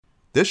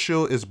This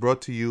show is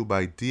brought to you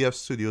by DF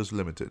Studios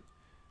Limited.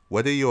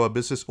 Whether you're a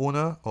business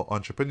owner or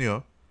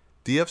entrepreneur,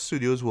 DF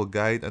Studios will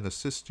guide and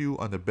assist you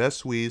on the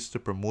best ways to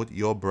promote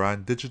your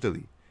brand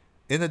digitally,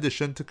 in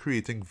addition to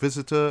creating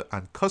visitor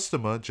and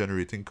customer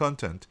generating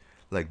content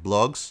like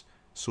blogs,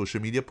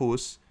 social media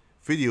posts,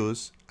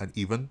 videos, and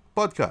even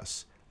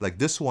podcasts like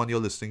this one you're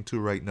listening to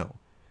right now.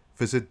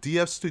 Visit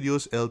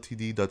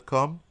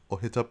dfstudiosltd.com or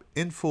hit up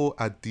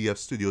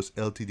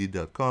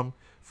info@dfstudiosltd.com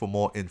for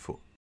more info.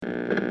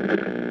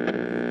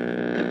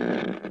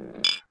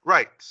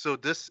 Right, so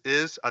this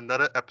is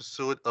another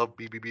episode of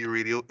BBB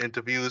Radio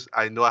Interviews.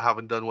 I know I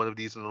haven't done one of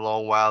these in a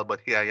long while, but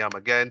here I am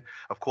again.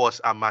 Of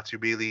course, I'm Matthew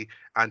Bailey,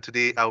 and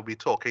today I will be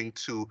talking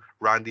to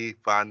Randy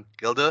Van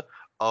Gelder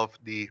of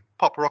the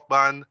pop rock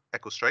band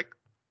Echo Strike.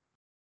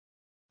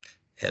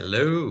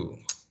 Hello.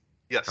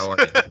 Yes. How are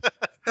you?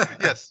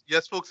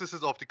 yes, folks. This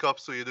is off the cuff,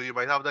 so you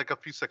might have like a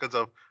few seconds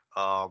of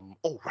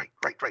right.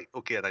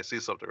 Okay, and I say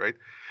something, right?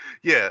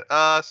 Yeah.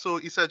 So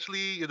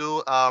essentially,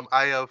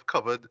 I have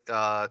covered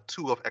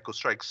two of Echo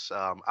Strike's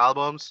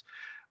albums.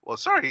 Well,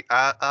 sorry,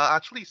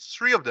 actually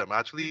three of them.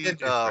 Actually, did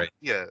do three.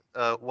 yeah.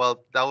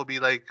 Well, that would be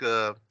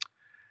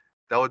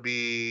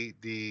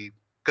the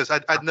because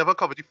I'd never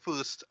covered the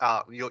first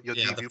your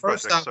debut the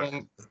first project.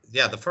 album.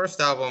 Yeah, the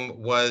first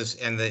album was,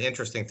 and the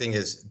interesting thing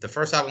is, the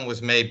first album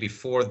was made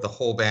before the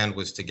whole band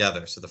was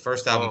together. So the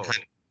first album kind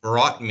of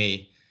brought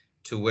me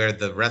to where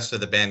the rest of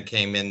the band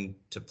came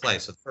into play.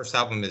 So the first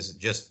album is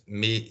just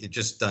me,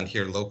 just done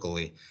here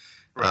locally.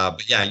 Right.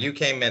 But yeah, you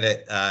came in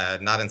it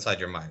Not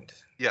Inside Your Mind.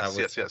 Yes.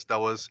 That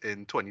was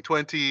in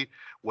 2020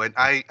 when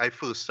I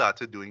first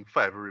started doing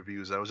Fiverr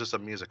reviews. I was just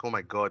amazed, like, oh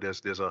my God,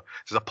 there's a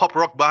pop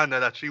rock band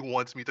that actually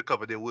wants me to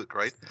cover their work,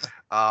 right?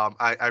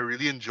 I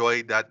really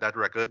enjoyed that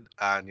record,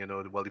 and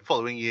the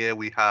following year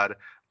we had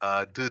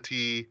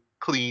Dirty,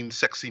 Clean,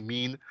 Sexy,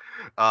 Mean,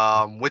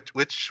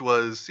 which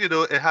was,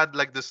 it had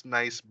like this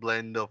nice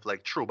blend of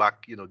like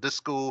throwback,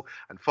 disco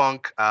and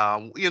funk,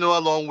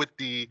 along with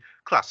the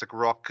classic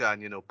rock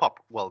and pop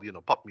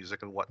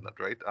music and whatnot,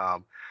 right?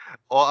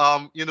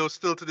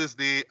 Still to this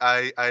day,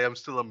 I am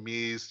still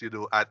amazed,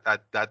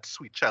 at that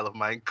Sweet Child of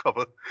Mine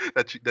cover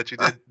that you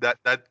did.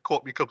 That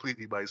caught me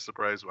completely by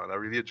surprise, man. I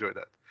really enjoyed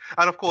that.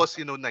 And of course,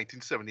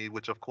 1970,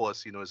 which of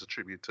course, is a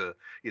tribute to,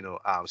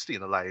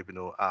 Staying Alive,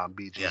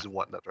 Bee Gees and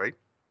whatnot, right?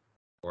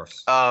 Of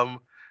course.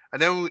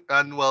 And then,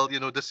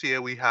 this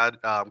year we had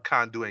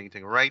Can't Do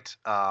Anything Right.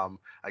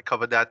 I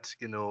covered that,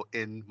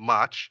 in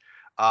March.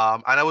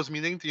 And I was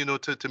meaning to,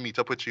 to meet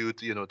up with you,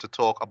 to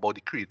talk about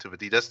the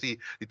creativity, just the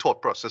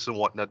thought process and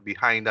whatnot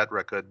behind that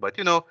record. But,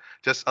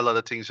 just a lot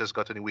of things just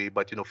got in the way.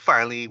 But,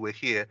 finally we're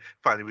here.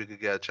 Finally, we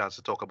could get a chance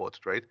to talk about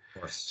it, right?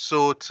 Of course.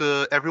 So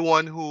to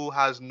everyone who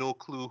has no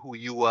clue who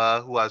you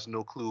are, who has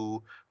no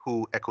clue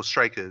who Echo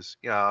Strike is,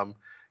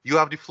 you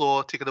have the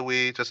floor. Take it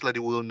away. Just let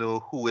the world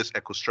know who is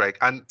Echo Strike,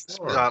 and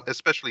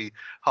especially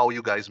how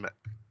you guys met.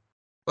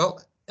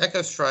 Well,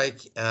 Echo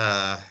Strike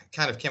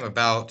kind of came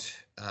about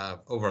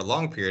over a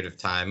long period of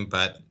time,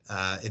 but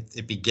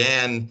it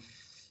began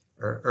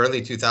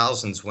early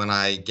 2000s when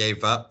I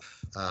gave up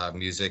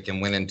music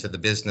and went into the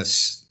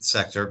business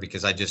sector,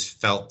 because I just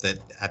felt that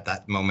at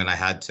that moment I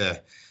had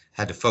to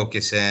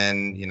focus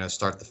in,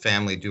 start the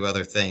family, do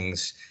other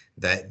things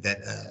that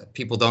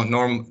people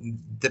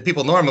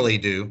normally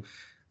do.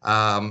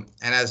 And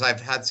as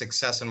I've had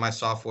success in my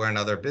software and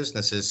other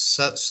businesses,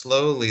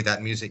 slowly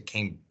that music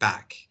came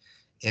back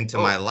into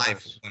my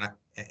life. And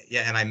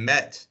I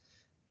met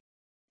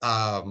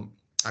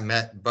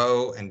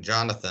Bo and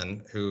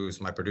Jonathan,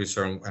 who's my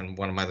producer and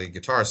one of my lead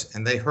guitarists,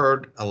 and they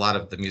heard a lot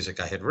of the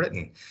music I had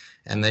written,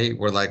 and they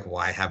were like,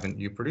 "Why haven't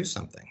you produced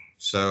something?"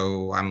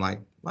 So I'm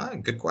like, well,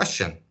 good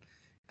question.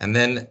 And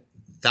then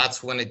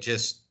that's when it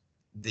just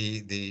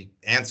the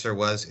answer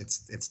was,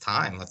 it's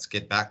time. Let's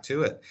get back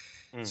to it.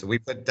 So we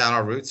put down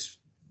our roots,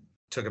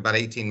 took about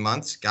 18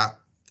 months, got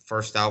the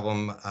first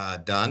album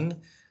done.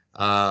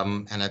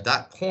 And at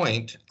that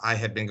point, I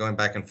had been going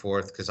back and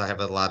forth because I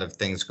have a lot of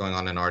things going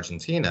on in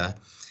Argentina.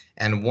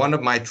 And one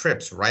of my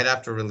trips right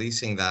after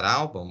releasing that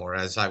album, or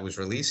as I was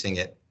releasing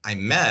it, I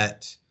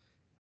met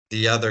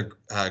the other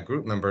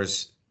group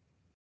members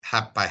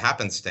by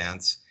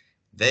happenstance.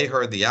 They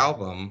heard the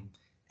album,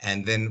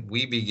 and then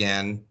we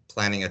began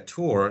planning a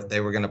tour. They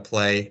were going to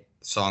play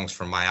songs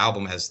from my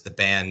album as the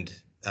band,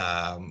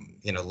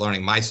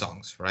 learning my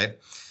songs, right?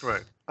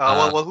 Right.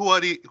 Well, who are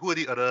the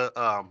other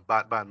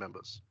band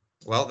members?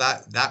 Well,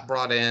 that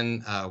brought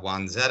in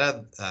Juan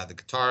Zeta, the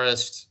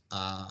guitarist,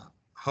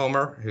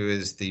 Homer, who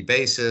is the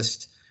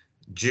bassist,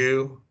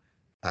 Jew,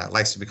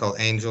 likes to be called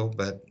Angel,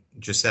 but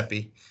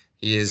Giuseppe.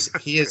 He is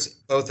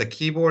both a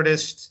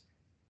keyboardist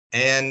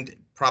and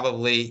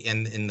probably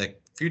in the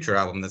future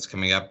album that's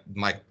coming up,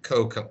 my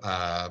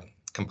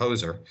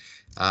co-composer.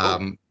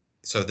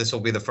 So this will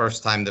be the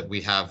first time that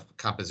we have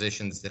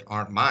compositions that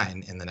aren't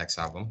mine in the next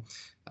album.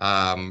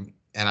 And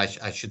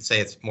I should say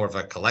it's more of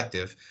a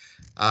collective.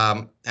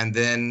 And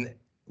then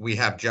we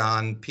have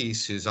John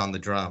Peace, who's on the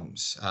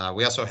drums.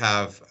 We also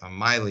have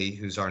Miley,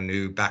 who's our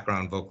new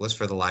background vocalist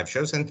for the live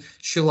shows, and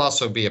she'll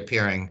also be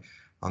appearing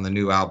on the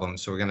new album.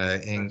 So we're going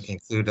to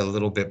include a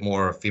little bit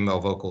more female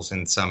vocals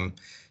in some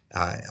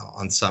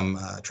on some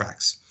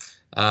tracks.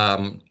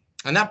 And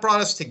that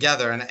brought us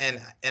together.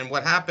 And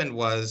what happened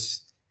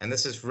was, and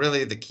this is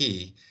really the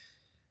key,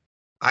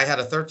 I had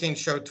a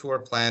 13-show tour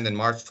planned in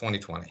March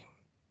 2020.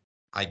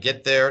 I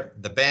get there,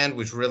 the band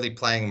was really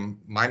playing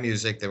my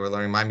music. They were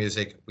learning my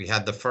music. We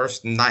had the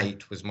first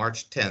night, was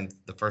March 10th,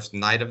 the first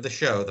night of the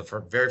show, the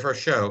very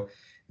first show.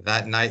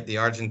 That night, the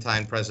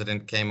Argentine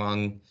president came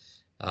on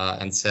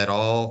and said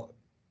all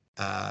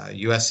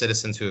U.S.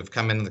 citizens who have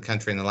come into the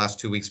country in the last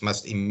 2 weeks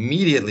must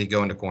immediately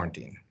go into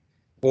quarantine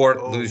or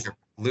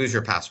lose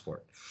your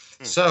passport.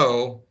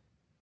 So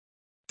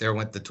there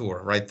went the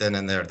tour right then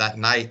and there. That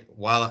night,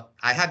 while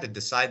I had to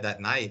decide that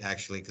night,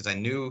 actually, because I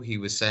knew he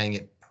was saying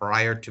it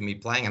prior to me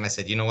playing. And I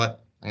said, you know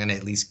what? I'm going to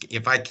at least,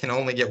 if I can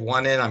only get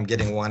one in, I'm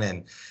getting one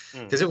in.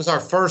 Because it was our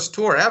first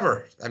tour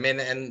ever. I mean,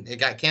 and it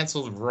got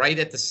canceled right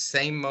at the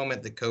same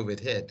moment that COVID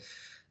hit.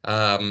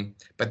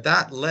 But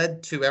that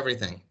led to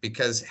everything,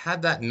 because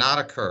had that not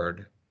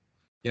occurred,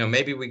 you know,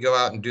 maybe we go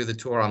out and do the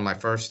tour on my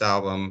first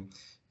album,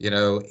 you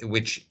know,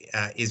 which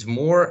is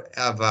more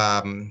of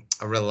a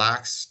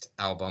relaxed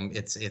album.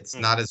 It's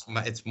not as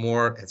much,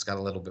 it's got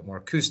a little bit more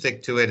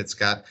acoustic to it.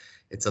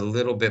 It's a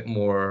little bit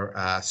more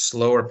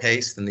slower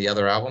pace than the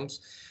other albums.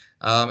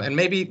 And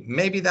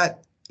maybe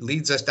that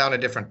leads us down a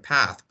different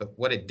path. But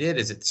what it did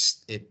is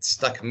it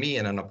stuck me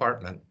in an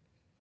apartment.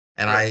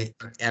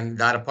 And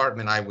that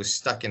apartment I was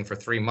stuck in for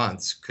 3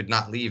 months, could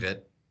not leave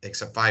it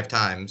except 5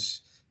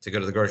 times to go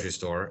to the grocery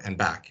store and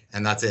back.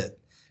 And that's it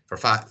for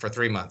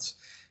 3 months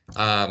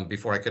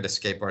before I could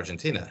escape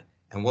Argentina.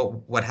 And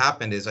what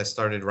happened is I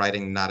started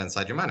writing Not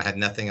Inside Your Mind. I had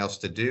nothing else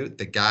to do.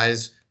 The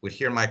guys would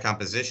hear my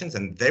compositions,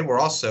 and they were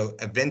also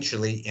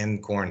eventually in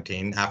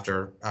quarantine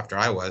after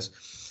I was.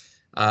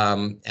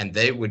 And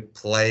they would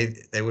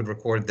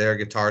record their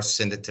guitars,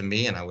 send it to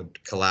me, and I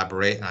would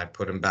collaborate, and I'd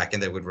put them back in.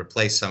 They would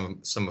replace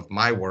some of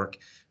my work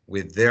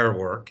with their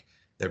work.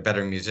 They're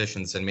better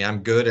musicians than me.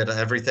 I'm good at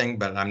everything,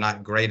 but I'm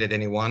not great at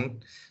any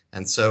one.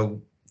 And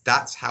so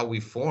that's how we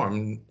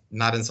formed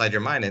Not Inside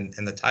Your Mind.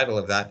 And the title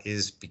of that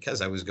is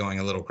because I was going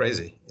a little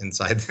crazy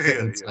inside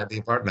the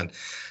apartment.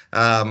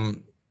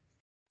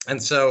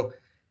 And so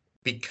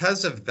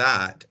because of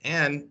that,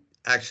 and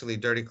actually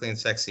Dirty Clean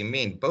Sexy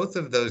Mean, both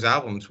of those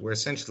albums were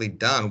essentially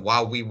done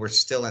while we were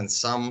still in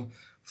some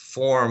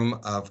form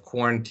of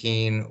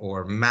quarantine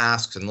or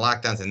masks and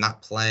lockdowns and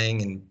not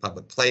playing in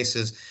public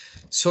places.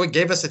 So it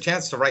gave us a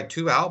chance to write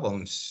 2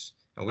 albums.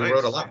 And we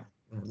wrote a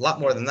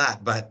lot more than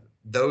that, but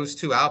those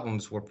 2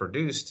 albums were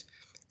produced.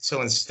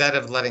 So instead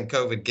of letting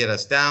COVID get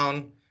us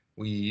down,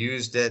 we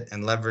used it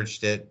and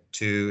leveraged it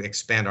to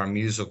expand our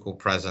musical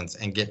presence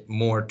and get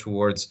more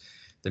towards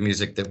the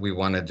music that we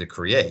wanted to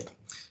create.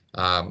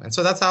 And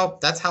so that's how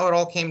it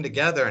all came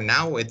together. And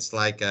now it's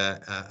like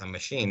a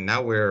machine.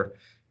 Now we're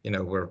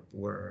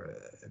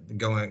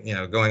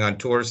going on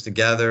tours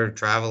together,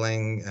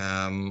 traveling,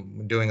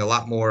 doing a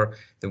lot more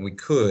than we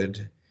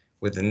could,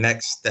 with the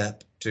next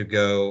step to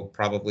go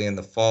probably in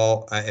the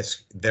fall.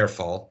 It's their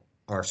fall,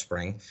 our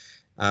spring.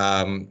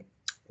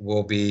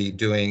 We'll be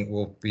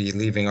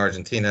leaving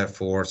Argentina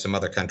for some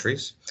other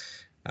countries.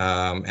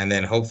 And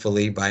then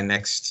hopefully by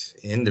next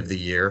end of the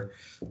year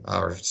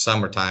or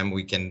summertime,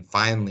 we can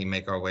finally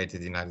make our way to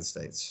the United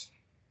States.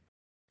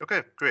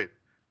 Okay, great.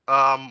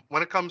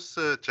 When it comes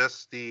to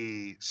just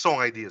the song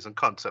ideas and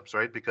concepts,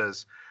 right?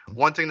 Because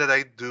one thing that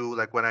I do,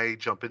 like when I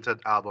jump into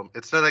an album,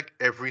 it's not like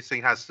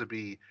everything has to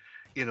be,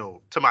 you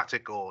know,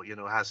 thematic or, you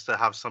know, has to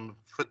have some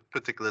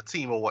particular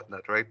theme or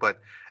whatnot, right? But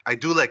I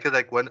do like it,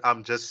 like when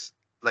I'm just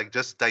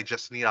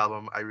digesting the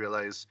album, I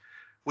realize,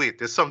 wait,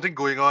 there's something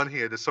going on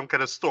here. There's some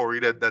kind of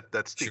story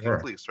that's taking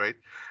place, right?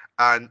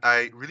 And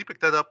I really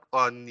picked that up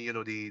on, you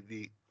know,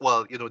 the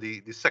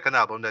second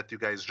album that you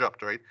guys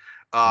dropped, right?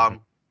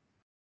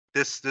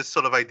 This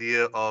sort of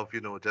idea of,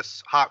 you know,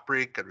 just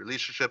heartbreak and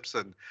relationships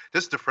and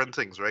just different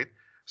things, right?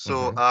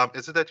 So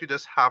is it that you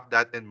just have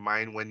that in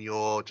mind when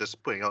you're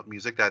just putting out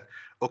music, that,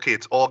 okay,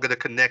 it's all going to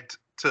connect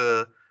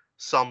to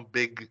some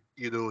big,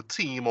 you know,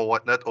 theme or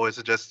whatnot, or is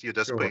it just you're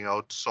just putting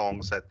out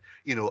songs that,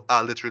 you know,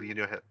 are literally in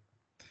your head?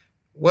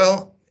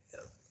 Well,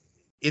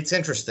 it's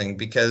interesting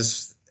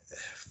because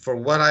for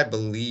what I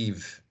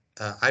believe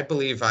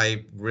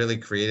I really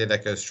created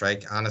Echo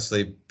Strike.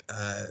 Honestly,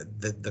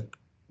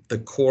 the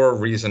core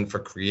reason for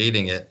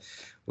creating it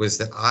was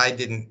that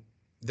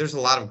there's a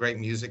lot of great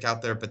music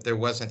out there, but there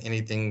wasn't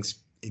anything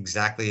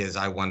exactly as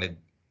I wanted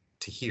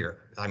to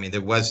hear. I mean,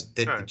 there's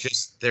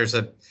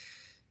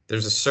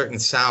a certain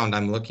sound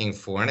I'm looking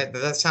for, and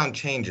that sound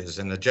changes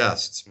and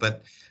adjusts,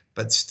 but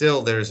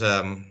still there's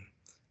an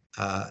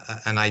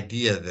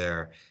idea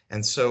there.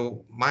 And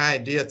so my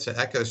idea to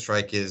Echo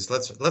Strike is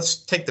let's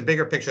take the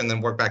bigger picture and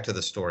then work back to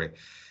the story.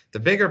 The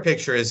bigger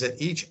picture is that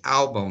each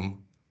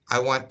album I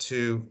want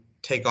to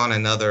take on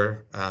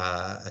another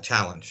a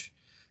challenge.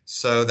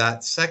 So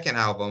that second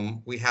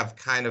album, we have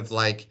kind of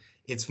like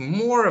it's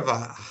more of a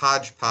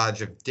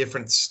hodgepodge of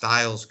different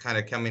styles kind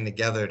of coming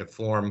together to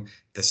form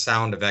the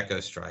sound of Echo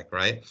Strike,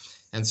 right?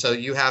 And so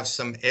you have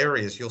some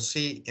areas you'll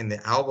see in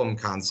the album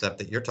concept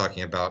that you're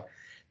talking about.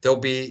 There'll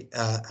be,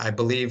 I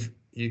believe,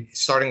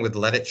 starting with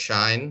Let It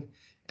Shine,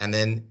 and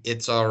then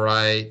It's All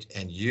Right,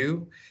 and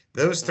You.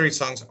 Those three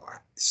songs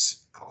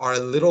are a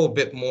little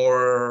bit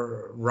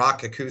more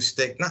rock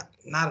acoustic,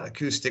 not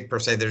acoustic per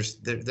se.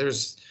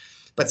 There's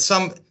but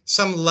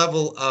some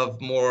level of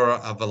more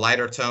of a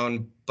lighter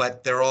tone,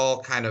 but they're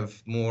all kind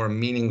of more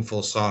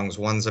meaningful songs.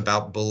 One's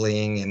about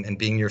bullying and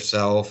being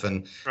yourself,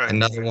 and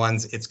another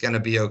one's It's Gonna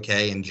Be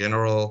Okay in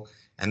general,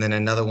 and then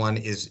another one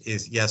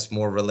is yes,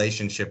 more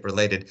relationship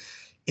related.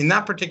 In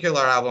that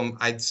particular album,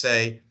 I'd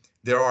say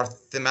there are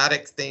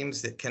thematic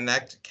themes that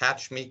connect.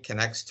 Catch Me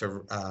connects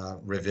to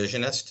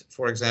Revisionist,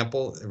 for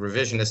example.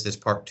 Revisionist is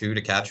part 2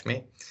 to Catch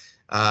Me.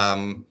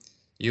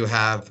 You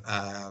have,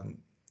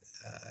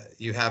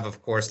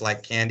 of course,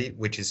 Like Candy,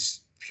 which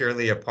is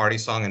purely a party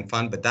song and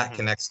fun, but that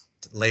connects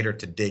later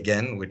to Dig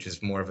In, which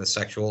is more of a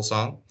sexual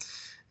song.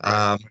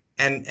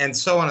 And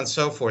so on and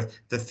so forth.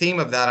 The theme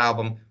of that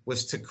album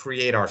was to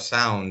create our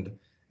sound,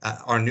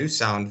 our new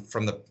sound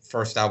from the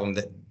first album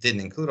that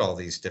didn't include all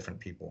these different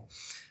people.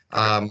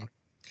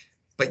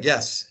 But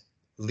yes,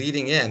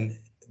 leading in,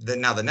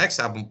 now the next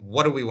album,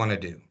 what do we want to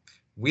do?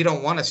 We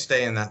don't want to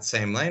stay in that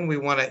same lane. We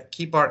want to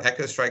keep our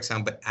Echo Strike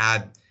sound, but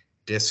add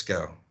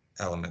disco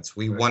elements.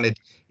 We wanted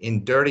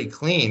in Dirty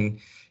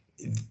Clean,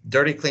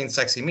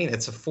 Sexy Mean.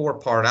 It's a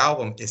 4-part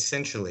album,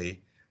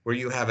 essentially, where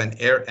you have an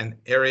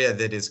area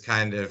that is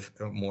kind of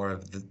more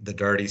of the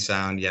dirty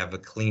sound. You have a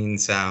clean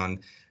sound.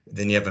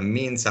 Then you have a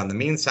mean sound. The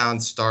mean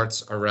sound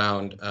starts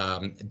around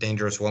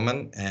Dangerous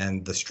Woman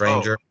and The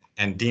Stranger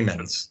and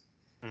Demons.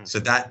 So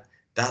that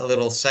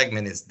little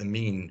segment is the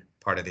mean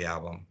part of the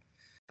album.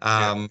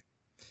 And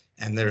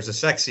there's a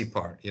sexy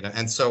part,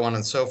 and so on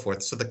and so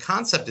forth. So the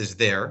concept is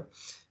there.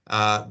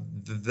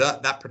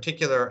 That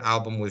particular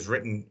album was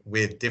written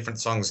with different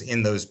songs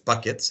in those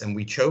buckets, and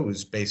we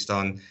chose based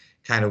on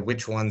kind of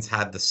which ones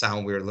had the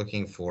sound we were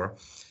looking for.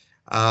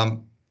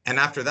 And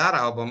after that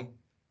album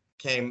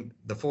came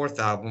the 4th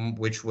album,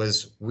 which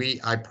was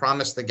I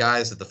promised the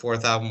guys that the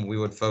 4th album we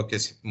would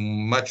focus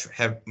much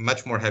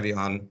more heavy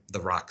on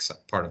the rock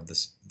part of the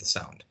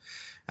sound.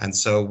 And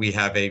so we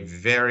have a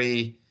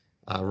very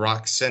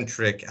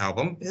rock-centric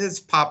album. It's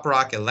pop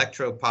rock,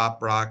 electro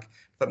pop rock,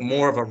 but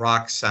more of a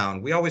rock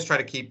sound. We always try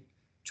to keep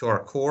to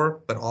our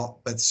core,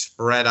 but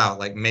spread out,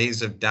 like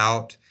Maze of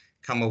Doubt,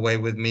 Come Away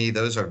With Me.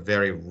 Those are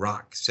very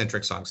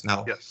rock-centric songs.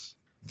 Now,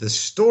 the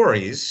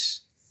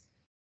stories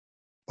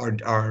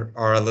are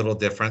a little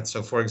different.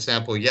 So, for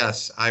example,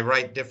 yes, I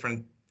write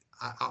different.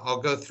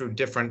 I'll go through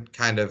different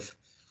kind of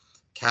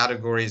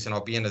categories, and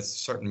I'll be in a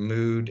certain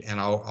mood, and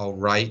I'll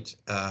write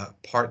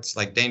parts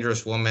like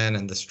Dangerous Woman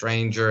and The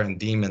Stranger and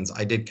Demons.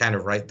 I did kind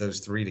of write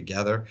those 3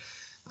 together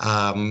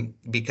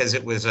because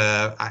it was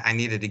I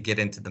needed to get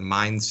into the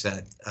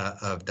mindset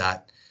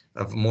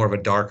of more of a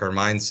darker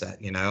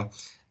mindset.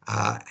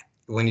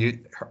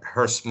 When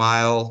her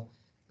smile,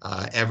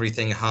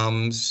 Everything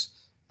Hums.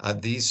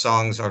 These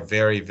songs are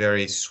very,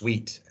 very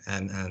sweet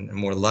and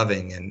more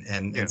loving.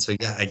 And so,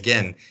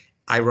 again,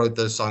 I wrote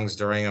those songs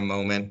during a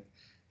moment.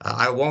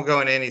 I won't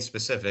go into any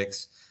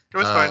specifics.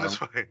 That's fine. That's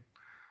fine.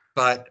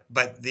 But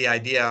the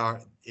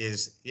idea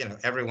is,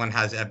 everyone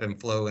has ebb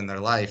and flow in their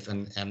life.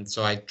 And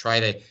so I try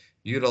to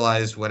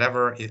utilize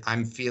whatever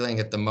I'm feeling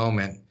at the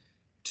moment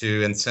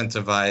to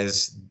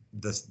incentivize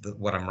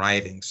what I'm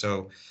writing.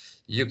 So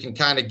you can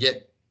kind of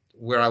get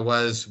where I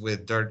was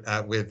with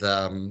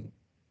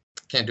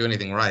Can't Do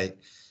Anything Right.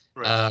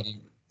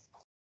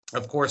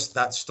 Of course,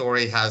 that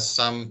story has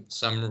some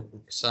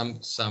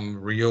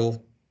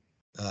real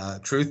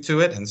truth to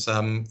it and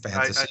some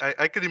fantasy.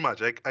 I could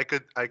imagine. I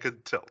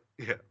could tell.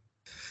 Yeah.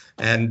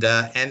 And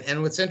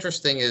what's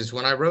interesting is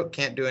when I wrote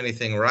Can't Do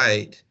Anything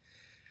Right,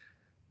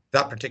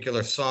 that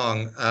particular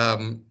song,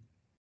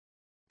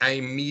 I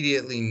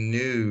immediately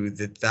knew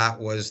that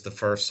was the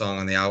first song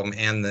on the album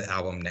and the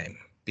album name,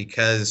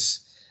 because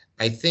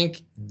I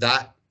think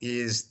that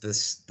is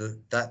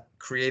that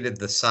created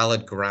the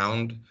solid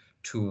ground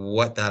to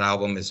what that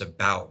album is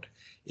about.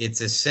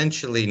 It's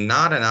essentially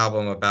not an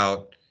album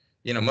about,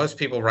 most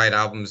people write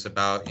albums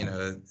about,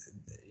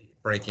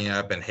 breaking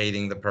up and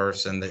hating the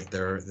person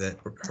that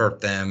hurt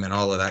them and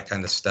all of that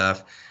kind of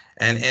stuff.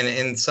 And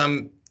in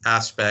some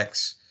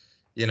aspects,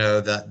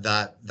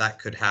 that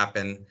could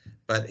happen.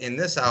 But in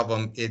this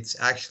album, it's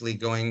actually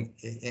going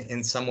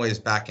in some ways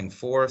back and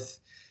forth.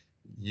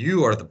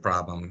 You are the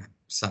problem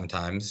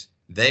sometimes.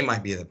 They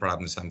might be the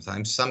problem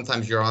sometimes.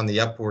 Sometimes you're on the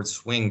upward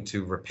swing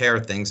to repair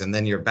things, and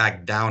then you're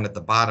back down at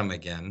the bottom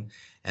again,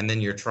 and then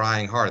you're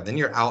trying hard. Then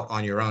you're out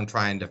on your own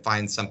trying to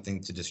find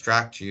something to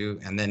distract you,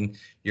 and then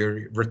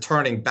you're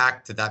returning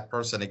back to that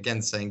person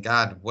again saying,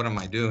 God, what am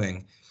I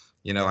doing?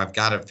 I've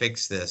got to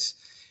fix this.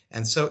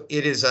 And so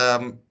it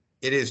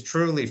is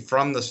truly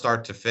from the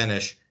start to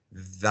finish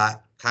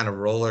that kind of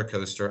roller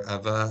coaster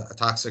of a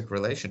toxic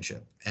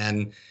relationship.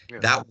 And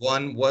that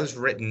one was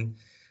written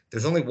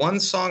there's only one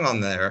song on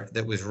there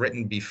that was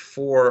written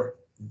before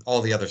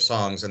all the other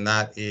songs, and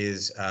that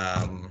is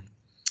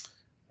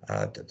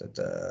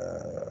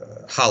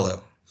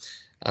Hollow.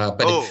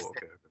 But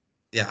Okay.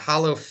 yeah,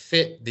 Hollow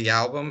fit the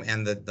album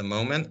and the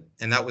moment,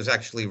 and that was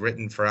actually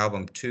written for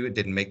album 2. It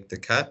didn't make the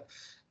cut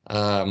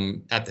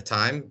at the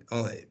time.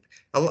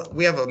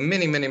 We have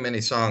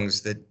many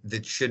songs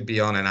that should be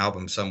on an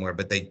album somewhere,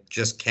 but they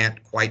just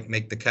can't quite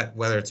make the cut,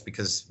 whether it's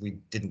because we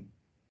didn't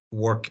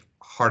work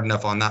hard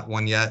enough on that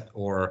one yet,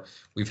 or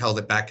we've held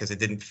it back because it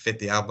didn't fit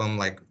the album.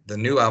 Like the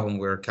new album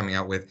we're coming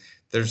out with,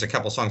 there's a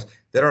couple songs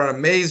that are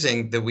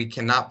amazing that we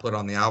cannot put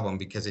on the album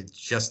because it's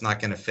just not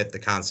going to fit the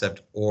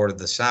concept or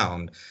the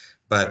sound.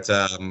 But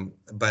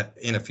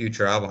in a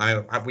future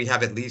album, we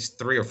have at least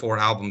 3 or 4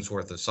 albums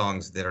worth of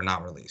songs that are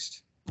not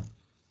released.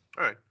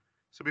 All right.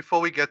 So before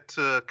we get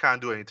to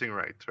Can't Do Anything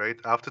Right,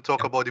 I have to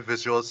talk about the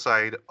visual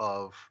side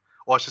of,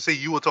 or I should say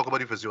you will talk about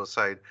the visual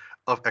side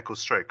of Echo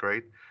Strike,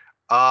 right?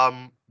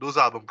 Those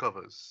album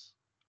covers.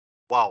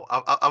 Wow,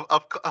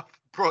 I've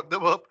brought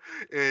them up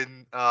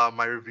in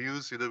my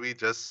reviews. We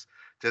just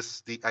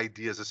the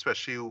ideas,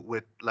 especially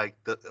with like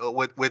the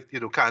with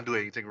Can't Do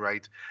Anything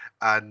Right,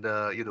 and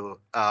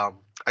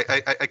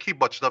I keep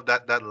butchering up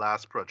that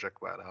last project,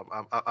 man.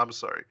 I'm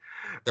sorry.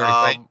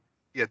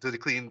 Yeah, Dirty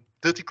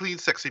Clean,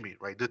 Sexy Meat,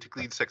 right? Dirty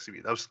Clean, Sexy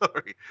Meat. I'm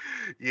sorry.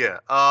 Yeah.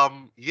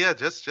 Yeah,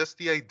 just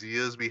the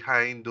ideas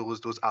behind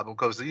those album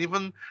covers, and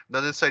even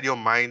not inside your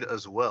mind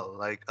as well.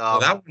 Like well,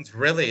 that one's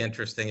really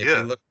interesting.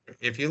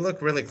 If you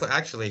look really close,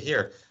 actually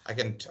here, I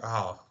can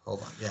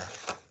hold on. Yeah.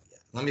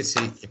 Let me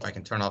see if I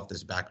can turn off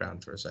this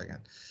background for a second.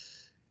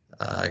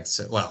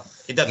 Well,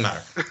 it doesn't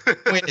matter.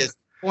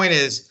 Point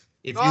is,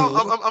 if you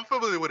look, I'm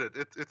familiar with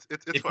it. It's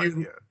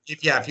fine.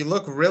 If you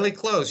look really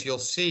close, you'll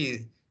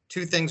see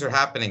 2 things are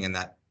happening in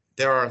that.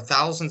 There are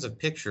thousands of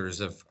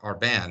pictures of our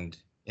band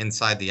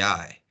inside the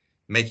eye,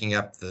 making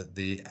up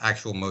the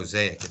actual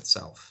mosaic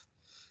itself.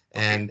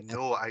 Okay, and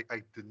no, I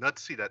did not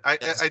see that.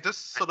 I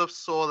just sort of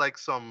saw like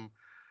some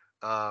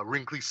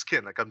wrinkly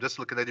skin. Like I'm just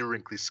looking at the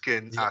wrinkly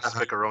skin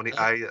aspect around the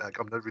eye. Like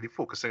I'm not really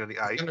focusing on the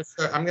eye.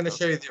 I'm going to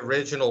show you the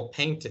original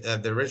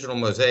the original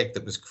mosaic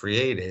that was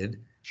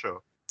created.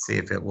 Sure. See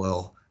if it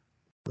will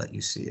let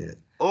you see it.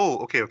 Oh,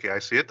 okay. I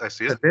see it.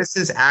 So this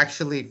is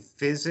actually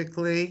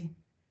physically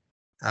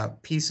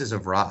pieces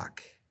of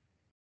rock.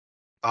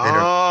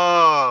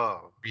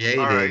 Oh, created.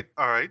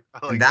 All right.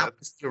 I like that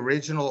was the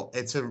original.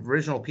 It's an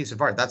original piece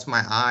of art. That's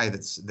my eye.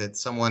 That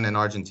someone in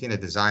Argentina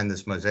designed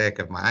this mosaic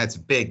of my eye. It's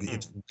big.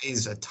 It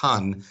weighs a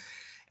ton.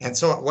 And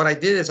so what I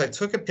did is I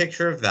took a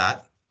picture of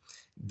that.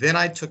 Then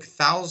I took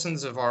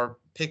thousands of our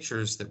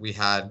pictures that we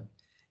had,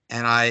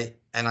 and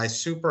I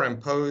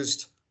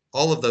superimposed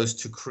all of those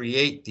to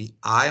create the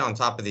eye on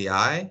top of the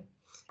eye.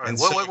 Right. And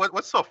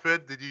what software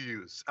did you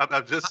use?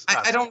 I'm just.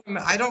 I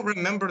don't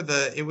remember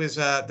it was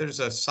there's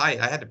a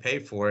site I had to pay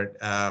for it.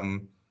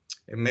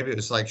 Maybe it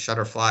was like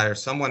Shutterfly or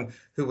someone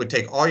who would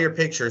take all your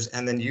pictures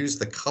and then use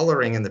the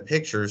coloring in the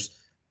pictures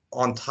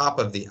on top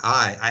of the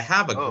eye. I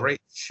have a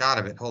great shot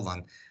of it. Hold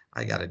on,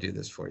 I got to do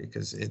this for you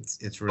because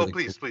it's really. Oh,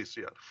 please, cool.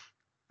 Yeah.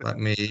 Let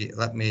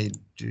me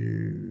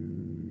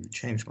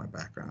change my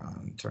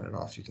background, turn it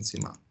off. You can see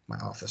my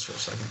office for a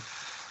second.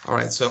 All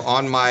right, so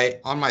on my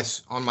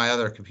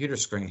other computer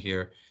screen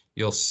here,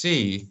 you'll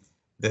see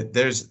that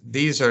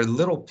these are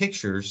little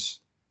pictures,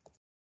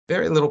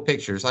 very little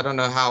pictures. I don't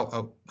know how.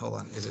 Oh, hold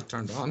on, is it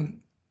turned on?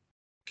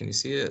 Can you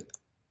see it?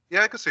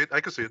 Yeah, I can see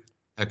it.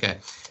 Okay,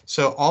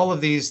 so all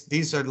of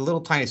these are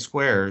little tiny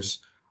squares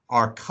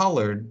are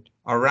colored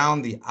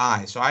around the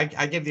eye. So I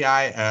give the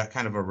eye a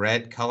kind of a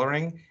red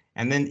coloring.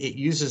 And then it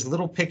uses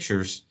little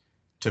pictures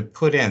to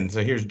put in.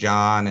 So here's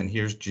John and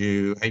here's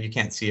Jew. You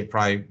can't see it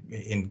probably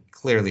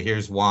clearly.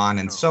 Here's Juan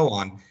and so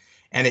on.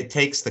 And it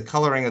takes the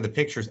coloring of the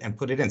pictures and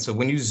put it in. So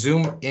when you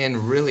zoom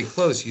in really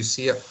close, you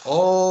see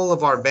all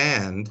of our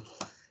band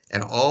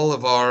and all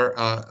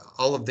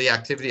of the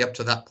activity up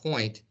to that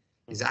point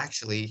is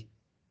actually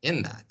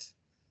in that.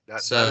 That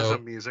is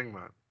amazing,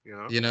 man.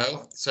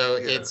 So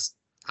it's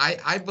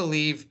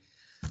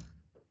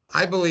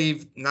I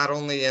believe not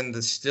only in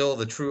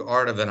the true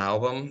art of an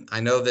album. I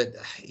know that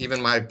even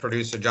my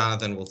producer,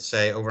 Jonathan, will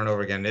say over and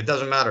over again, it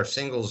doesn't matter,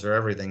 singles are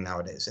everything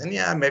nowadays. And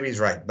yeah, maybe he's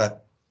right.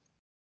 But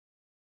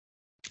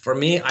for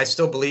me, I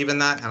still believe in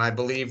that. And I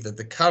believe that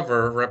the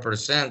cover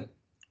represents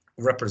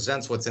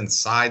what's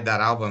inside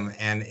that album.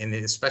 And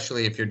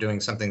especially if you're doing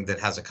something that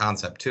has a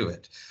concept to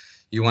it,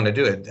 you want to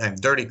do it. And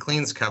Dirty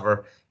Clean's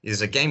cover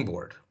is a game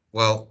board.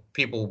 Well,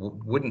 people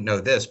wouldn't know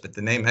this, but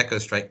the name Echo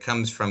Strike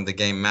comes from the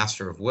game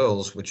Master of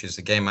Wills, which is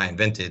the game I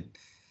invented.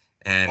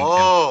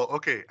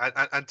 Okay.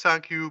 And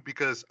thank you,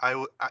 because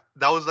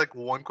that was like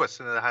one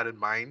question that I had in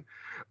mind.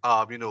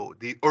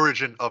 The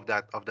origin of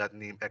that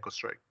name Echo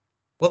Strike.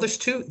 Well, there's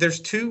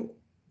two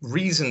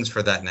reasons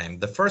for that name.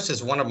 The first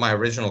is one of my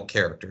original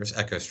characters,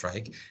 Echo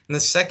Strike. And the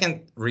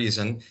second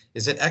reason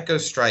is that Echo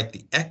Strike,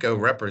 the echo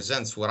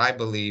represents what I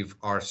believe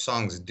our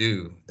songs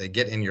do. They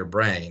get in your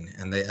brain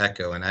and they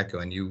echo and echo,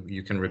 and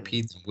you can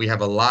repeat them. We have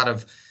a lot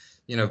of,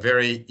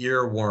 very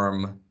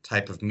earworm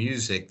type of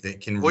music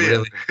that can Oh yeah,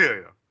 really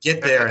yeah.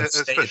 get there and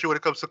stay. Especially when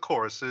it comes to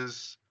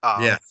choruses.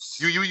 Yes.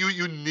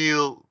 You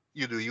nail.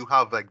 You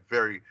have like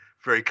very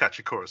very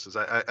catchy choruses.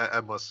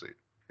 I must say.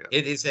 Yeah.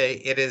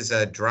 It is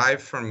a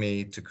drive for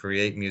me to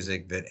create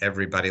music that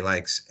everybody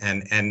likes.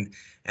 And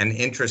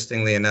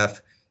interestingly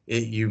enough,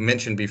 you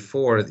mentioned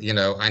before,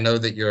 I know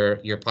that your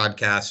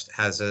podcast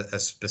has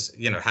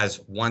has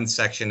one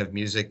section of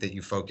music that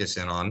you focus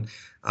in on.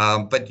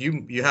 But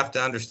you have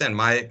to understand,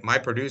 my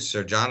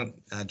producer,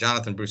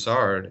 Jonathan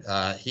Broussard,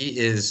 he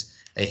is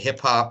a hip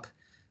hop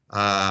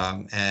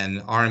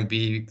and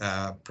R&B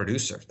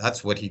producer.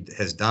 That's what he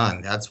has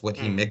done. That's what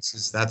he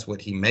mixes. That's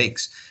what he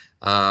makes.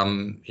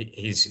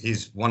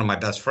 He's one of my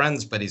best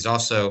friends, but he's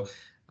also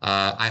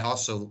I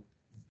also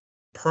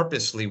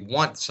purposely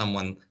want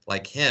someone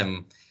like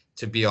him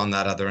to be on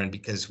that other end,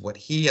 because what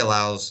he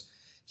allows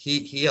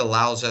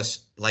us,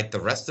 like the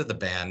rest of the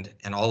band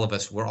and all of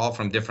us, we're all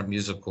from different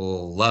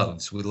musical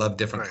loves. We love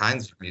different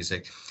kinds of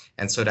music.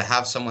 And so to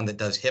have someone that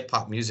does hip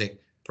hop music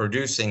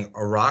producing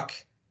a rock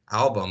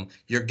album,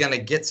 you're going to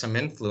get some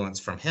influence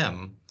from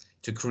him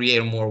to create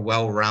a more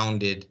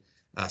well-rounded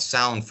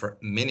sound for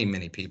many,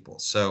 many people.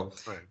 So,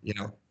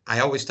 I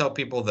always tell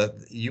people that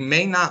you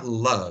may not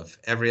love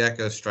every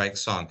Echo Strike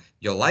song.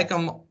 You'll like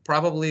them,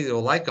 probably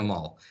you'll like them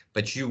all,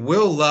 but you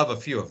will love a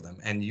few of them,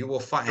 and you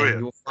will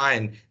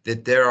find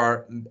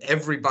that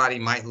everybody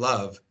might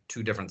love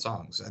two different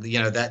songs.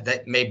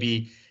 That may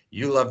be,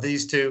 you love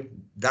these two,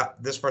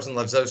 that this person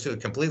loves those two,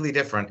 completely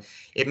different.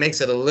 It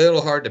makes it a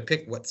little hard to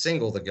pick what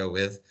single to go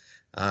with.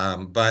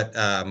 But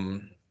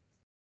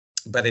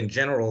in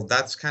general,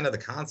 that's kind of the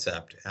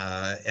concept.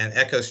 And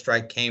Echo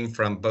Strike came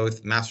from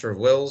both Master of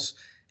Wills,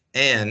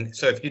 and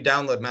so if you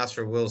download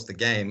Master of Wills, the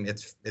game,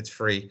 it's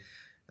free,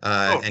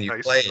 and you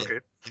play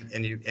it,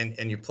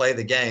 and you play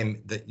the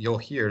game, that you'll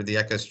hear the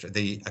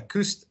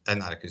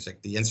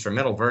the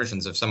instrumental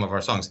versions of some of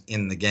our songs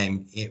in the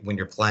game when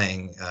you're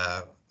playing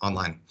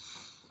online.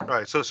 All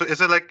right. So is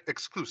it like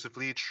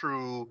exclusively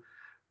through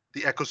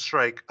the Echo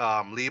Strike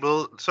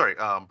label? Sorry,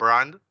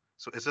 brand.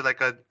 So is it like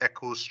an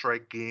Echo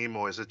Strike game,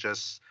 or is it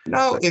just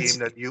a game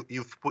that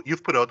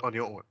you've put out on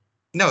your own?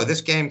 No,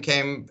 this game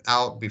came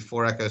out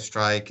before Echo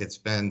Strike. It's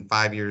been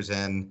 5 years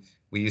in.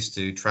 We used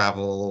to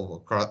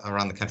travel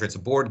around the country. It's a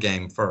board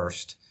game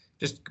first.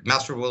 Just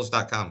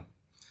masterwills.com.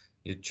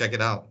 You check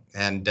it out,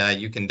 and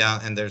you can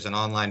and there's an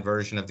online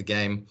version of the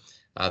game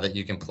that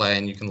you can play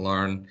and you can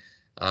learn.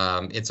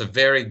 It's a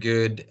very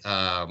good.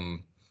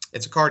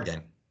 It's a card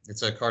game.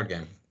 It's a card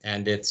game,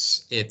 and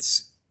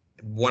it's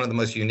one of the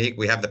most unique.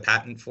 We have the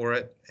patent for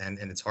it, and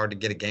it's hard to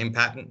get a game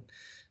patent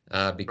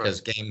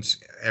because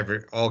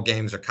all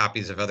games are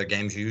copies of other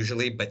games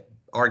usually, but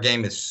our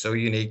game is so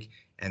unique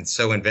and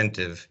so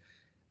inventive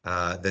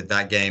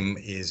that game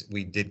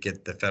we did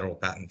get the federal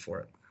patent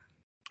for it.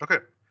 Okay.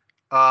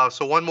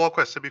 So one more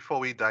question before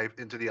we dive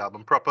into the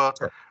album proper.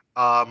 Sure.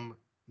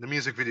 The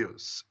music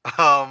videos.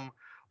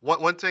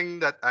 One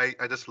thing that I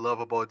just love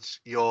about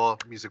your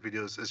music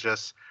videos is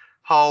just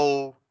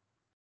how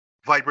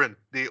vibrant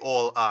they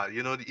all are.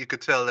 You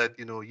could tell that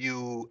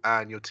you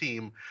and your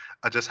team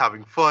are just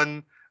having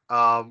fun.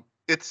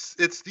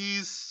 It's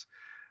these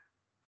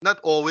not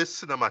always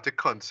cinematic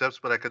concepts,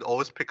 but I could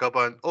always pick up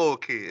on,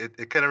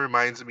 it kind of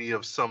reminds me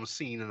of some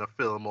scene in a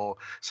film or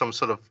some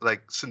sort of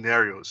like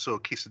scenario. So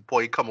Case in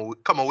Point,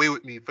 Come Away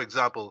With Me, for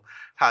example,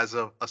 has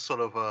a sort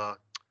of a,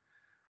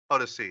 how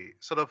to say,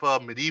 sort of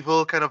a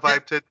medieval kind of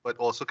vibe to it, but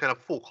also kind of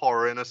folk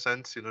horror in a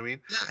sense, you know what I mean?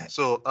 Yeah.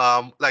 So,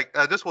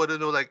 I just want to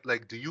know,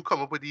 like, do you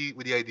come up with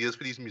the ideas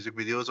for these music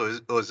videos, or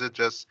is it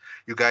just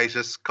you guys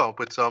just come up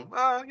with some,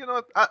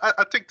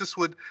 I think this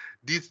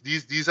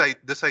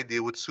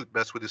idea would suit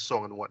best with this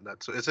song and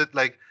whatnot. So, is it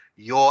like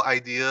your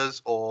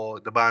ideas or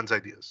the band's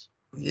ideas?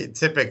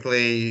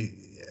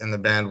 Typically, and the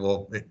band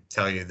will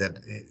tell you that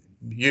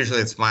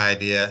usually it's my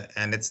idea,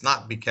 and it's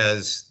not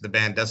because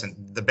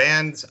the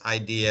band's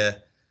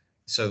idea.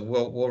 So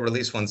we'll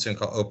release one soon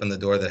called Open the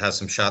Door that has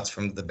some shots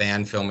from the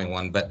band filming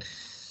one, but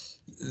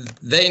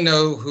they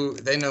know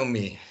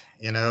me,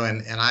 and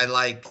I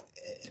like,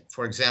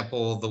 for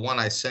example, the one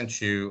I sent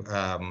you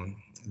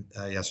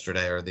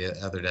yesterday or the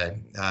other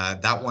day.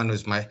 That one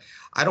was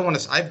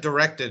I've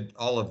directed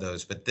all of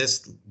those, but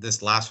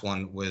this last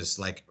one was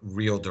like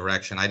real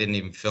direction. I didn't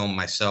even film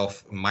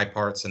my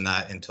parts in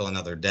that until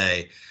another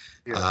day.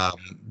 Yeah.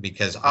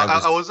 Because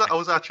I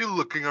was actually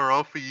looking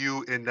around for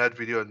you in that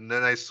video, and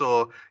then I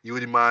saw you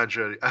with the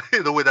manager,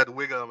 with that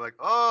wig, and I'm like,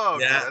 oh,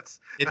 yeah. Okay,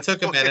 it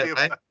took a minute,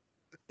 right?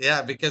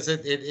 Yeah, because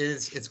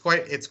it's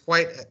quite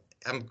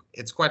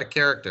a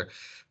character,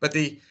 but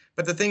the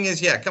thing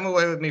is, Come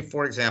Away With Me,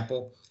 for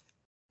example,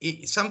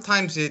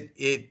 sometimes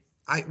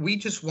we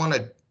just want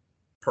to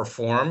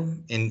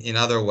perform in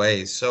other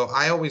ways. So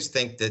I always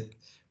think that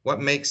what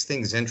makes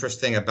things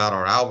interesting about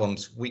our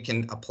albums, we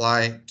can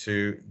apply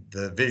to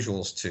the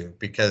visuals too,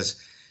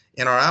 because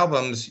in our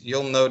albums,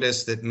 you'll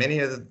notice that many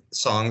of the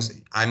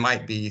songs, I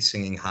might be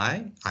singing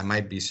high, I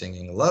might be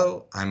singing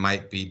low, I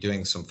might be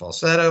doing some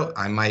falsetto,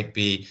 I might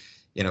be,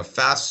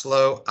 fast,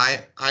 slow.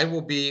 I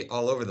will be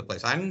all over the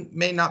place. I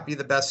may not be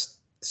the best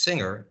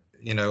singer,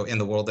 in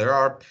the world. There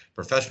are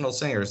professional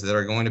singers that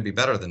are going to be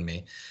better than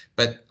me,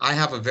 but I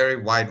have a very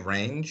wide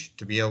range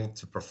to be able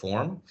to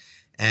perform.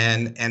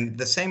 And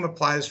the same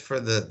applies for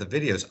the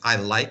videos. I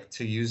like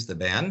to use the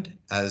band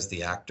as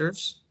the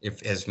actors,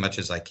 if as much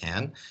as I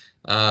can,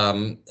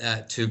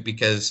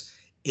 because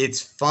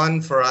it's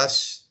fun for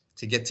us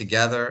to get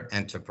together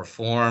and to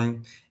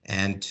perform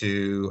and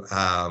to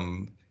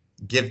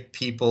give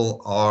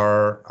people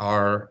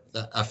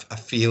a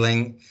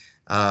feeling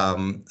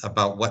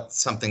about what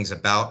something's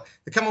about.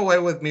 The Come Away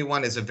With Me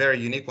one is a very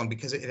unique one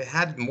because it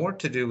had more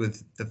to do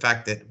with the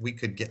fact that we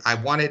could get.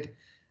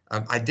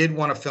 I did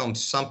want to film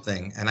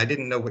something, and I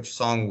didn't know which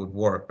song would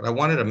work, but I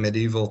wanted a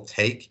medieval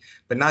take,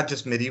 but not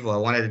just medieval. I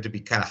wanted it to be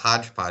kind of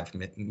hodgepodge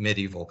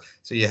medieval.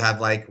 So you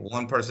have like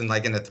one person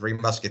like in a Three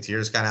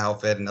Musketeers kind of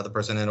outfit, another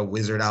person in a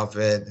wizard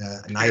outfit,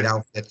 a knight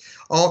outfit,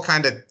 all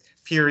kind of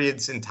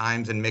periods and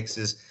times and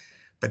mixes.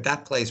 But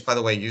that place, by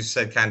the way, you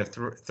said kind of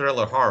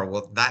thriller horror.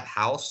 Well, that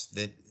house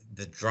that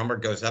the drummer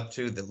goes up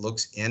to that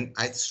looks in,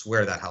 I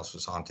swear that house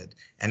was haunted.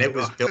 And it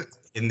was built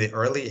in the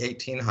early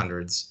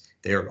 1800s.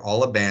 They are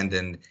all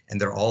abandoned,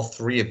 and all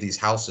three of these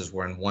houses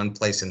were in one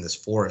place in this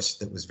forest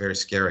that was very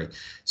scary.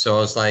 So I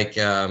was like,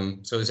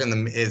 so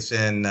it's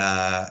in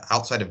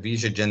outside of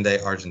Villa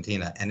Allende,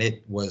 Argentina, and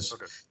it was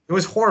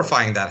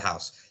horrifying, that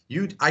house.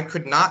 I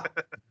could not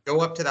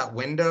go up to that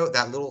window,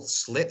 that little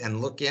slit,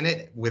 and look in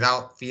it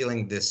without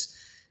feeling this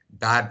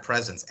bad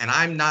presence. And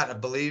I'm not a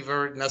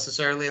believer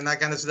necessarily in that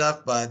kind of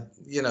stuff, but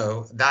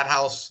that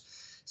house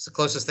is the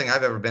closest thing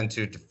I've ever been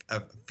to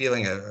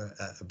feeling a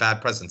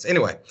bad presence.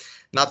 Anyway,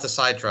 not the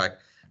sidetrack,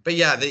 but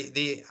yeah,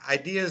 the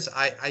ideas,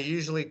 I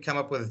usually come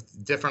up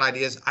with different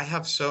ideas. I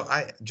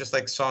just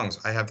like songs.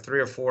 I have 3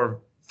 or 4,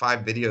 5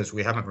 videos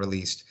we haven't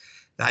released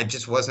that I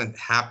just wasn't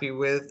happy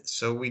with.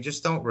 So we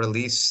just don't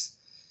release,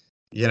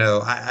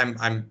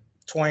 I'm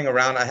toying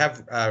around. I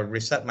have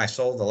Reset My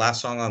Soul, the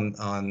last song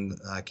on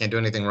Can't Do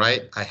Anything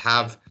Right. I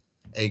have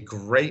a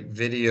great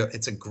video.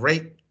 It's a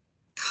great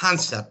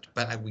concept,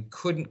 but we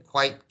couldn't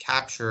quite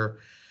capture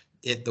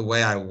it the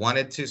way I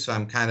wanted to. So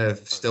I'm kind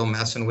of still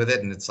messing with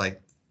it. And it's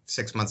like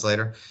 6 months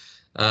later.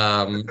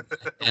 And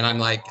I'm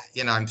like,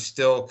 I'm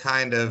still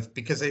kind of,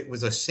 because it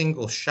was a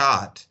single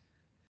shot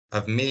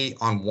of me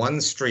on one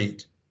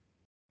street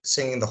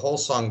singing the whole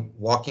song,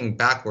 walking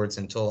backwards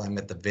until I'm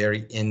at the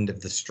very end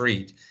of the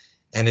street.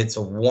 And it's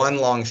a one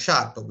long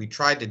shot, but we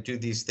tried to do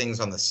these things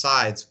on the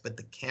sides, but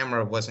the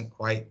camera wasn't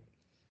quite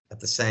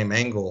at the same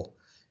angle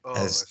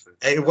as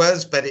it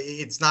was, but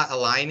it's not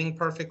aligning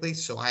perfectly.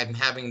 So I'm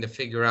having to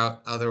figure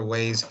out other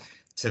ways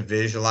to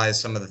visualize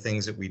some of the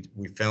things that we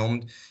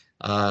filmed.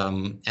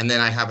 And then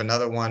I have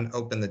another one,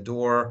 Open the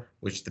Door,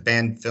 which the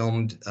band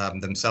filmed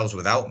themselves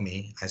without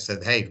me. I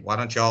said, hey, why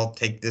don't y'all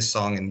take this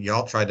song and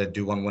y'all try to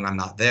do one when I'm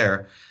not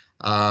there.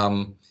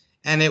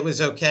 And it was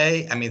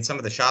okay. I mean, some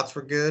of the shots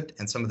were good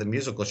and some of the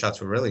musical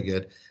shots were really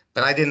good,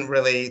 but I didn't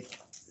really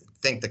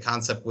think the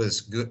concept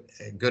was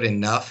good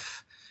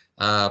enough.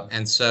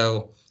 And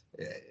so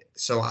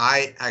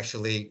I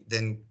actually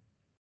then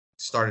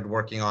started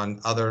working on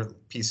other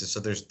pieces.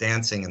 So there's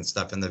dancing and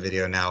stuff in the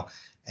video now.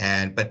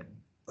 And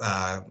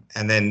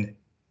then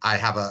I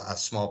have a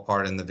small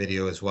part in the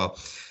video as well.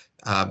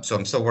 So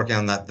I'm still working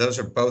on that. Those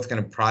are both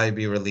going to probably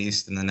be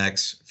released in the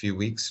next few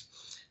weeks.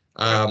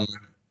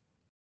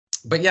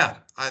 But yeah,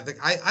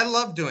 I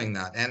love doing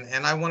that,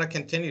 and I want to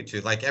continue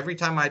to. Like every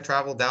time I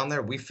travel down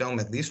there, we film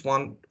at least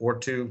 1 or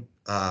 2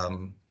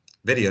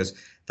 videos.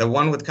 The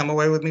one with Come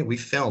Away With Me, we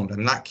filmed.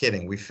 I'm not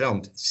kidding. We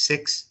filmed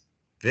 6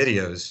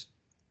 videos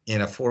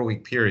in a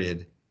 4-week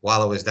period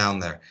while I was down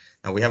there.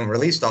 Now we haven't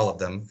released all of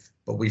them,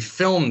 but we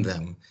filmed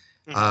them.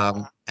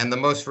 And the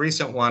most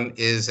recent one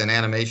is an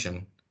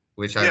animation,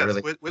 which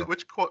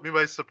which caught me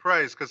by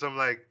surprise, because I'm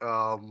like,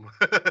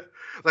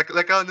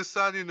 like I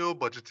understand,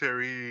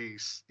 budgetary,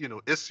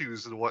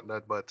 issues and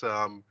whatnot, but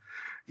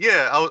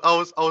yeah, I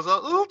was a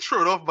little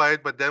thrown off by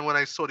it, but then when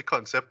I saw the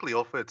concept play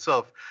off for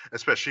itself,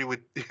 especially with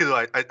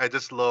I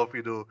just love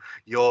the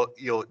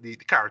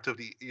character of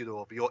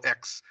of your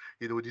ex,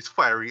 with these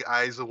fiery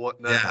eyes and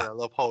whatnot. Yeah. And I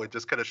love how it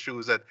just kind of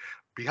shows that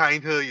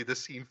behind her you're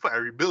just seeing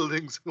fiery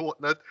buildings and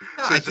whatnot.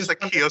 Yeah, so it's just like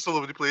chaos all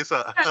over the place. I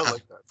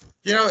like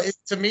that.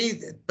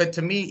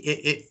 To me,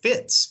 it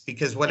fits,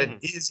 because what it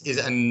is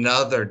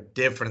another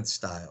different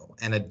style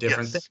and a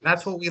different thing.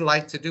 That's what we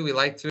like to do. We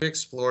like to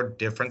explore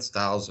different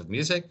styles of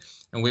music,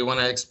 and we want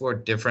to explore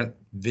different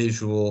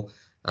visual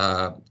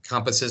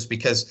compasses,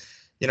 because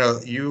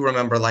you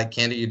remember Like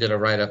Candy, you did a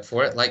write-up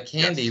for it. Like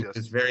Candy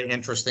was very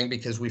interesting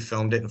because we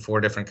filmed it in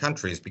 4 different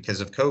countries. Because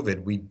of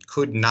COVID, we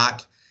could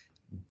not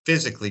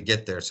physically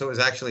get there. So it was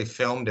actually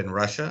filmed in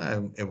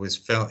Russia. It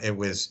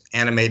was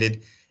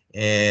animated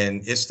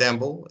in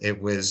Istanbul.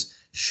 It was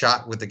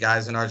shot with the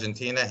guys in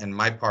Argentina and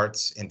my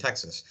parts in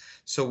Texas.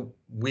 So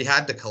we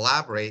had to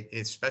collaborate,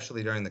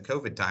 especially during the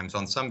COVID times,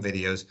 on some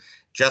videos.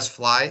 Just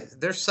Fly.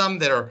 There's some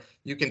that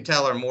you can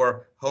tell are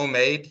more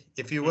homemade,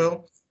 if you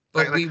will.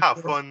 But like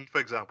Have Fun,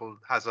 for example,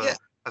 has a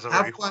As a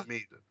have very fun.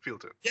 homemade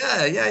filter.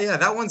 Yeah.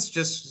 That one's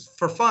just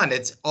for fun.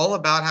 It's all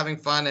about having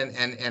fun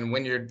and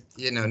when you're,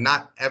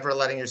 not ever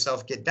letting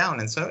yourself get down.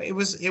 And so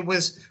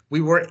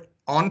we were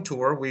on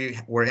tour. We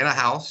were in a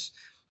house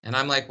and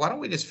I'm like, why don't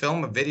we just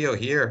film a video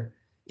here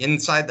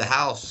inside the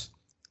house?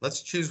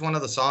 Let's choose one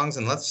of the songs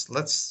and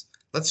let's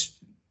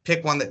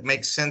pick one that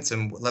makes sense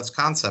and let's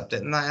concept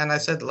it. And I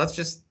said, let's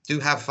just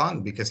have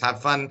fun, because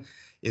have fun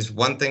is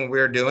one thing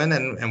we're doing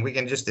and we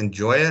can just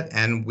enjoy it.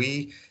 And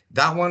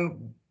that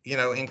one,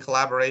 in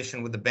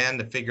collaboration with the band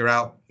to figure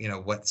out,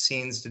 what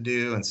scenes to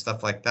do and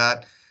stuff like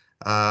that.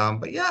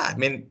 But yeah, I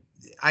mean,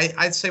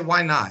 I'd say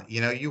why not?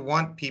 You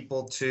want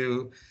people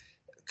to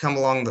come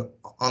along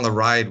on the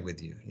ride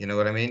with you. You know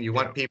what I mean? You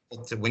want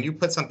people to, when you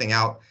put something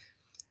out,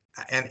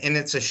 and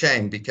it's a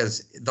shame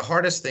because the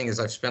hardest thing is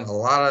I've spent a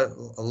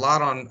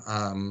lot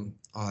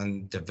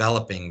on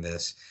developing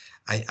this.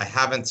 I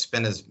haven't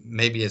spent as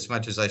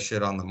much as I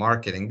should on the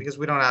marketing because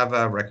we don't have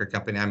a record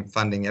company. I'm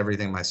funding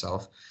everything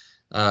myself.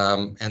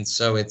 And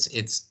so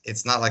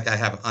it's not like I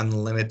have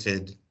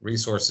unlimited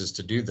resources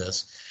to do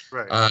this.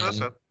 Right.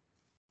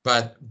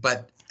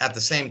 But at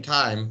the same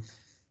time,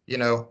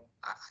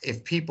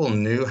 if people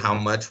knew how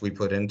much we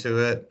put into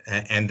it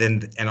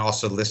and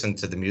also listened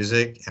to the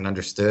music and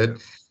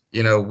understood,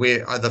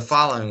 the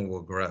following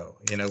will grow.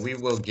 We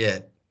will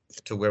get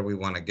to where we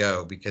want to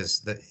go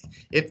because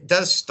it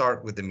does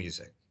start with the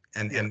music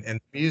and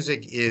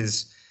music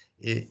is,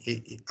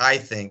 I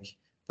think,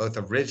 both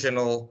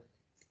original,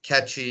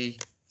 catchy,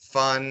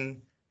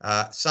 fun,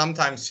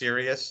 sometimes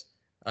serious,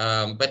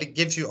 but it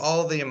gives you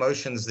all the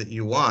emotions that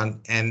you want,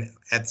 and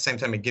at the same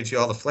time it gives you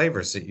all the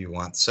flavors that you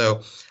want.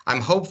 So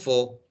I'm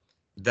hopeful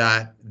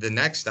that the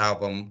next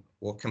album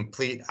will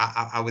complete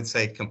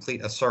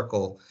a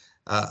circle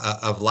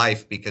of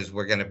life, because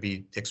we're going to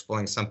be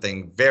exploring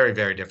something very,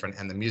 very different,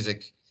 and the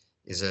music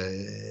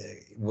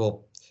it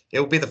will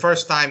be the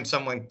first time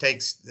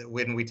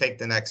when we take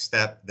the next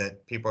step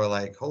that people are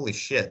like, holy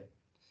shit.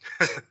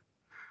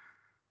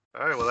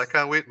 All right, well, I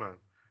can't wait, man.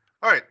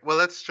 All right, well,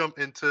 let's jump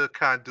into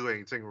Can't Do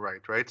Anything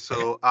Right?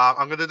 So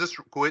I'm gonna just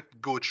go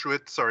through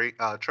it,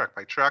 track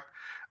by track.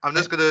 I'm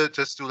just gonna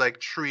do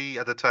like 3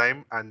 at a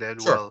time, and then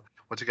Sure.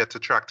 once you get to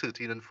track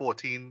 13 and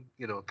 14,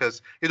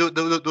 because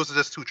those are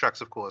just 2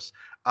 tracks, of course.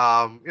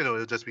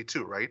 It'll just be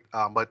 2, right?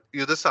 But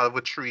you just start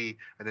with 3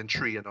 and then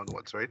 3 and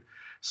onwards, right?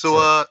 So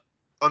Sure.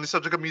 On the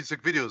subject of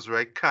music videos,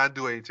 right? Can't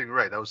Do Anything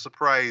Right. I was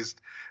surprised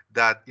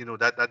that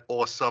that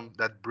awesome,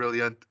 that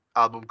brilliant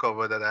album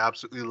cover that I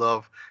absolutely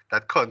love.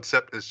 That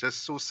concept is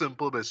just so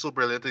simple but so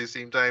brilliant at the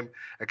same time.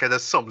 It kind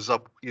of sums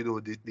up,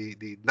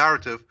 the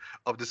narrative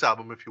of this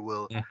album, if you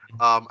will.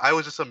 I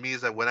was just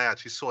amazed that when I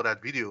actually saw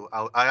that video,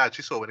 I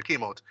actually saw it when it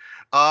came out.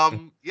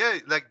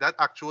 Like that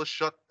actual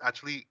shot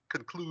actually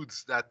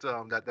concludes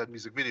that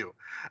music video.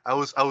 I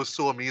was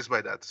so amazed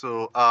by that.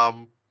 So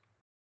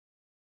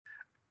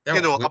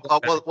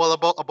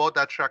about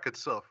that track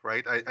itself,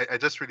 right? I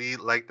just really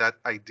like that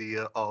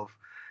idea of,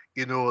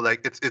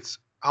 like it's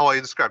how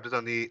I described it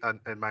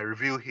in my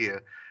review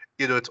here.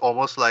 It's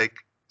almost like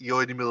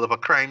you're in the middle of a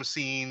crime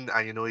scene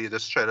and you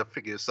just try to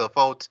figure yourself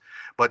out,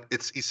 but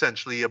it's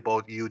essentially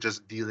about you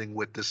just dealing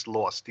with this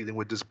loss, dealing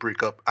with this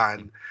breakup,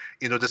 and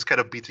just kind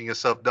of beating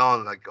yourself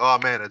down, like, oh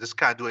man, I just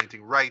can't do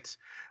anything right.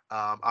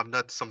 I'm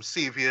not some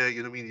savior,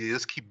 you know what I mean? You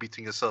just keep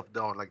beating yourself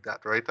down like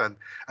that, right? And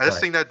I just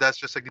think that that's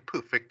just like the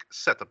perfect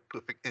setup,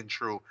 perfect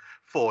intro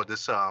for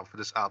this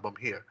album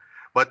here.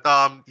 But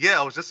I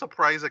was just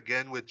surprised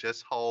again with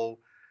just how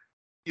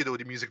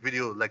the music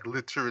video like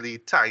literally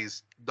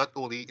ties not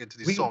only into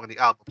the song and the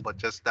album, but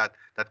just that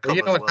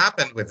cover. Well, what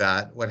happened with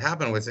that? What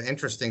happened was, an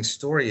interesting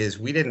story is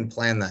we didn't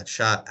plan that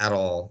shot at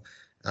all.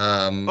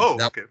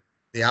 Okay.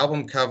 The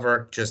album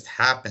cover just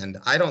happened.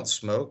 I don't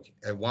smoke.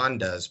 Juan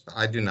does, but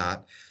I do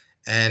not.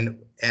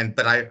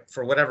 But I,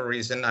 for whatever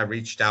reason, I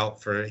reached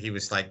out he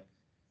was like,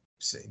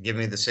 give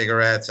me the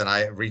cigarettes, and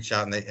I reached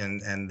out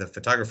and the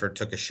photographer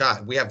took a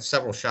shot. We have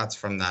several shots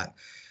from that.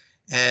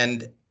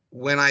 And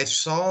when I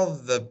saw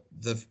the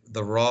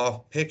raw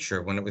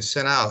picture, when it was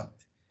sent out,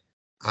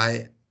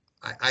 I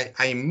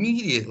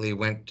immediately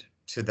went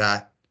to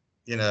that,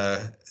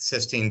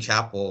 Sistine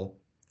Chapel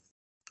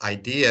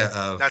idea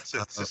of that's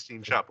it,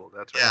 Sistine Chapel.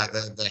 That's right.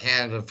 Yeah, the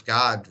hand of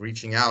God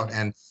reaching out,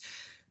 and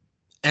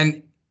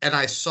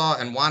I saw,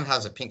 and Juan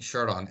has a pink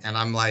shirt on, and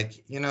I'm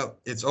like,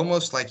 it's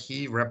almost like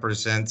he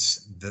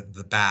represents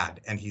the bad,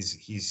 and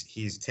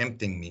he's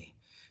tempting me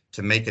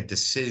to make a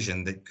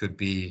decision that could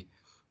be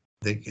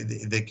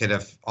that could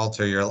have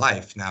alter your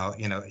life. Now,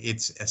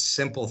 it's a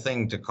simple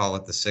thing to call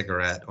it the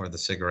cigarette or the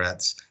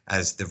cigarettes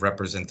as the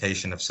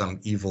representation of some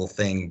evil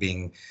thing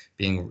being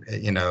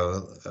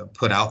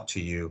put out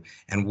to you.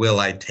 And will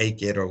I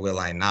take it or will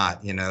I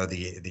not?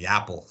 The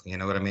apple, you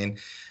know what I mean?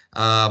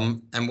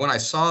 And when I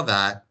saw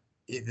that,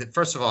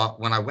 first of all,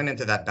 when I went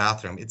into that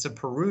bathroom, it's a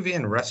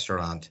Peruvian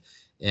restaurant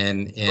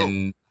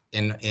in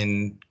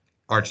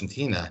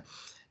Argentina.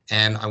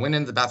 And I went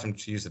into the bathroom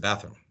to use the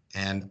bathroom.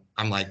 And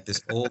I'm like,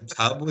 this old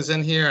tub was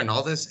in here and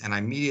all this. And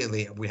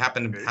immediately we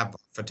happened to have a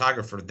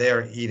photographer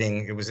there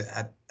eating. It was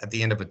at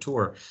the end of a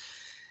tour.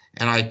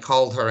 And I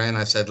called her in.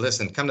 I said,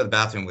 listen, come to the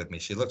bathroom with me.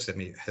 She looks at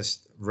me,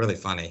 it's really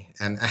funny.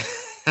 And,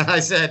 and I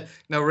said,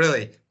 no,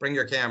 really, bring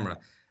your camera.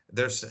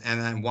 And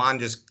then Juan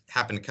just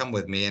happened to come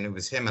with me, and it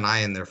was him and I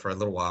in there for a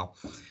little while.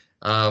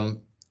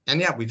 And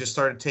yeah, we just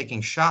started taking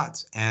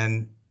shots.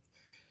 And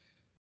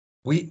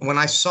when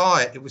I saw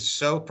it, it was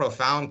so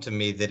profound to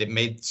me that it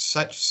made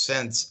such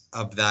sense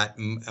of that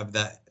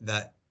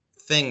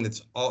thing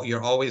that's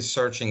you're always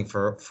searching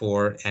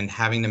for and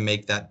having to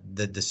make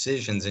the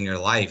decisions in your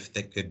life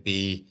that could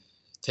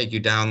take you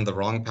down the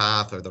wrong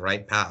path or the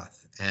right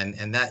path.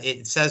 And that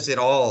it says it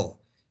all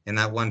in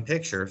that one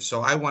picture.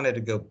 So I wanted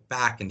to go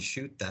back and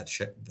shoot that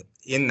shit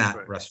in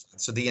that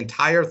restaurant. So the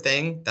entire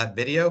thing, that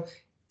video,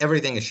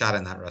 everything is shot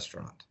in that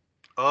restaurant.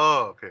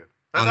 Oh, okay.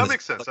 That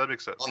makes sense. That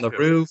makes sense. On the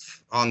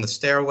roof, on the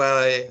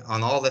stairway,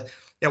 on all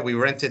we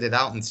rented it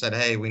out and said,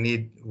 hey,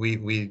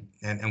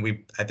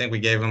 I think we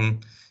gave them,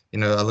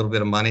 a little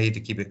bit of money to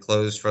keep it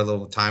closed for a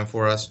little time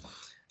for us.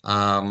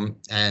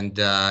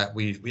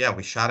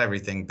 We shot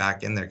everything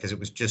back in there because it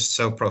was just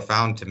so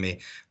profound to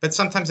me. But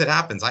sometimes it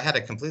happens. I had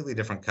a completely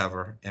different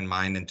cover in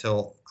mind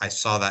until I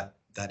saw that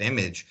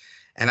image.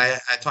 And I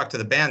talked to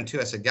the band too.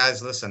 I said,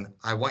 guys, listen,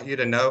 I want you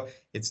to know,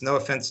 it's no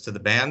offense to the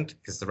band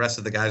because the rest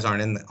of the guys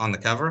aren't on the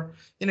cover.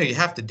 You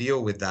have to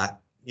deal with that.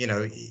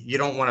 You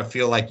don't want to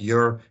feel like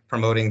you're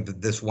promoting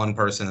this one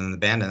person in the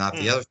band and not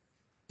the other.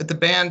 But the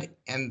band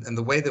and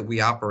the way that we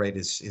operate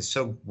is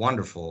so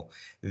wonderful.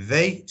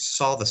 They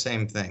saw the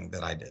same thing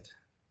that I did.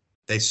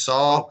 They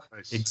saw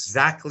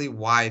exactly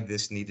why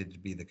this needed to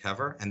be the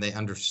cover, and they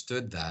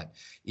understood that,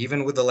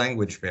 even with the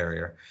language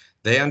barrier,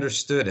 they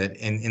understood it.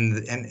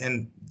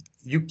 And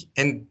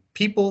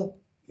people,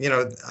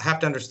 have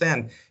to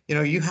understand,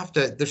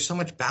 there's so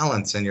much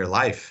balance in your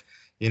life,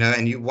 and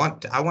I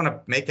want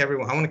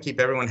to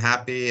keep everyone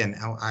happy, and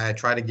I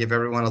try to give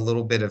everyone a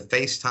little bit of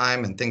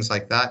FaceTime and things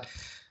like that.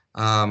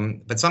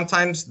 But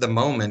sometimes the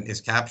moment is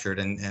captured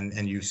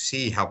and you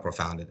see how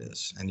profound it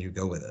is and you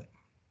go with it.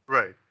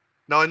 Right.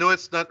 Now, I know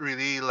it's not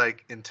really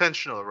like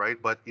intentional,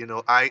 right? But,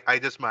 I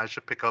just managed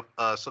to pick up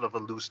sort of a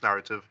loose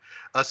narrative,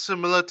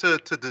 similar to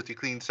Dirty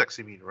Clean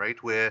Sexy Mean,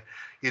 right? Where,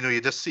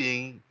 you're just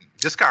seeing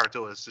this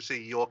character, as to say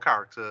your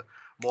character,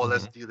 more or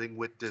less dealing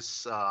with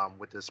this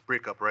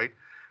breakup, right?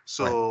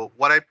 So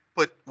what I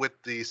put with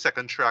the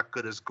second track,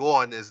 Good Is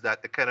Gone, is that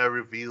it kind of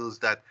reveals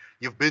that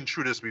you've been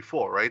through this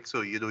before, right?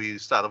 So, you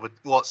start off with,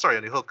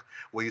 on the hook,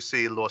 where you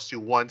say lost you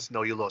once,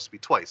 now you lost me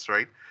twice,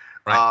 right?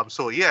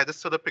 So yeah, I just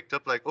sort of picked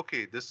up like,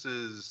 okay, this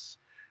is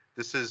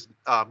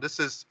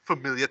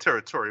familiar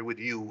territory with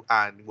you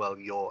and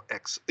your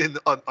ex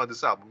on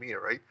this album here,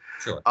 right?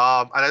 Sure. And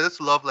I just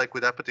love like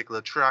with that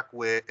particular track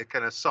where it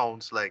kind of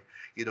sounds like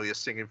you're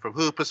singing from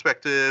her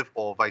perspective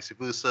or vice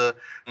versa,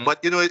 but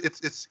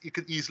it's you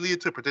could easily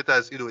interpret it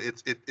as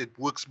it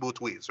works both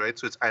ways, right?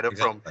 So it's either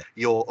from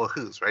your or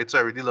hers, right? So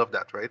I really love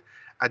that, right?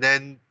 And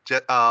then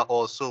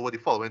also with the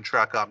following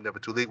track, Never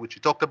Too Late, which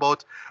you talked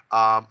about.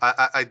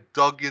 I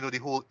dug, the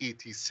whole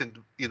 80s synth,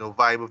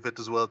 vibe of it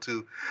as well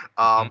too.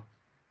 And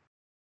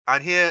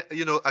here,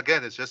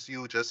 again, it's just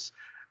you just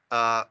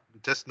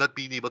not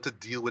being able to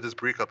deal with this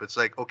breakup. It's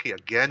like, okay,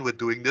 again, we're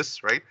doing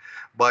this, right?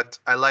 But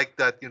I like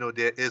that,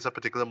 there is a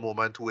particular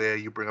moment where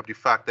you bring up the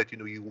fact that,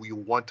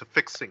 you want to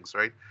fix things,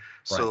 right?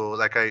 So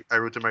like I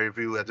wrote in my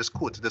review, I just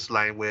quoted this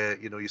line where,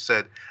 you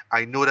said,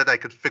 I know that I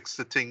could fix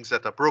the things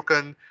that are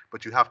broken,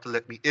 but you have to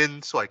let me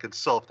in so I can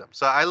solve them.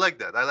 So I like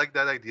that. I like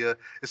that idea.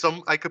 It's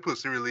something I could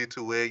personally relate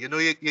to where, you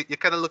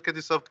kind of look at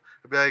yourself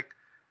and be like,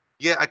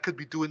 yeah, I could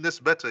be doing this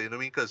better, you know what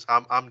I mean? Because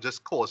I'm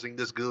just causing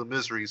this girl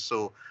misery.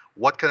 So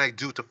what can I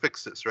do to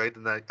fix this, right?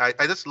 And I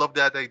just love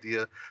that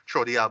idea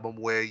throughout the album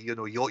where,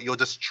 you're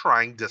just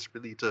trying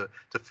desperately to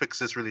fix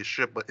this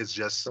relationship, but it's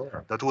just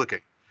not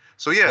working.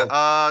 So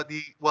yeah,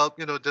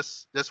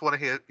 just want to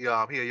hear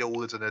your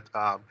words on it.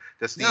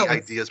 Just the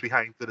ideas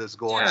behind Good Is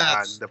Gone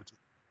and Never Too.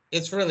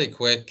 It's really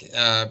quick.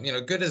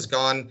 Good Is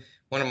Gone,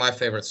 one of my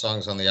favorite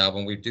songs on the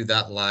album. We do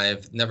that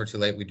live. Never Too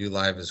Late, we do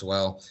live as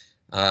well.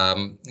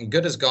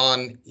 Good Is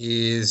Gone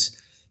is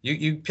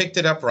you picked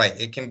it up right.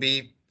 It can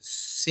be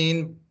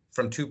seen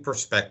from two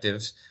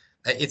perspectives.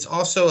 It's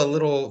also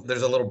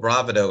there's a little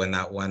bravado in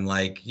that one,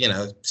 like,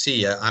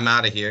 see ya, I'm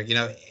out of here.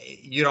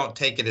 You don't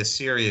take it as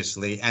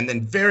seriously. And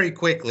then very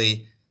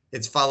quickly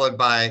it's followed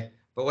by,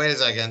 but wait a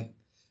second,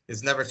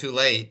 it's never too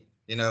late,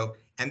 and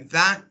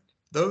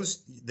the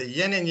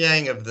yin and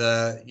yang of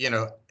the,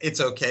 it's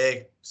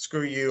okay,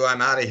 screw you,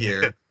 I'm out of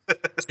here.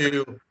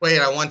 To wait,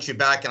 I want you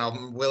back and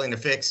I'm willing to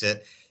fix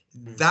it.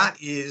 That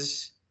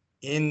is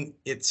in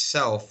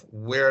itself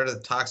where the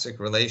toxic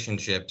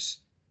relationships,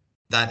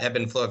 that ebb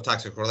and flow of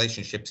toxic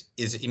relationships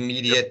is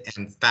immediate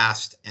and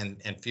fast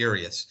and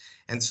furious.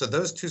 And so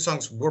those two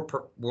songs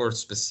were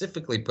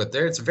specifically put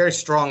there. It's a very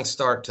strong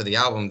start to the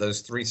album,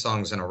 those three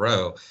songs in a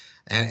row.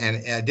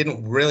 And I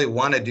didn't really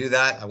want to do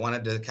that. I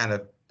wanted to kind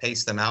of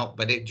pace them out,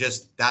 but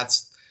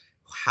that's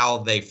how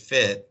they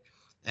fit.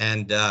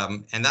 And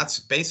that's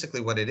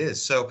basically what it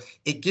is. So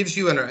it gives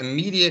you an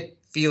immediate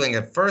feeling.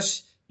 At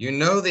first, you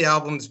know the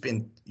album's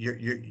been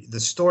the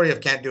story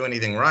of Can't Do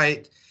Anything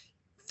Right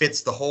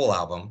fits the whole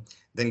album.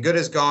 Then Good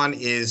Is Gone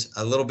is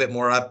a little bit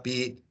more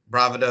upbeat.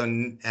 Bravado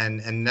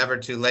and Never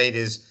Too Late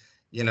is,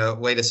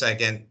 wait a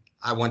second,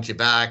 I want you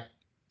back,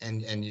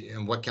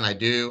 and what can I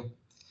do?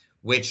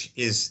 Which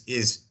is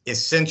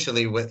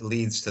essentially what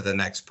leads to the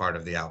next part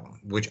of the album,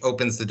 which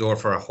opens the door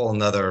for a whole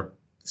nother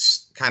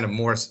kind of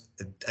more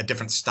a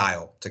different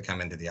style to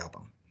come into the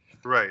album.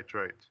 Right.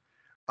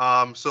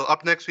 So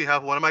up next we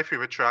have one of my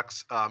favorite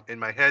tracks, In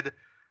My Head.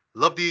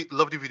 Love the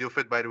video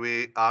fit, by the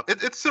way.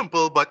 It's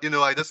simple, but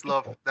I just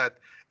love that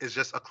it's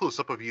just a close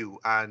up of you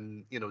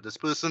and this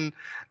person,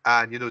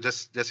 and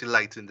just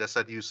enlightened. Just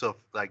that use of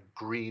like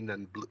green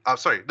and blue. I'm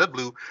sorry, not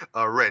blue,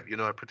 red.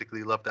 I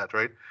particularly love that,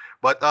 right?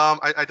 But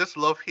I just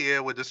love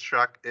here with this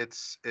track.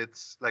 It's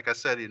like I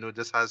said,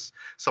 this has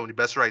some of the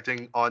best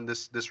writing on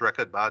this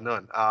record, bar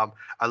none.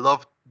 I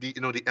love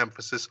the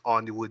emphasis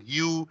on the word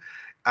you,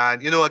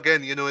 and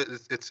again,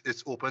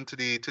 it's open to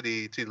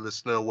the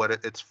listener whether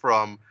it's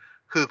from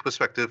her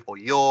perspective or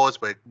yours,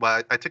 but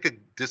I think in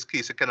this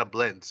case it kind of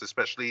blends,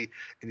 especially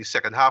in the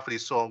second half of the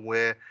song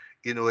where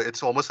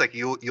it's almost like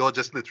you're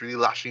just literally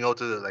lashing out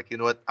to like,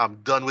 what, I'm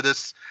done with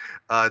this,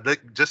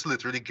 like, just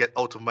literally get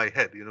out of my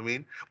head, you know what I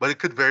mean? But it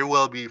could very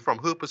well be from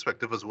her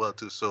perspective as well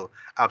too, so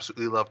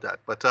absolutely love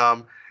that. But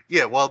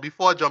yeah, well,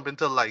 before I jump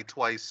into Lie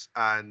Twice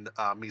and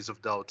Maze of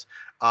Doubt,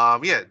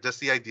 yeah, just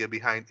the idea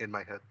behind In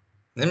My Head.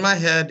 In My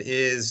Head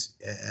is,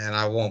 and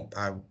I won't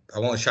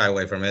shy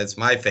away from it, it's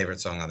my favorite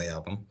song on the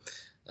album.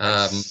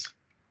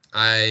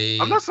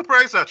 I'm not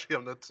surprised, actually.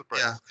 I'm not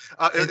surprised.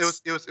 Yeah,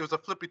 it was a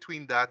flip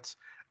between that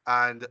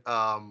and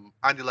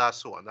the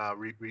last one,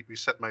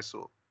 Reset My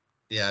Soul.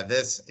 Yeah,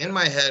 this In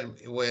My Head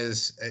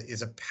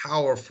is a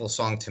powerful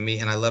song to me,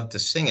 and I love to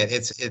sing it.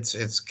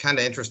 It's kind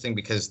of interesting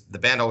because the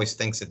band always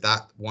thinks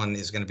that one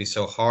is going to be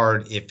so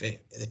hard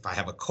if I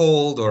have a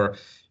cold, or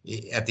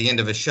at the end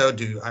of a show,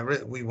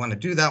 we want to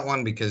do that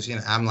one, because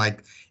I'm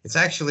like, it's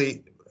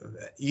actually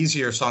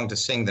easier song to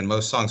sing than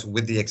most songs,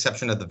 with the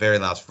exception of the very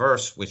last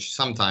verse, which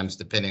sometimes,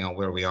 depending on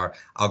where we are,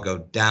 I'll go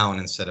down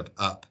instead of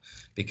up,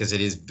 because it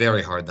is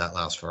very hard, that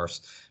last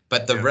verse.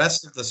 But the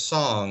rest of the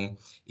song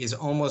is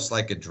almost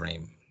like a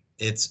dream.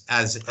 It's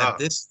at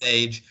this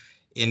stage,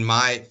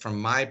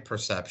 from my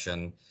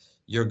perception,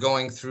 you're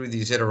going through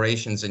these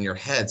iterations in your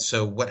head.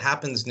 So what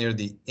happens near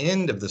the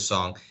end of the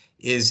song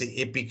is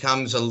it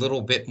becomes a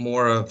little bit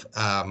more of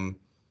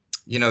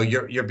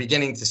you're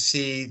beginning to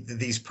see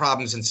these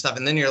problems and stuff,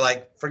 and then you're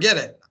like, forget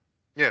it.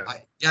 Yeah,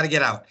 I got to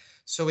get out.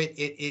 So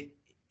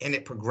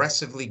it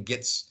progressively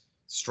gets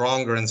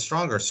stronger and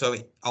stronger. So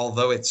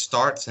although it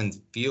starts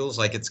and feels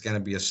like it's going to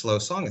be a slow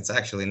song, it's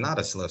actually not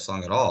a slow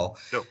song at all.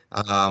 No.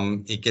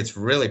 It gets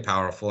really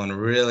powerful and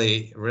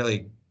really,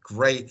 really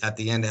great at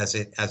the end as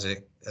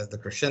the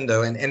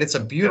crescendo, and it's a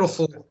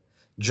beautiful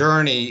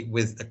journey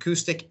with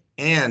acoustic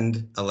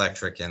and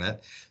electric in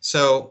it.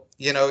 So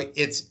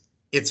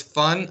it's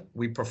fun.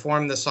 We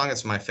perform this song.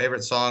 It's my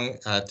favorite song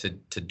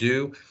to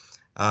do.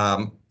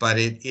 But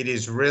it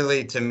is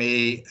really, to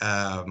me,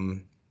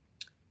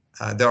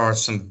 there are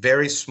some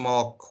very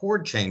small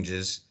chord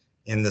changes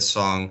in the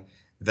song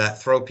that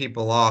throw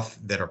people off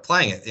that are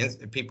playing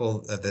it. People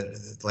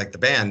that like the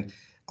band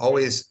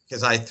always,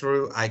 because I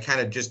kind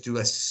of just do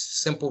a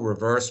simple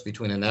reverse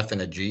between an F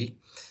and a G,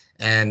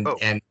 and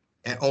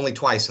only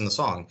twice in the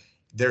song.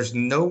 There's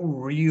no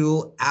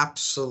real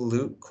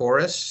absolute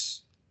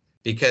chorus,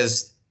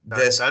 because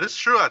that is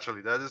true,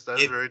 actually. That is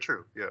very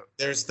true. Yeah.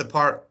 There's the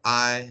part,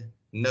 I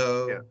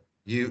know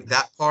you.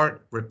 That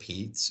part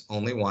repeats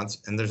only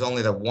once, and there's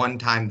only the one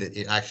time that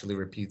it actually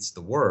repeats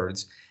the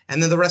words,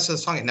 and then the rest of the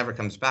song it never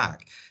comes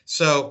back.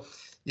 So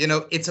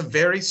it's a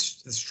very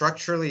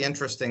structurally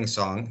interesting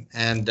song,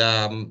 and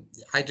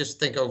I just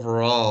think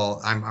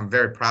overall I'm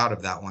very proud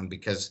of that one,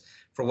 because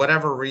for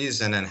whatever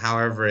reason and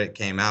however it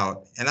came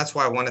out, and that's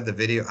why I wanted the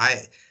video.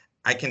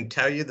 I can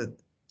tell you that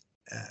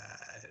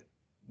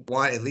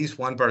at least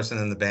one person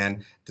in the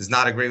band does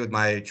not agree with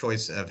my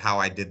choice of how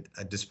I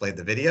displayed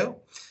the video.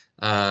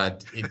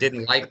 It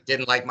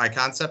didn't like my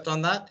concept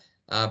on that.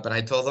 But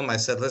I told them, I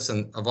said,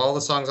 listen, of all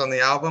the songs on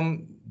the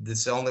album, this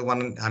is the only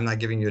one I'm not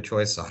giving you a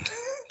choice on.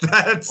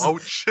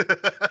 Ouch.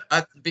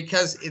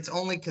 Because it's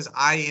only because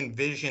I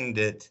envisioned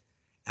it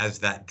as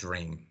that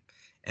dream.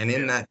 And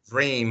in that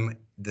dream,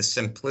 the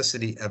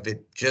simplicity of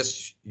it,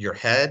 just your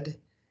head.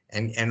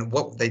 And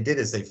what they did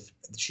is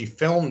she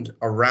filmed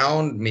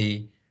around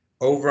me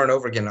over and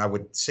over again. I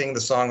would sing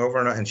the song over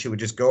and over, and she would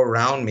just go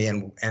around me.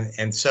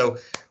 And so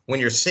when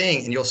you're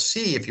seeing, and you'll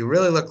see, if you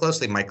really look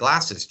closely, my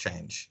glasses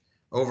change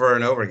over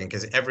and over again,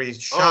 because every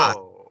shot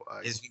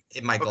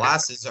my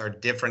glasses are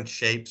different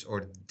shapes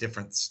or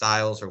different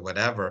styles or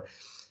whatever,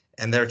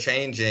 and they're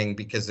changing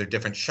because they're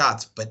different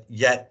shots, but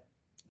yet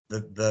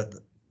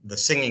the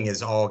singing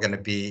is all going to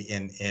be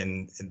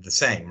in the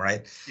same,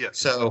 right? Yeah.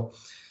 So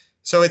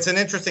So it's an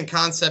interesting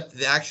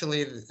concept.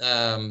 Actually,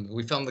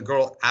 we filmed the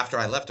girl after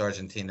I left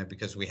Argentina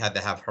because we had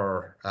to have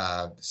her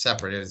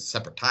separate. It was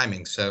separate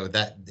timing, so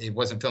that it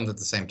wasn't filmed at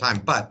the same time.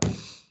 But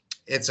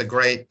it's a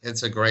great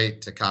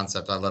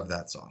concept. I love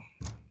that song.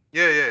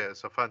 Yeah.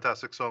 It's a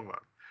fantastic song, man.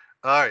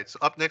 All right, so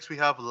up next we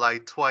have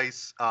Light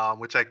Twice,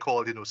 which I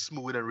called,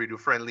 smooth and radio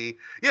friendly.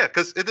 Yeah,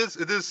 because it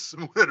is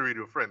smooth and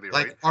radio friendly,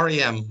 right? Like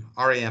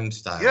REM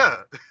style.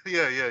 Yeah,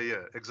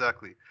 yeah,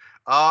 exactly.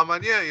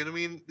 And yeah, I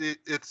mean,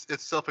 it's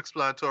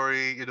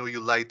self-explanatory. You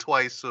lie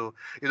twice, so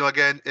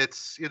again,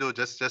 it's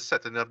just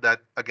setting up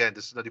that again,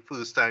 this is not the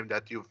first time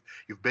that you've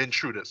been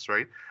through this,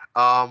 right?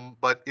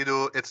 But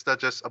it's not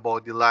just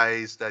about the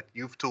lies that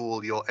you've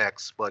told your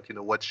ex, but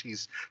what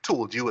she's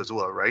told you as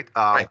well, right?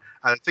 Right.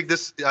 And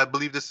I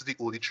believe this is the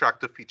only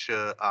track to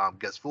feature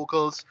guest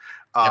vocals.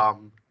 Yep.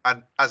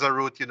 And as I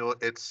wrote,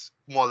 it's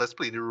more or less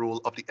playing the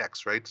role of the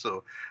ex, right?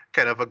 So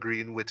kind of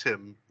agreeing with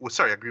him. Well,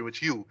 sorry, agreeing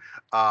with you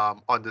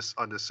on this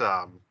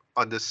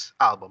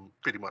album,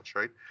 pretty much,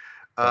 right?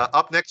 Right.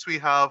 Up next we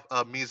have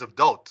Maze of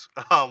Doubt,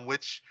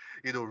 which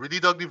really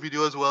dug the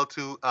video as well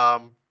too.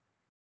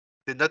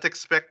 Did not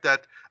expect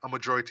that a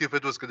majority of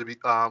it was going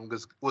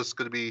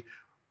to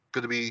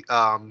be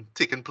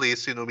taking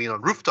place, I mean,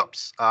 on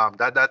rooftops.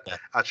 That Yeah.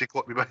 actually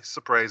caught me by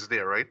surprise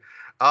there, right?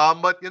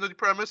 But the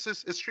premise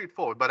is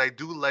straightforward. But I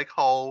do like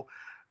how,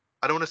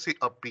 I don't want to say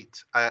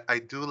upbeat. I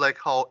do like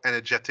how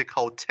energetic,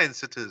 how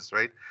tense it is,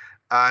 right?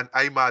 And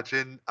I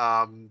imagine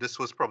this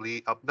was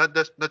probably not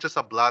just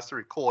a blast to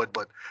record,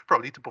 but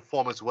probably to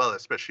perform as well,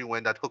 especially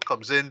when that hook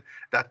comes in.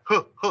 That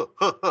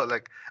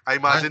like I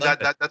imagine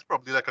love it. that's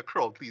probably like a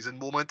crowd pleasing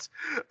moment.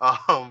 What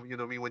I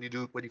mean, when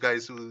you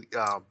guys do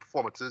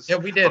performances Yeah,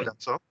 we of did.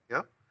 that song,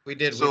 yeah. We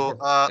did. We So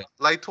performed it.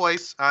 Light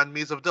Twice and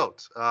Maze of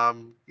Doubt.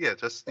 Yeah,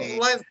 just Well, the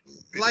Light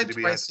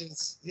creativity behind Twice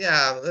is,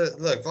 yeah.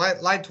 Look,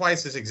 Light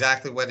Twice is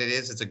exactly what it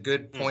is. It's a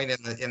good it. point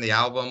in the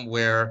album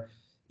where,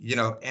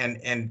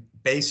 and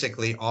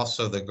basically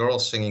also the girl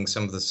singing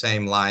some of the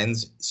same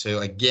lines. So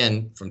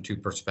again, from two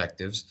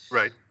perspectives.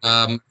 Right.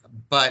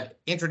 But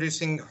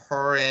introducing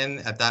her in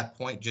at that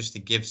point just to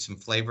give some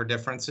flavor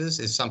differences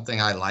is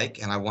something I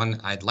like, and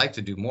I'd like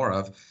to do more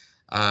of.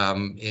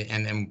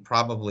 And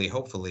probably,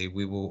 hopefully,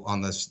 we will on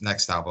this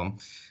next album.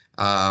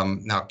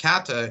 Now,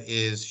 Kata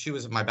she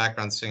was my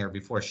background singer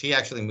before. She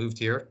actually moved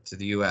here to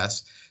the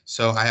U.S.,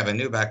 so I have a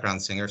new background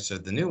singer. So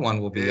the new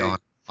one will be Hey.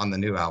 on the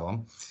new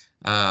album.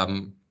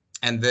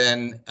 And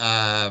then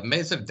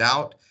Maze of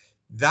Doubt,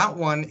 that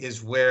one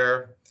is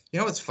where,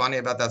 what's funny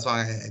about that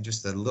song,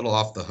 just a little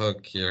off the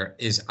hook here,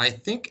 is I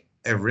think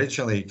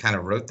originally kind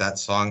of wrote that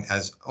song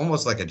as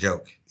almost like a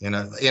joke, in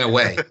a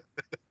way.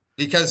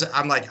 Because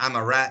I'm like, I'm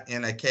a rat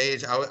in a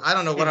cage. I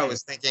don't know what I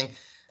was thinking.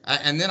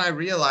 And then I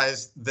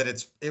realized that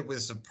it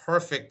was a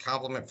perfect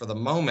compliment for the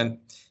moment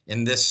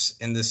in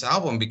this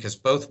album, because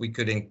both we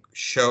could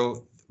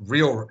go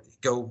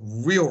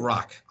real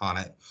rock on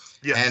it.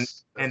 Yes.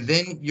 And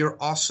then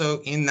you're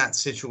also in that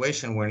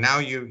situation where now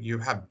you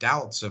have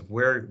doubts of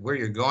where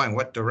you're going,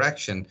 what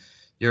direction.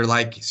 You're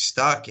like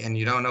stuck and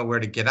you don't know where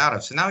to get out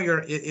of. So now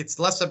it's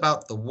less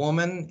about the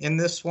woman in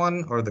this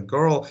one or the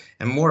girl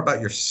and more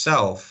about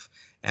yourself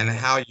and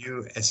how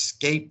you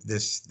escape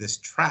this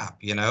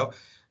trap,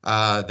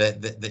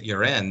 that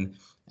you're in.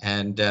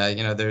 And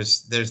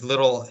there's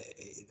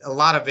a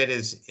lot of it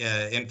is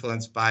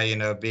influenced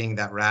by being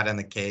that rat in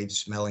the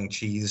cage, smelling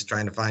cheese,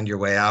 trying to find your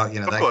way out.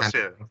 Of That course,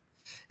 kind of. yeah.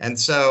 And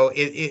so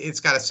it's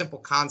got a simple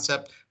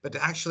concept, but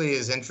it actually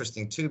is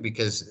interesting too,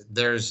 because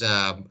there's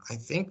I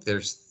think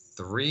there's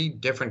 3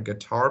 different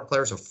guitar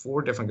players or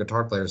 4 different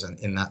guitar players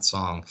in that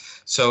song.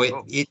 So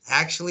it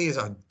actually is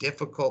a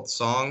difficult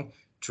song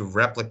to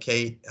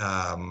replicate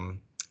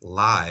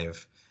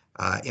live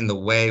in the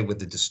way with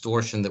the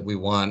distortion that we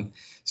want.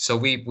 So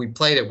we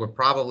played it. We're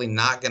probably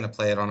not going to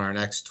play it on our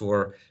next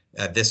tour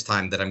this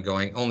time that I'm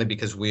going, only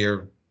because we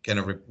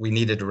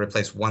needed to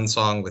replace one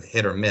song with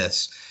Hit or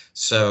Miss.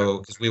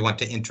 So because we want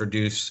to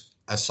introduce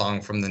a song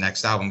from the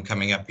next album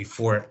coming up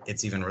before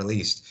it's even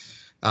released.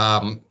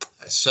 But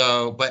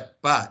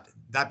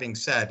that being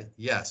said,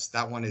 yes,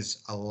 that one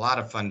is a lot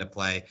of fun to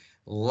play,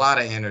 a lot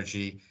of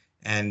energy.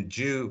 And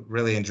Ju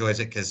really enjoys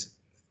it because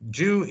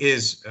Ju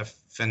is a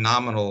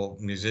phenomenal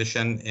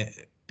musician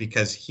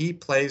because he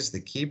plays the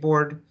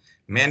keyboard,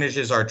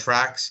 manages our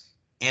tracks,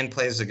 and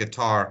plays the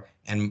guitar,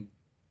 and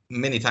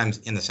many times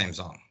in the same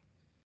song.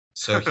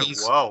 So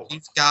he's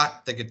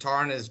got the guitar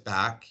on his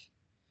back,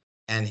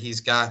 and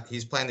he's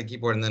playing the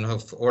keyboard, and then he'll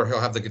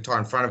have the guitar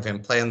in front of him,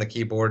 play on the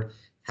keyboard,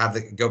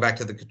 go back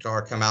to the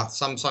guitar, come out.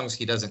 Some songs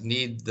he doesn't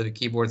need the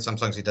keyboard, some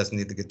songs he doesn't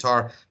need the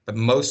guitar, but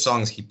most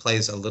songs he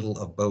plays a little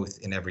of both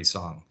in every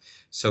song.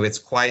 So it's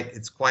quite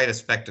a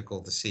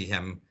spectacle to see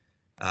him,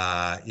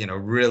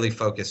 really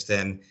focused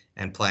in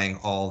and playing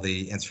all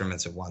the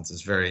instruments at once.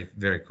 It's very,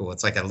 very cool.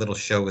 It's like a little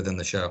show within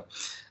the show.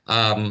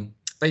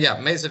 But yeah,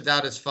 Maze of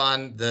Doubt is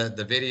fun.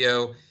 The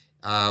video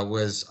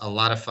was a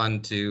lot of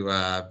fun to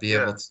be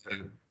able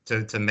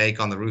to make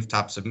on the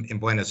rooftops in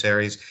Buenos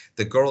Aires.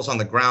 The girls on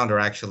the ground are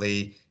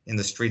actually in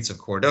the streets of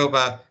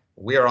Cordoba.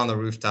 We are on the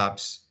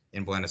rooftops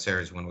in Buenos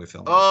Aires when we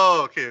filmed it.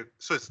 Oh, okay.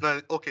 So it's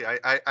not okay.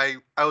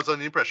 I was on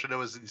the impression it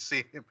was the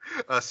same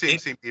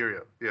same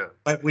area. Yeah.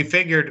 But we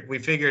figured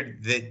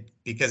that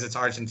because it's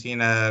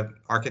Argentina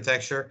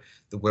architecture,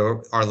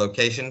 where our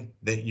location,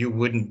 that you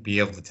wouldn't be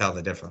able to tell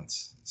the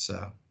difference.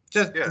 So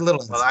just Yeah. a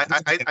little. Well,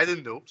 I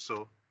didn't know.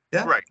 So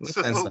Yeah. right.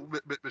 Little So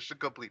insight. mission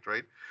complete,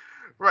 right?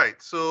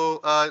 Right.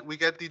 So we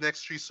get the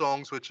next three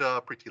songs, which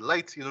are pretty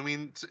light. You know what I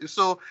mean?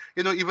 So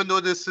even though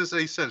this is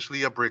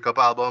essentially a breakup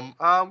album,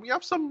 we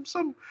have some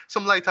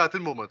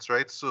light-hearted moments,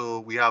 right?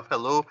 So we have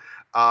Hello.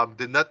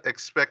 Did not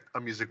expect a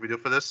music video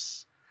for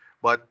this,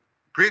 but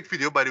great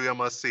video, by the way, I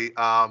must say.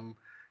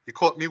 You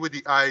caught me with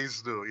the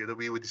eyes, though. You know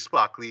me with the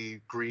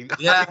sparkly green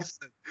Yeah, eyes.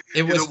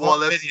 it was More or one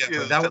less,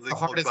 video. That was like the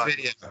hardest Bad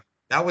video. News.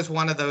 That was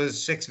one of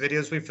those 6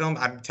 videos we filmed.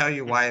 I'll tell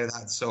you why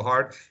that's so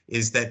hard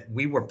is that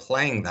we were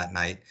playing that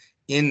night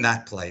in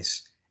that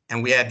place,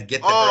 and we had to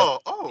get there early.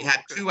 We had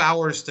Okay. 2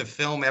 hours to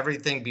film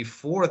everything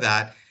before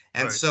that,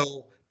 and Right.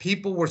 so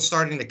people were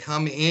starting to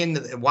come in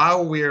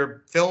while we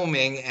were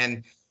filming,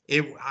 and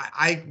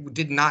I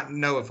did not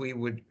know if we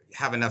would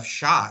have enough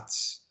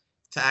shots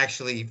to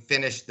actually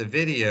finish the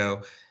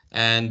video.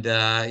 And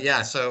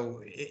yeah,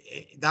 so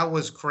that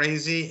was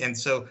crazy. And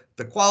so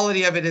the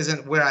quality of it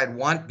isn't where I'd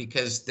want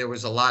because there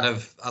was a lot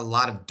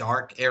of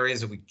dark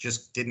areas that we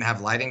just didn't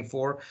have lighting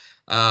for.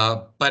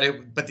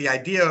 But the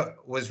idea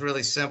was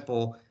really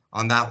simple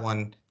on that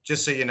one.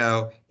 Just so you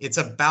know, it's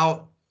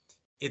about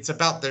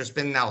there's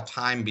been now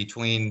time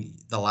between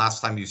the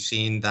last time you've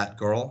seen that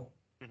girl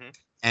Hmm.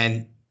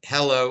 and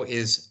Hello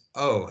is,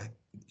 oh,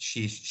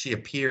 she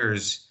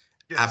appears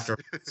Yes. after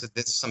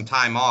this some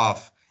time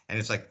off, and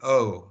it's like,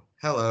 oh,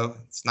 hello,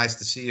 it's nice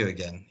to see you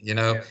again,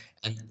 Yeah.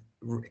 and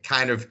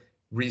kind of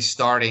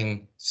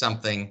restarting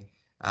something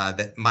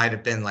that might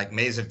have been like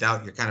Maze of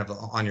Doubt. You're kind of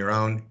on your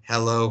own.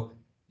 Hello,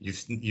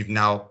 you've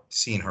now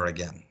seen her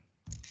again.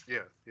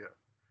 Yeah. Yeah.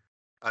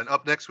 And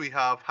up next we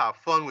have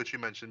Fun, which you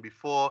mentioned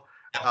before.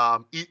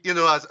 As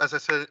I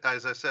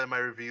said in my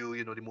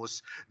review, the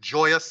most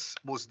joyous,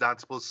 most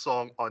danceable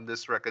song on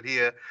this record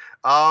here.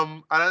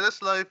 And I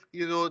just like,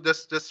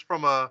 just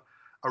from a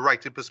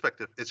writing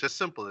perspective, it's just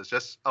simple. It's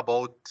just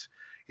about,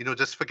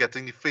 just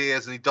forgetting the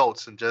fears and the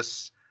doubts and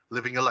just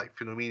living your life.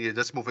 You know what I mean? You're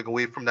just moving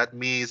away from that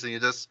maze and you're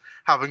just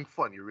having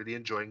fun. You're really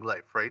enjoying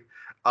life, right?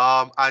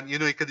 And you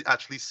could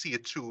actually see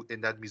it too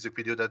in that music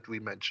video that we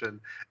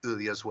mentioned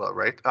earlier as well,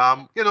 right?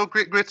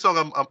 Great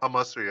song, I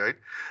must say, right?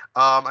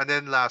 And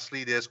then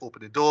lastly, there's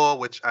Open the Door,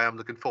 which I am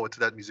looking forward to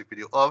that music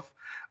video of.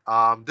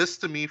 This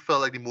to me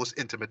felt like the most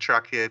intimate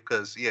track here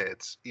because yeah,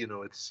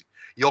 it's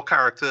your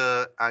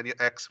character and your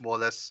ex more or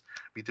less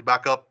meet to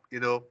back up,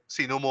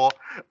 see no more.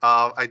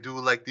 I do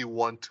like the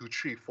 1, 2,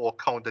 3, 4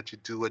 count that you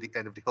do at the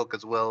end of the hook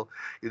as well.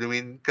 You know what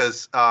I mean?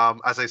 Because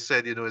as I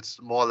said, it's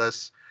more or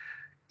less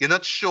you're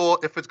not sure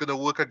if it's gonna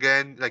work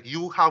again. Like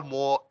you have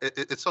more.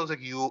 It sounds like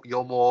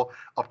you're more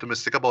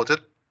optimistic about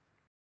it.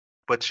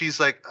 But she's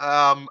like,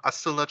 I'm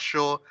still not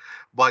sure.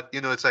 But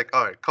it's like,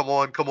 all right, come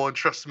on,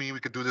 trust me, we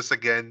could do this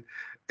again.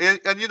 And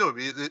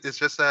it's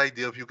just the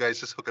idea of you guys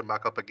just hooking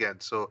back up again.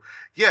 So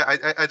yeah,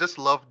 I just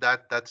love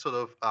that sort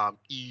of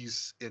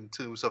ease in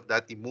terms of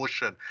that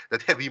emotion,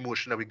 that heavy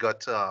emotion that we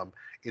got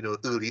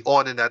early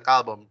on in that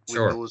album with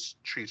Sure. those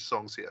 3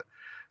 songs here.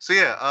 So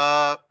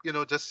yeah,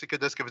 just you could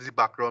just give us the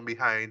background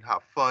behind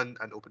Have Fun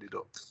and Open the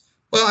Door.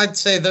 Well, I'd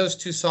say those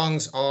 2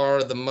 songs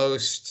are the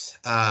most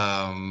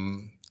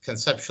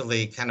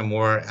conceptually kind of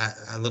more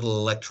a little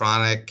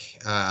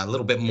electronic, a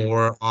little bit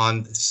more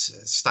on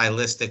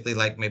stylistically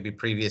like maybe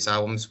previous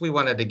albums. We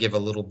wanted to give a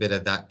little bit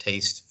of that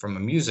taste from a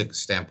music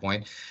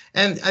standpoint,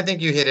 and I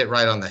think you hit it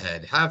right on the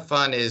head. Have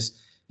Fun is,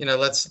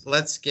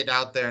 let's get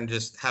out there and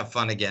just have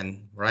fun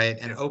again, right?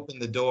 And Open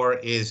the Door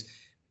is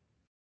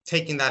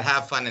taking that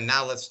have fun and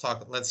now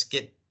let's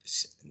get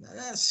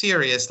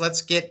serious.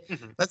 Let's get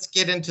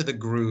into the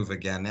groove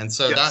again. And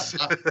so Yes.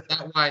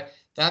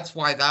 that's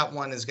why that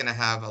one is going to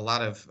have a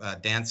lot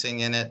of dancing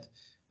in it.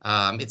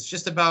 It's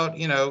just about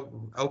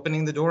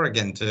opening the door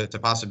again to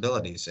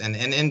possibilities and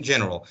in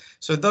general.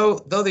 So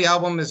though the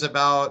album is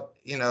about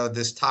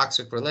this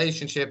toxic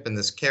relationship and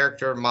this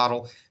character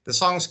model, the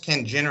songs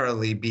can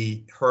generally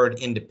be heard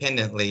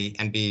independently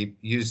and be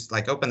used.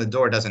 Like Open the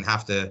Door doesn't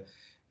have to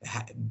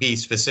be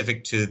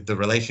specific to the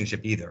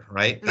relationship either,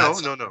 right? No.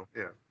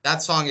 Yeah.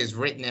 That song is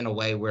written in a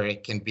way where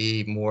it can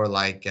be more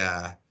like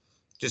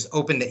just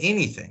open to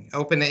anything,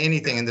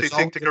 and there's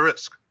Take a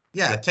risk.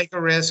 Yeah, take a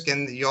risk,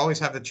 and you always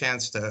have the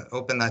chance to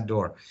open that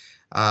door.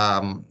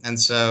 And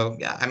so,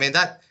 yeah, I mean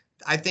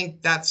I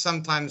think that's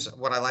sometimes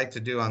what I like to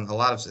do on a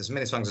lot of as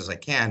many songs as I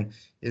can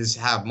is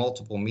have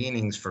multiple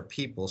meanings for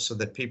people so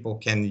that people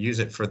can use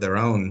it for their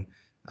own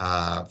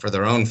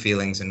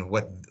feelings and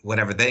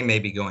whatever they may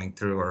be going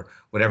through or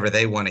whatever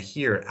they want to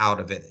hear out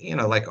of it.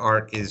 Like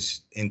art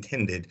is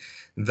intended,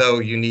 though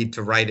you need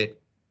to write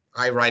it.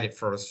 I write it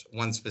for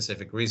one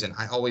specific reason.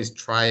 I always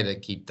try to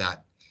keep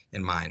that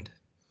in mind.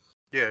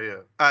 Yeah.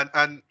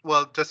 And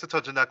well, just to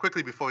touch on that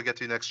quickly before we get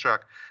to the next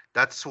track,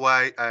 That's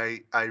why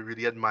I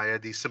really admire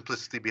the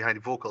simplicity behind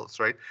the vocals,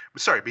 right?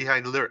 Sorry,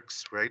 behind the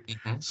lyrics, right?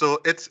 Mhm. So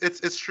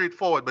it's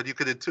straightforward, but you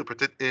could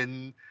interpret it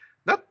in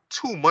not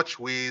too much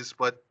ways,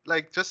 but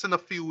like just in a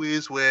few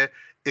ways where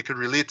it can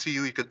relate to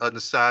you. You can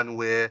understand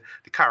where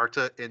the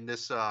character in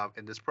this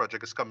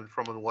project is coming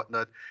from and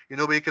whatnot.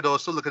 But you could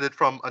also look at it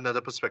from another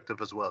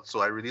perspective as well.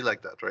 So I really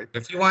like that, right?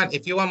 If you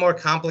want more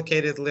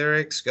complicated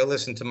lyrics, go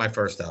listen to my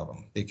first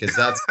album, because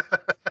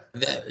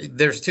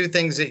there's two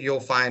things that you'll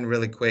find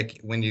really quick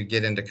when you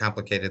get into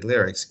complicated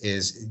lyrics.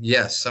 Is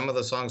yes, some of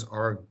the songs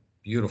are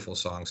beautiful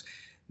songs.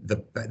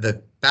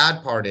 The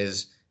bad part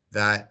is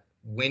that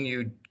when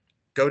you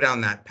go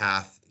down that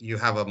path, you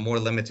have a more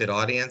limited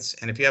audience,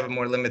 and if you have a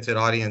more limited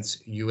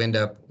audience, you end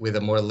up with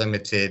a more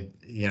limited,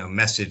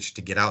 message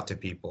to get out to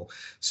people.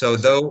 So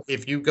though,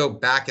 if you go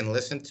back and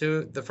listen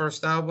to the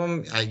first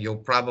album, you'll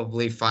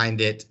probably find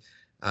it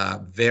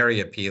very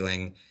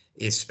appealing,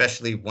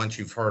 especially once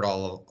you've heard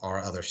all of our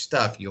other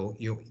stuff.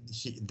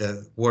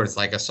 The words,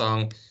 like a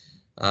song,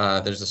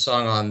 there's a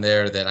song on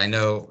there that I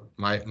know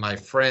my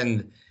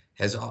friend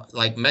has,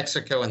 like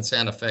Mexico and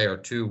Santa Fe are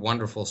two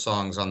wonderful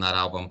songs on that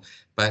album,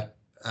 but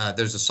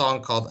there's a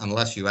song called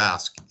Unless You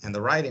Ask, and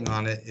the writing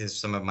on it is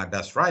some of my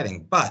best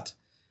writing. But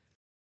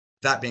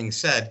that being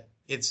said,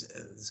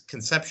 it's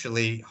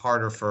conceptually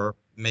harder for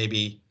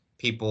maybe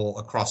people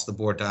across the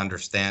board to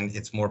understand.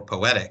 It's more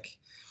poetic.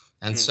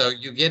 And so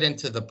you get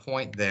into the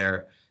point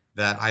there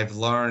that I've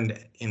learned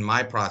in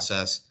my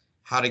process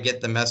how to get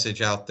the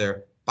message out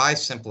there by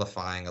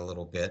simplifying a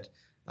little bit.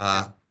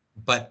 But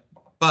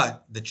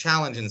the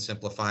challenge in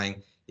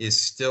simplifying is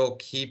still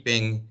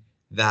keeping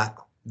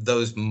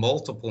those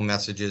multiple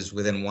messages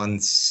within one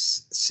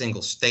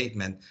single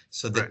statement,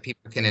 so that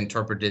people can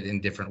interpret it in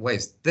different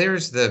ways.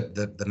 There's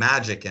the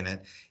magic in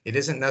it. It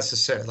isn't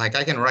necessary. Like,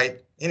 I can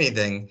write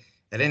anything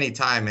at any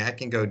time, and I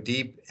can go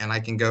deep and I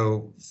can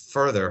go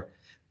further.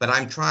 But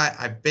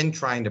I've been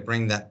trying to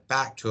bring that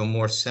back to a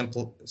more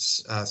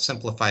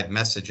simplified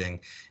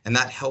messaging, and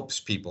that helps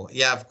people.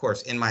 Yeah, of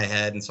course, in my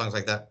head and songs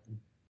like that,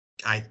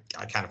 I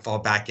kind of fall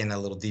back in a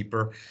little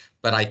deeper,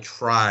 but I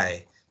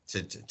try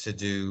to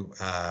do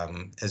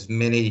as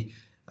many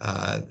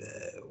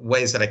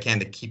ways that I can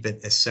to keep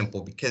it as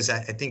simple, because I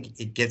think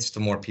it gets to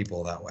more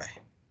people that way.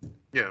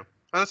 Yeah,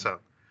 I understand.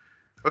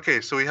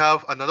 Okay, so we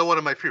have another one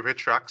of my favorite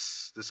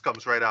tracks. This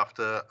comes right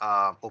after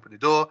Open the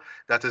Door.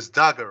 That is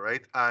Dagger,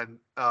 right? And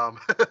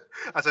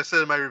as I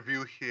said in my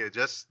review here,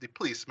 just the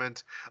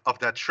placement of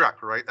that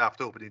track right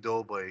after Open the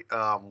Door, boy.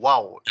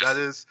 Wow, that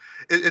is,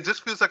 it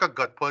just feels like a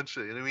gut punch.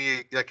 You know what I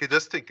mean? Like, you're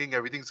just thinking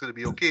everything's going to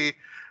be okay.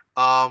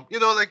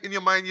 Like in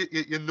your mind,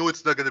 you know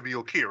it's not gonna be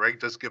okay, right?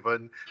 Just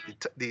given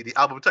the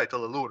album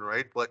title alone,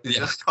 right? But it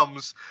just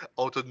comes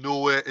out of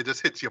nowhere. It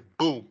just hits you,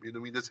 boom. You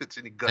know what I mean? Just hits you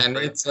in the gut. And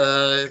right? it's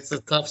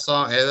a tough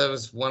song. That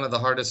was one of the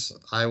hardest.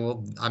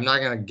 I'm not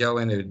gonna go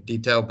into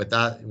detail, but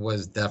that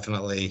was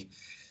definitely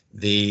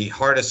the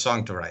hardest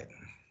song to write.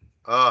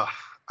 I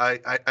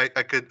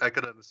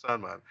could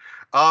understand, man.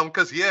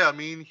 Cause yeah, I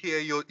mean, here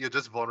you're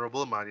just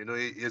vulnerable, man.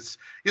 It's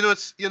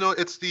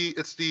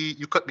the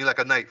you cut me like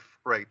a knife,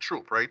 right?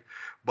 Trope, right?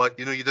 But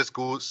you just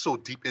go so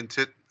deep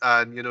into it,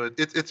 and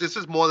it's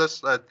just more or less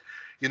that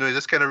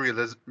just kind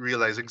of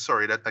realizing,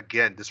 sorry, that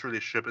again, this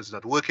relationship is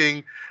not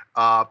working.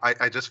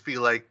 I just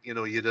feel like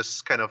you're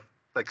just kind of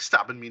like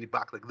stabbing me in the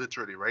back, like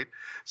literally, right?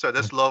 So I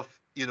just love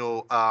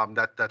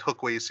that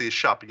hook where you say,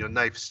 sharpen your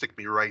knife, stick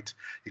me right.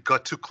 You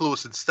got too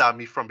close and stab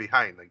me from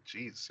behind. Like,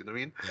 geez, you know what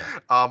I mean?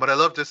 Yeah. But I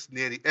love just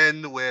near the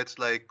end where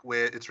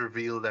it's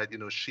revealed that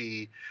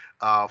she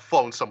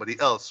found somebody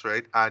else,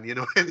 right? And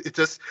it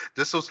just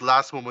those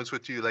last moments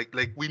with you, like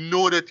we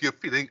know that you're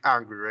feeling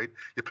angry, right?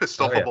 You're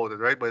pissed off about it,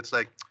 right? But it's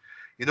like,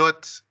 you know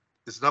what?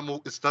 It's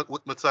not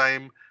worth my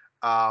time.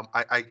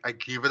 I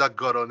gave it a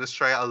God honest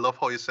try. I love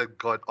how you said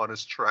God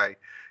honest try.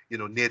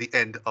 Near the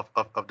end of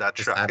that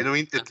track. You know what I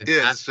mean?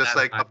 It's just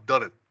like, I've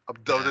done it.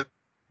 it.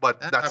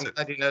 But that's I'm it.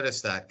 glad you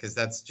noticed that, because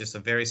that's just a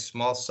very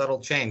small, subtle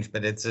change,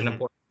 but it's an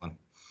important one.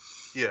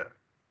 Yeah.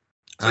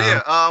 So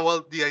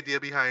well, the idea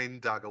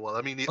behind Dagger, well,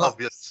 I mean, the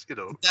obvious,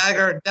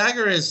 Dagger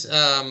is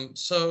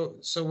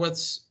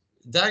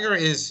Dagger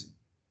is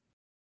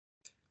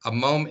a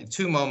moment,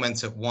 two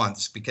moments at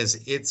once, because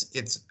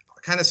it's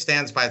kind of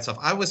stands by itself.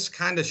 I was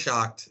kind of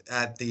shocked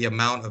at the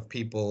amount of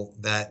people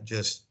that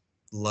just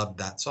loved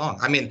that song.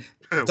 I mean,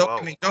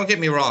 don't get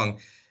me wrong,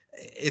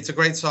 it's a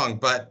great song,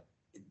 but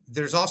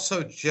there's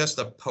also just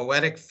a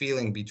poetic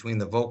feeling between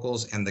the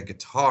vocals and the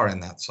guitar in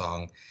that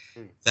song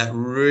that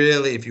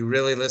really, if you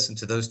really listen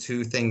to those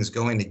two things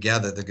going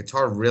together, the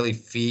guitar really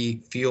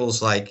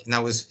feels like,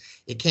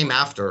 it came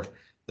after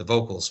the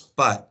vocals,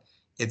 but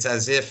it's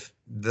as if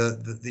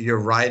you're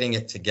writing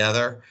it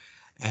together,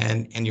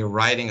 and you're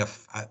writing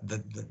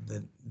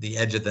the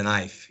edge of the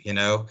knife,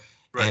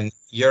 Right. And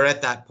you're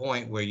at that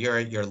point where you're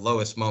at your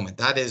lowest moment.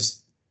 That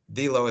is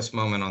the lowest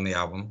moment on the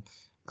album.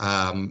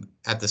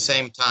 At the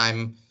same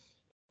time,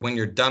 when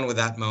you're done with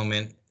that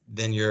moment,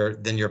 then you're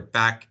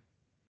back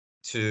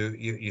to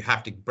you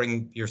have to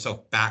bring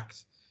yourself back,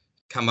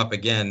 come up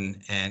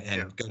again,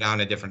 and go down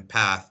a different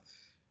path.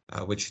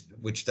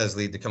 which does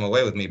lead to Come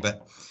Away With Me.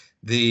 But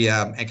the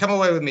and Come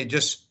Away With Me,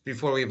 just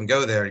before we even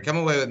go there, Come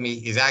Away With Me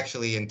is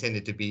actually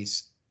intended to be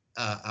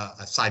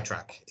a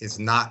sidetrack. It's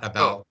not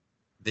about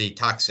the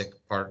toxic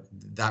part.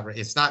 That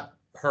it's not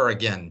her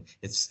again.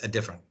 It's a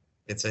different.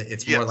 It's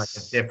more like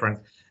a different.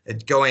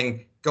 It's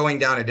going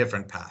down a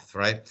different path,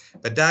 right?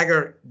 But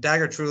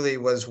Dagger truly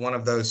was one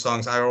of those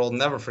songs I will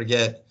never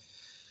forget.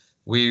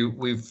 We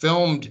were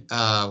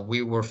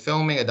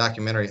filming a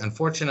documentary.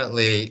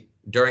 Unfortunately,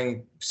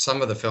 during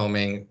some of the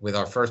filming with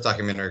our first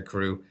documentary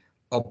crew,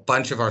 a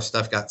bunch of our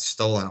stuff got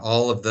stolen.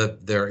 All of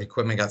their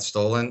equipment got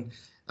stolen,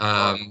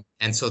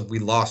 and so we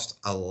lost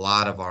a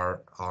lot of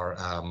our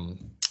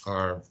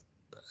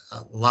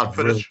a lot of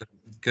really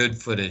good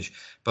footage.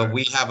 But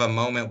we have a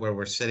moment where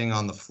we're sitting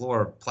on the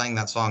floor playing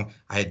that song.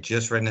 I had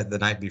just written it the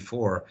night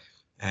before,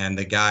 and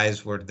the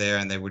guys were there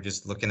and they were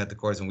just looking at the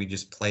chords, and we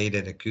just played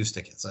it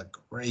acoustic. It's a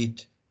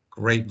great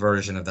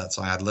version of that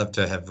song. I'd love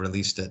to have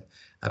released it.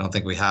 I don't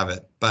think we have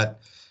it,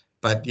 but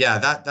yeah,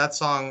 that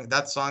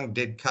song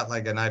did cut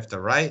like a knife to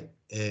write.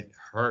 It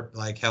hurt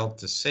like hell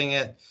to sing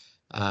it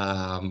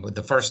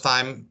the first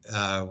time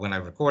when I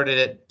recorded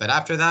it, but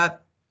after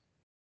that,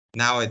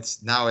 now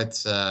it's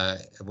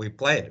we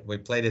played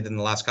it in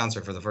the last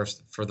concert for the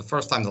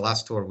first time, the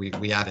last tour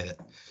we added it.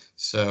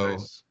 So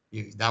nice.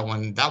 That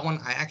one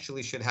I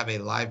actually should have a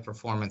live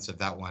performance of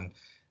that one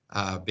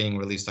being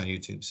released on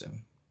YouTube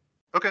soon.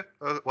 Okay,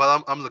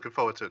 well I'm looking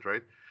forward to it,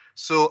 right?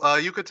 So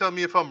you could tell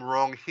me if I'm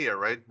wrong here,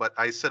 right? But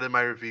I said in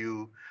my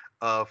review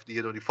of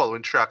the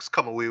following tracks,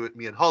 Come Away With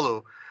Me and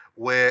Hollow,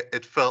 where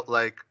it felt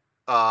like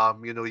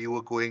you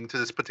were going to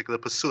this particular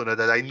persona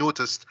that I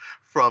noticed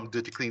from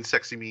Dirty Clean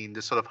Sexy Mean,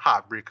 this sort of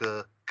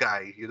heartbreaker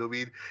guy. You know what I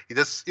mean? He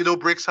just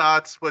breaks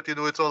hearts, but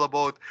it's all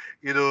about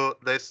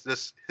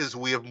this his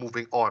way of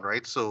moving on,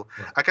 right? So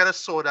yeah. I kind of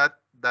saw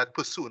that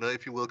persona,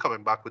 if you will,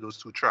 coming back with those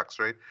two tracks,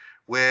 right?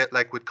 Where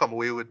like with Come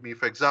Away With Me,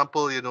 for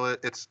example,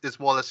 it's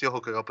more or less you're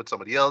hooking up with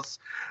somebody else.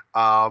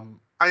 And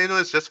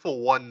it's just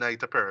for one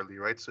night apparently,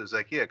 right? So it's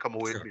like, yeah, come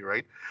away with me,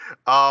 right?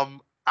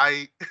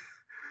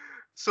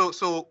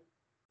 So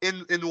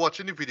in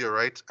watching the video,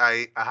 right,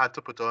 I had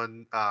to put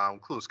on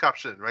closed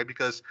caption, right?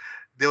 Because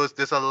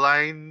there's a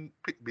line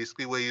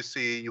basically where you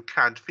say you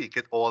can't fake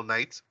it all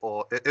night,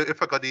 or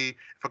if I got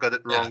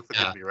it wrong,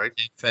 forgive me, right?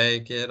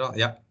 Fake it all.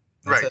 Yeah.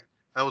 Right. It.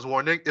 I was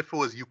wondering if it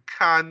was you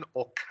can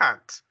or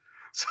can't.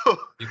 So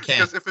you can't.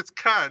 Because if it's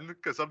can,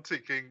 because I'm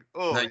thinking,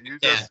 you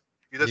just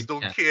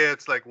don't care.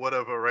 It's like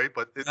whatever, right?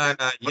 But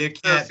you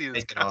can't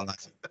fake it all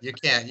night. You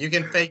can't. You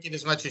can fake it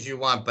as much as you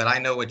want, but I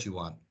know what you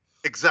want.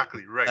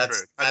 Exactly, right.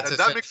 And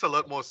that makes a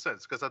lot more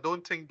sense, because I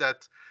don't think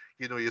that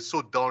you're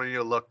so down in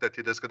your luck that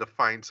you're just gonna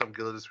find some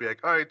girl that's be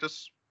like, all right,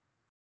 just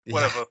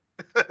whatever.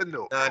 Yeah.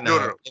 No.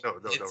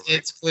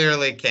 It's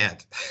clearly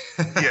can't.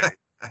 Yeah.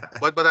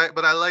 But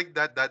I like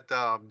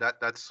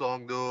that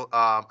song though.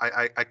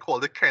 I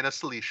called it kind of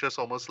salacious,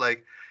 almost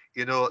like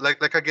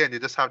like again, you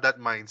just have that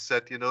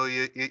mindset.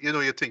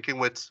 You're thinking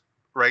with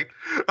right.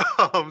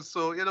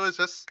 So it's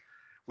just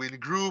when you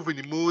groove, when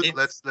you mood,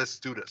 let's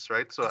do this,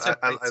 right? So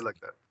I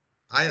like that.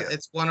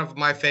 It's one of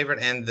my favorite,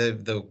 and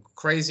the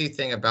crazy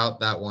thing about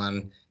that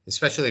one,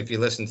 especially if you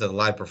listen to the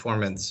live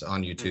performance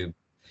on YouTube,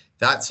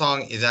 that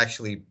song is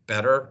actually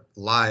better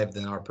live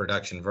than our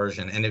production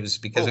version, and it was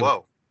because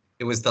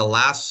it was the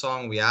last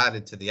song we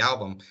added to the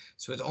album.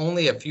 So it's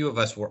only a few of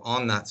us were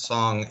on that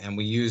song, and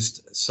we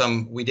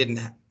didn't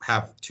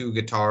have two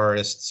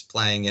guitarists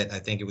playing it. I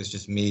think it was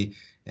just me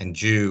and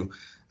Jew.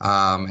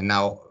 And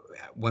now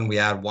when we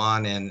add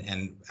Juan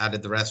and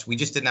added the rest, we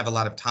just didn't have a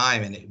lot of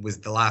time. And it was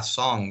the last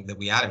song that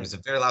we added. It was the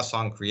very last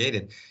song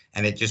created.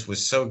 And it just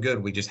was so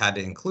good, we just had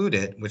to include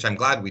it, which I'm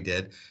glad we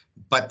did.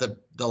 But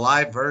the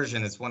live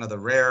version is one of the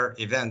rare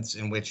events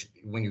in which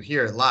when you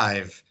hear it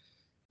live,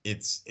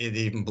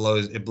 it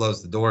blows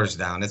the doors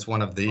down. It's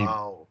one of the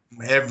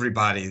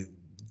everybody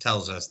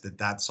tells us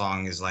that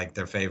song is like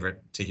their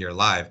favorite to hear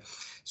live.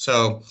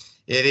 So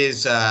it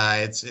is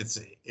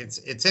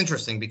it's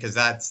interesting because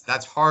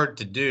that's hard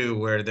to do,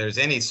 where there's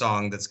any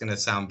song that's going to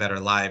sound better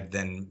live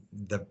than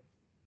the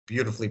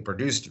beautifully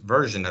produced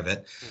version of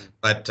it.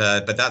 But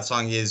that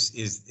song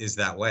is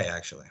that way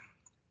actually.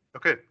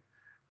 Okay.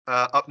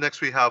 Up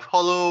next we have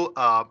Hollow.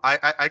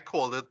 I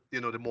called it,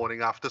 the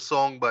morning after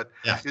song, but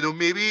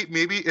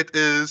maybe it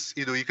is,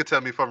 you could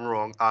tell me if I'm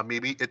wrong.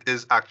 Maybe it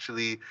is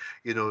actually,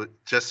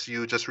 just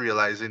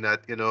realizing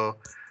that,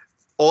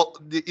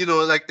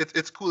 like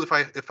it's cool if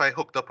I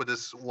hooked up with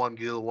this one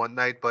girl one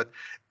night, but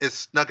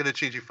it's not gonna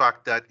change the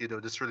fact that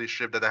this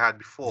relationship that I had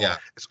before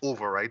is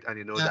over, right?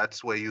 And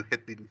that's where you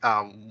hit the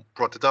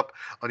brought it up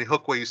on the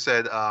hook where you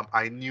said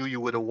I knew you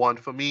were the one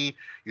for me.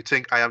 You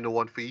think I am the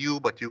one for you,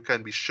 but you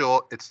can be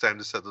sure it's time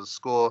to settle the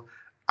score.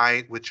 I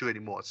ain't with you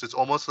anymore. So it's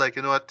almost like,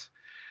 what?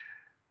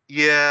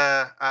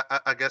 Yeah,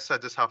 I guess I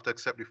just have to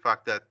accept the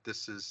fact that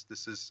this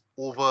is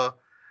over.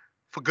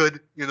 For good,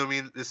 you know what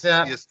I mean?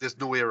 There's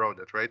no way around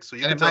it, right? So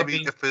you can tell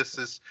me if it's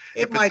a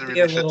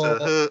relationship to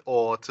her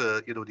or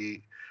to,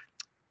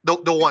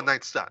 The one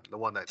night stand. The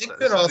one night It stand.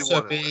 could This is the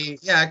also one. be,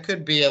 yeah, it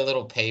could be a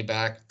little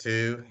payback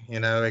too.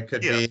 It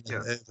could Yeah, be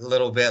yeah. a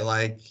little bit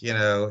like,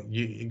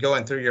 you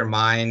going through your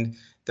mind.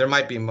 There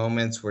might be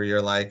moments where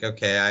you're like,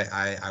 okay,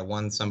 I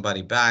won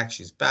somebody back.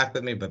 She's back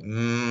with me, but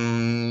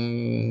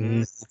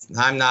Mhm.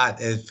 I'm not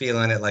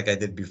feeling it like I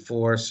did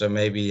before. So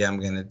maybe I'm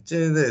gonna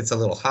do this. It's a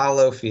little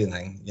hollow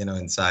feeling,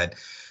 inside.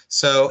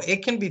 So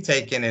it can be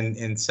taken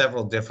in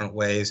several different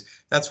ways.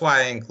 That's why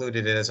I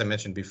included it, as I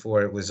mentioned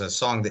before. It was a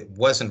song that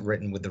wasn't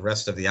written with the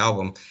rest of the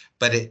album,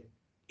 but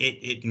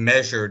it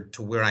measured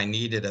to where I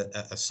needed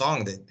a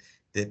song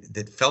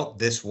that felt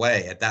this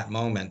way at that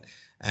moment.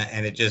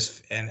 And it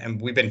just and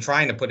we've been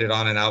trying to put it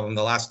on an album,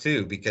 the last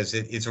two, because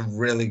it's a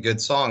really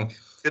good song,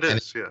 It and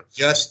it is, yeah.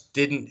 just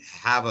didn't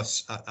have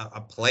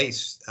a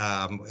place.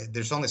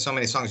 There's only so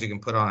many songs you can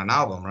put on an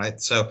album, right?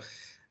 So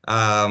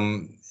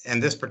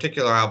and this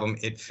particular album,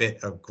 it fit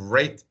a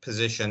great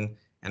position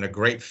and a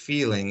great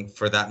feeling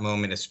for that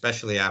moment,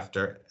 especially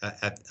after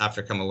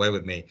Come Away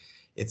With Me.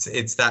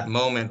 It's that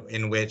moment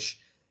in which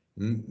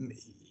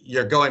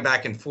you're going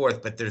back and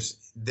forth, but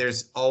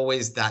there's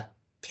always that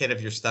pit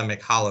of your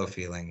stomach hollow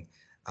feeling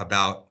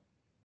about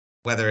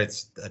whether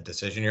it's a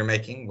decision you're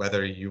making,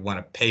 whether you want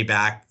to pay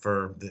back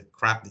for the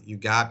crap that you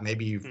got.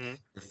 Maybe you're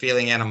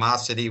feeling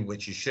animosity,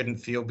 which you shouldn't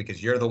feel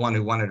because you're the one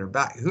who wanted her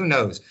back. Who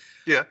knows?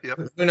 Yeah, yeah.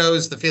 Who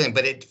knows the feeling?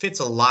 But it fits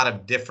a lot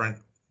of different.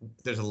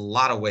 There's a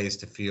lot of ways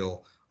to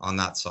feel on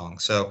that song.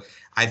 So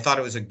I thought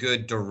it was a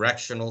good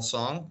directional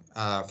song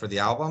for the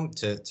album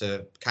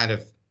to kind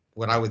of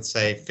what I would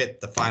say fit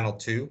the final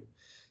two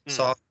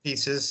song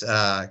pieces,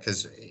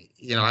 because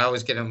I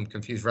always get them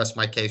confused. Rest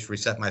My Case,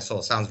 Reset My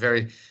Soul sounds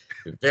very,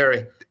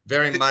 very,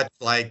 very much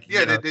like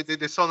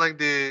they sound like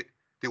they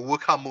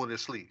work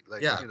harmoniously,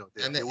 like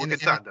they work in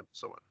tandem,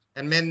 so on.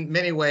 And in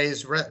many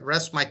ways,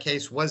 Rest My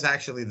Case was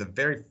actually the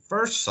very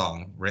first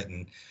song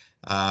written.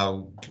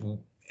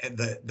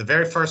 The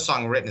very first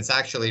song written. It's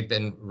actually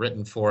been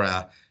written for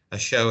a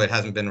show. It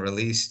hasn't been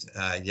released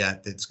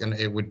yet.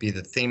 It would be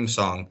the theme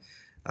song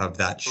of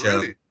that show.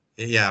 Really?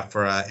 Yeah,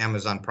 for an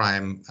Amazon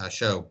Prime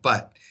show.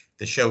 But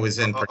the show is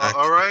in production.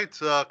 All right,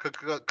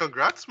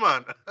 congrats,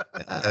 man.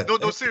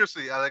 No,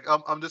 seriously.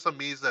 I'm just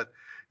amazed that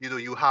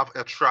you have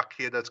a track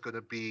here that's going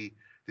to be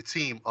the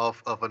theme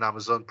of an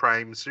Amazon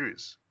Prime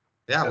series.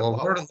 Yeah, well,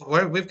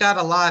 wow. We've got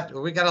a lot.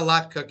 We got a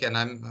lot cooking.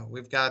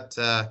 We've got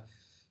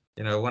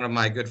one of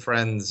my good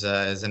friends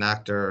is an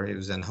actor. He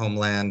was in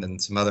Homeland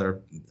and some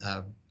other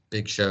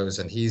big shows,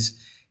 and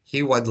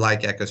he would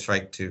like Echo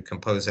Strike to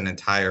compose an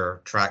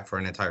entire track for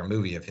an entire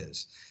movie of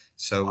his.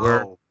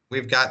 So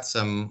we've got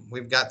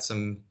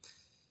some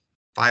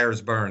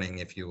fires burning,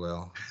 if you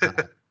will.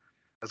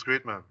 That's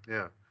great, man.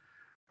 Yeah.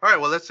 All right.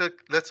 Well, let's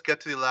get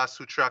to the last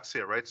two tracks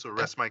here, right? So,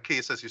 Rest My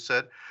Case, as you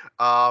said.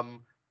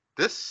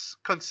 This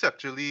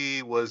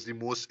conceptually was the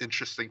most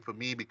interesting for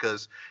me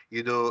because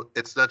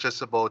it's not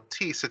just about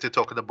taste that you're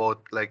talking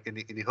about, like in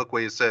the hook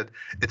where you said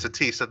it's a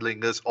taste that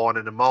lingers on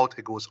in the mouth.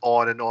 It goes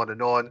on and on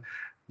and on.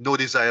 No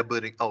desire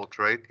burning out,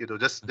 right?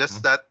 Just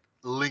that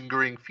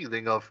lingering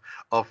feeling of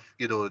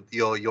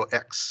your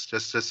ex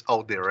just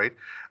out there, right?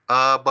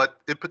 But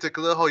in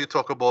particular, how you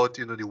talk about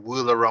the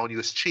world around you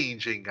is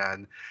changing,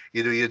 and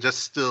you're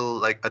just still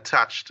like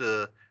attached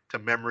to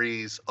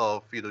memories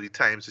of the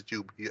times that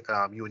you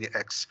and your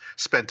ex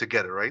spent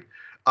together, right?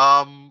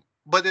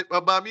 But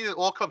I mean, it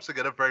all comes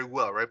together very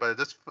well, right? But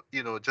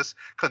just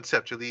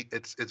conceptually,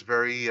 it's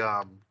very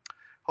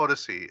how to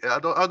say? I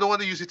don't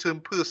want to use the term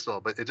personal,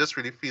 but it just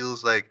really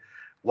feels like,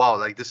 wow,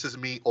 like this is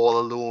me all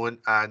alone,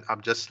 and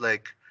I'm just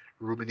like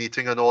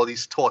ruminating on all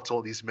these thoughts,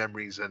 all these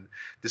memories, and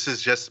this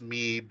is just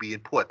me being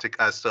poetic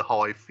as to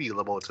how I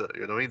feel about her.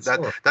 You know what I mean?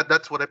 Sure.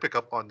 That's what I pick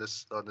up on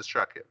this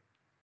track here.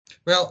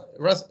 Well,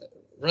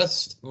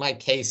 Rest My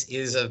Case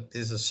is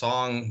a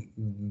song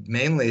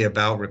mainly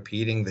about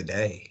repeating the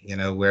day,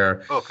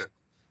 where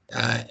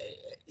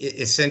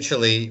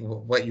essentially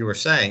what you were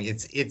saying,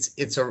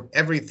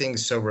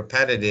 everything's so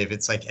repetitive.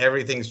 It's like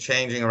everything's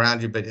changing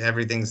around you, but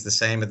everything's the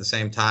same at the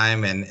same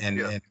time.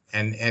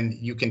 And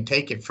you can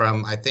take it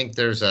from, I think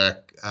there's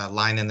a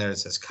line in there that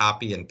says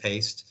copy and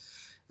paste.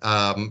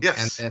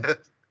 Yes.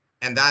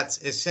 And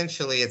that's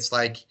essentially, it's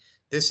like,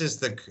 this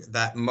is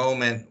that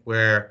moment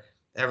where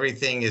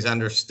everything is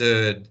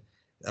understood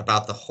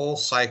about the whole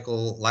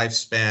cycle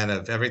lifespan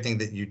of everything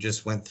that you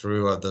just went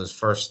through of those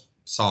first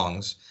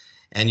songs.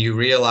 And you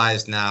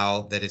realize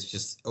now that it's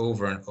just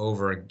over and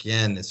over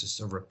again. It's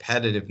just a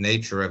repetitive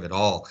nature of it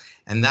all.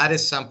 And that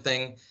is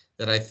something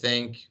that I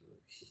think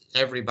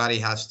everybody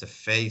has to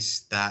face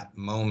that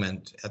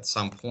moment at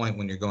some point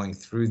when you're going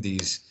through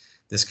this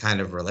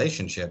kind of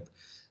relationship.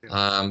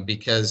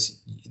 Because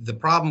the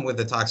problem with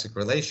the toxic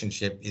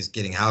relationship is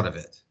getting out of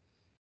it,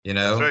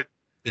 That's right.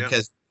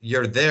 Because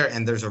you're there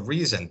and there's a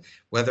reason,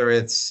 whether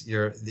it's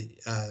you're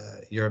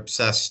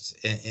obsessed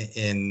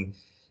in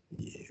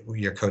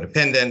you're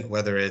codependent,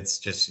 whether it's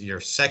just you're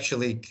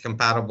sexually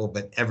compatible,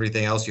 but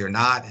everything else you're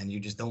not, and you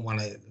just don't want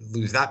to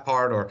lose that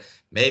part, or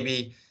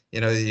maybe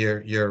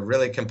you're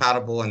really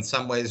compatible in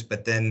some ways,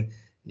 but then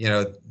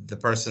the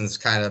person's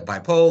kind of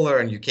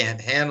bipolar and you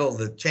can't handle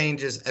the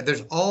changes. And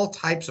there's all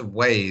types of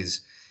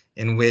ways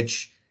in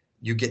which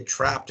you get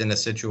trapped in a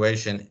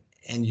situation,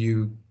 and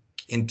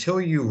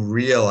until you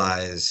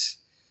realize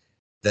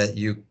that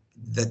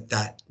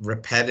that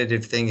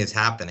repetitive thing is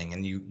happening,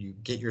 and you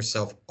get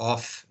yourself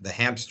off the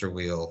hamster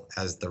wheel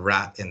as the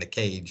rat in the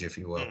cage, if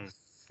you will.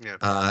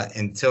 Yeah.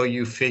 Until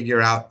you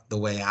figure out the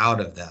way out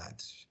of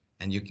that,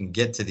 and you can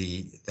get to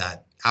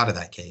out of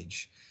that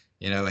cage,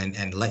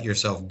 and let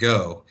yourself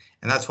go.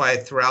 And that's why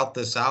throughout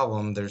this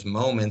album, there's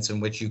moments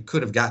in which you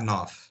could have gotten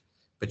off,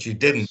 but you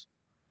didn't,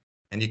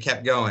 and you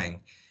kept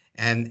going.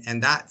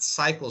 And that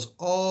cycles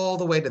all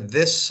the way to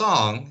this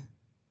song.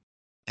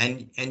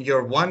 And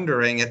you're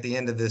wondering at the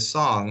end of this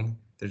song,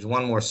 there's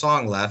one more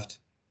song left.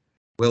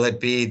 Will it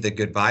be the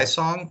goodbye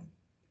song?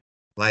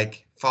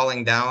 Like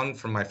Falling Down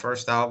from my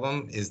first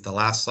album is the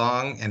last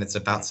song and it's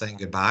about saying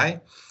goodbye?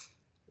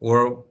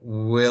 Or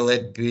will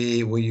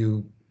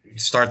you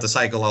start the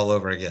cycle all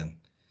over again?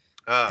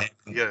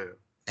 Yeah.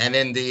 And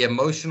in the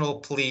emotional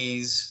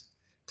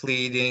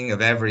pleading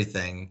of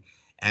everything,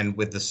 and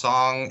with the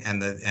song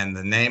and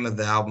the name of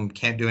the album,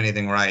 Can't Do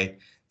Anything Right,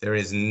 there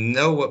is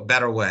no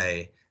better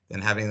way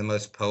than having the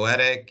most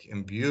poetic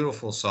and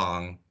beautiful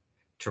song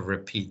to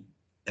repeat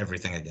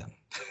everything again.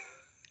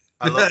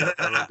 I love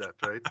that,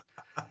 right?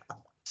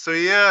 So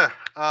yeah,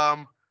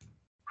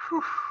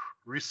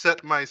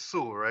 Reset My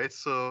Soul, right?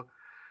 So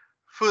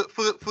for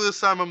first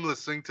time I'm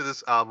listening to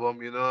this album,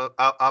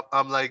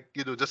 I'm like,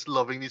 just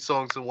loving these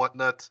songs and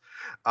whatnot,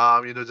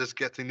 just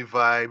getting the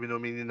vibe,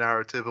 meaning the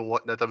narrative and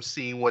whatnot. I'm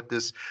seeing what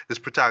this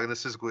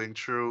protagonist is going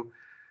through,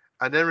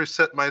 and then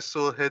Reset My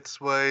Soul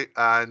hits way,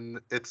 and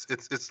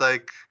it's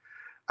like,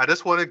 I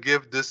just want to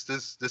give this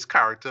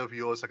character of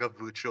yours like a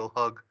virtual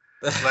hug.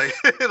 Like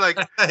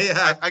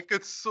Yeah. I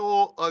could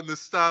so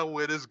understand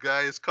where this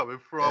guy is coming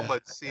from, but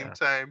at the same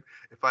time,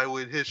 if I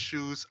were in his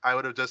shoes, I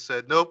would have just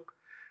said, nope,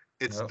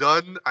 it's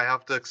done. I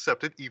have to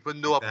accept it,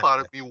 even though a part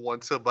of me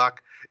wants her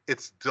back.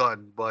 It's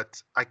done.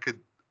 But I could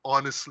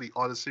honestly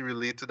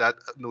relate to that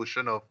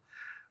notion of,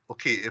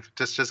 okay, if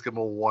just give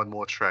me one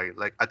more try.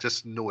 Like I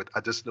just know it,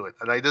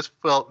 and I just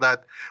felt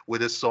that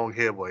with this song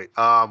here, boy.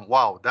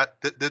 Wow,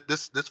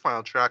 this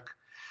final track.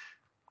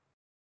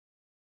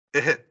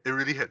 It hit. It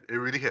really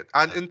hit.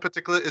 And in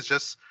particular, it's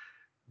just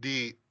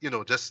the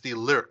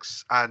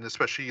lyrics and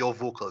especially your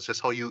vocals,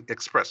 just how you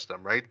express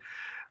them, right?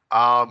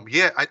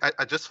 Yeah,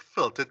 I just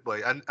felt it,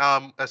 boy, and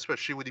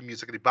especially with the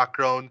music in the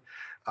background.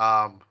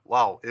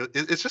 Wow,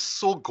 it's just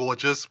so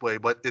gorgeous, boy.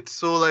 But it's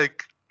so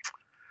like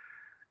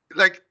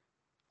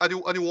on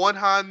the one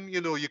hand,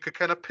 you could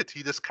kind of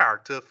pity this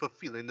character for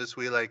feeling this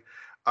way, like,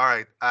 all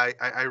right,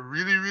 I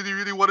really, really,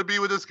 really want to be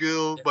with this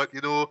girl, but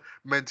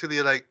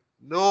mentally, like,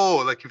 no,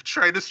 like you've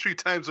tried this 3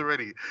 times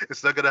already.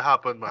 It's not gonna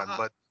happen, man.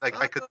 But like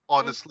I could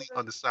honestly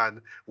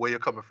understand where you're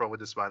coming from with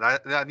this, man.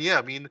 And yeah,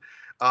 I mean,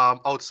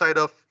 outside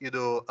of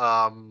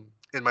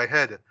in my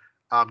head,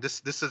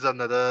 this is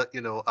another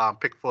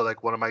pick for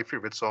like one of my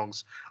favorite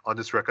songs on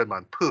this record,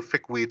 man.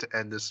 Perfect way to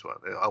end this one.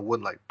 I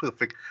wouldn't like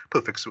perfect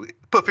way.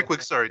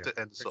 Sorry, to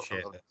end this off.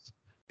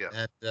 Yeah.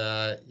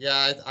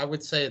 And I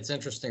would say it's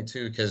interesting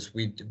too, because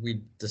we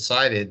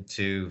decided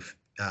to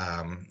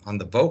on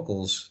the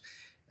vocals.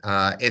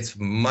 It's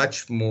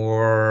much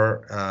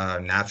more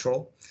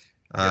natural.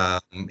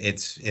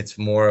 It's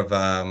more of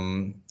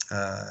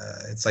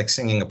it's like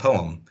singing a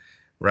poem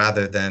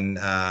rather than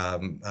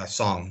a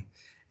song.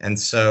 And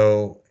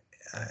so,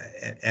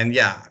 and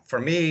yeah, for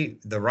me,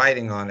 the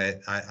writing on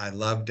it, I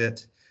loved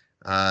it,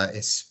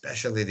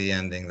 especially the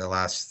ending, the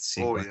last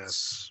sequence. Oh,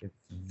 yes. It's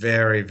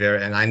very,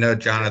 very, and I know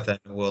Jonathan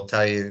will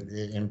tell you,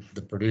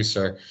 the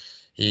producer,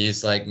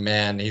 he's like,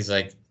 man, he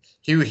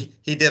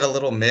did a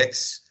little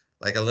mix.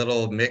 Like a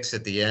little mix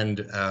at the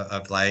end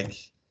of like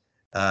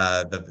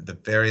the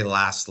very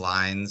last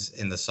lines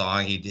in the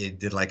song. He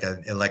did like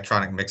an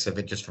electronic mix of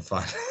it just for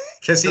fun,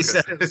 because he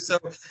said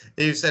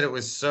it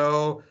was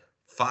so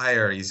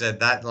fire. He said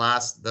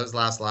those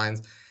last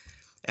lines,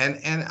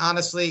 and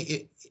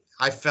honestly,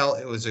 I felt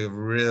it was a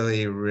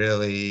really,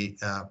 really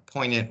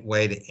poignant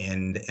way to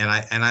end. And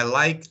I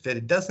like that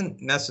it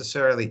doesn't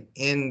necessarily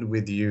end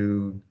with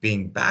you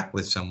being back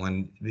with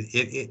someone.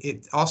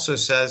 It also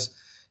says,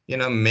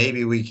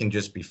 maybe we can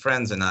just be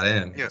friends and not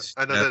enemies. Yes,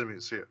 and not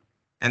enemies, yeah.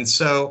 And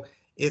so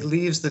it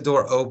leaves the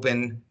door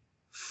open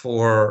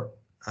for,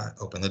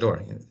 open the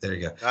door. There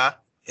you go.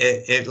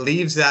 It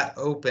leaves that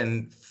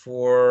open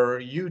for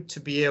you to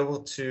be able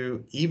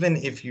to, even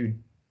if you,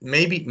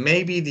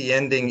 maybe the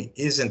ending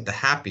isn't the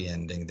happy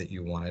ending that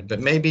you wanted,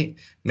 but maybe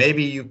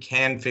you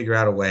can figure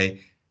out a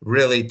way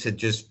really to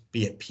just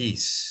be at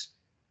peace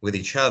with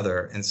each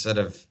other instead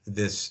of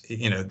this,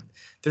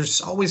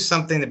 there's always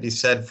something to be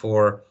said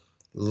for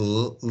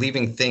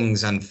leaving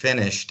things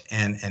unfinished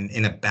and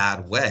in a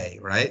bad way,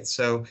 right?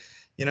 So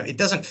it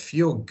doesn't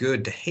feel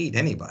good to hate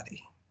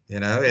anybody.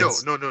 No.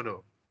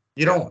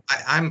 You don't.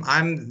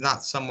 I'm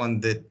not someone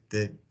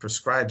that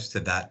prescribes to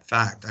that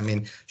fact. I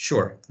mean,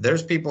 sure,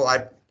 there's people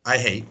I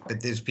hate,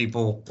 but these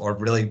people are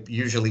really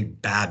usually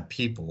bad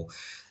people.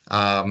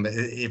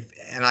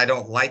 And I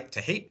don't like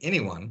to hate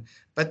anyone,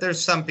 but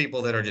there's some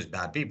people that are just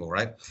bad people,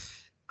 right?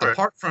 Correct.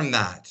 Apart from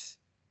that,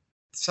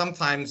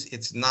 sometimes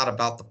it's not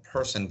about the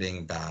person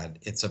being bad.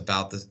 It's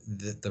about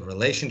the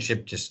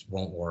relationship just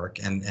won't work.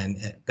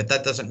 But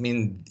that doesn't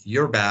mean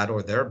you're bad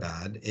or they're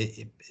bad.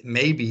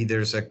 Maybe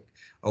there's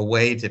a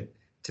way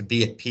to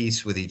be at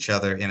peace with each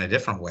other in a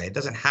different way. It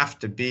doesn't have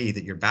to be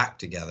that you're back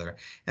together.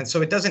 And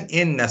so it doesn't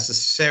end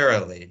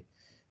necessarily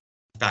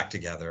back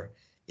together.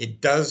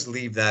 It does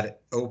leave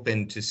that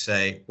open to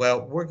say,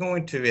 well, we're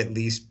going to at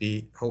least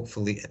be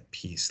hopefully at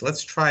peace.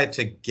 Let's try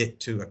to get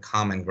to a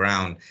common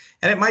ground.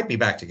 And it might be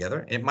back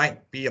together. It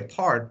might be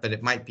apart, but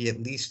it might be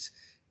at least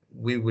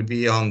we would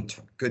be on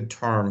good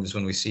terms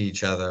when we see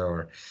each other.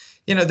 Or,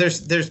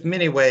 there's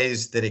many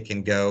ways that it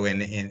can go.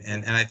 And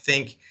I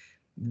think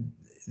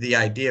the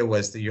idea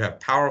was that you have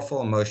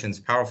powerful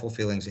emotions, powerful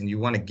feelings, and you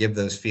want to give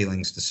those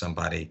feelings to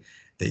somebody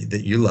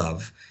that you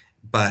love.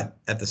 But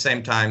at the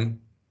same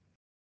time,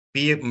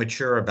 be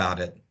mature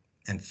about it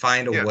and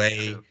find a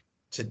way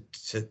to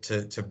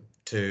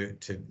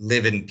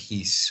live in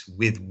peace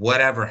with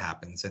whatever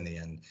happens in the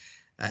end.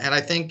 And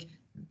I think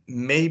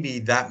maybe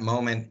that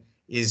moment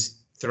is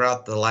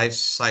throughout the life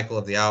cycle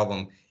of the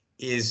album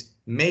is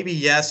maybe,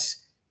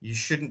 yes, you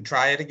shouldn't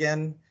try it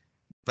again,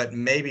 but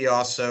maybe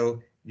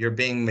also you're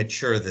being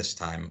mature this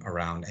time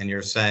around and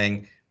you're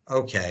saying,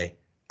 okay,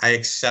 I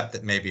accept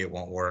that maybe it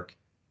won't work,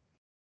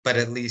 but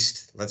at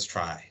least let's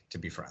try to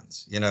be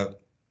friends,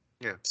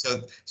 Yeah.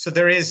 So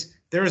there is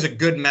a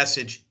good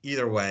message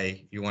either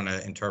way you want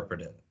to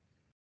interpret it.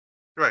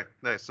 Right.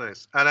 Nice.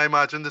 And I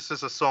imagine this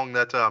is a song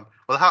that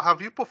well, have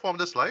you performed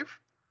this live?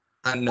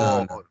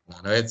 No.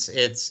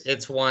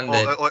 It's one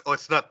that or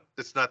it's not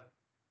designed.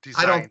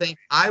 I don't think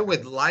I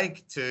would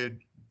like to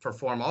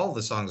perform all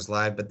the songs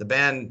live, but the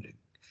band,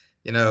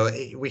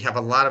 we have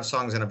a lot of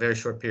songs in a very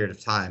short period of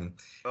time.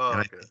 Oh,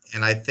 and,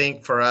 okay. I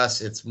think for us,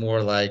 it's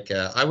more like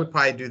I would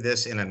probably do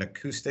this in an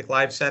acoustic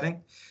live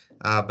setting.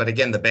 But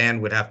again, the band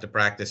would have to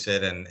practice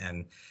it,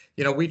 and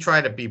we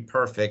try to be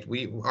perfect.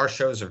 Our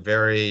shows are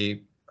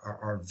very,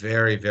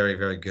 very,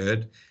 very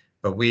good,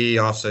 but we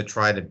also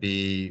try to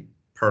be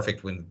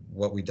perfect with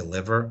what we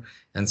deliver.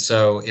 And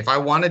so, if I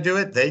want to do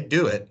it, they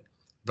do it.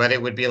 But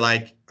it would be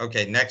like,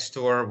 okay, next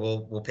tour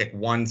we'll pick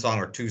one song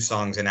or two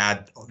songs and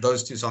add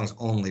those two songs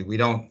only. We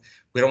don't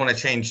want to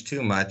change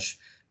too much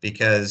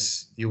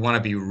because you want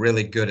to be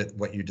really good at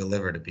what you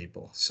deliver to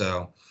people.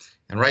 So.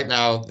 And right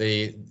now,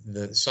 the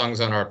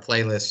songs on our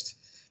playlist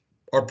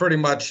are pretty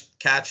much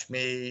 "Catch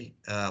Me,"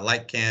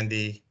 "Like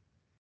Candy,"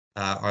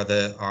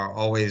 are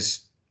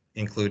always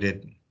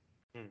included.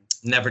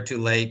 "Never Too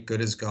Late,"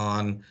 "Good Is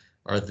Gone"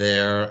 are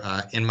there.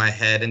 "In My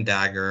Head" and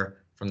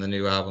 "Dagger" from the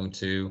new album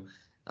too.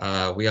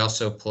 We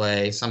also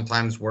play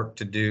sometimes "Work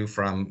to Do"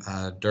 from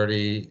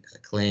Dirty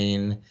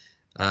Clean.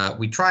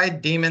 We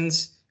tried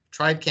 "Demons."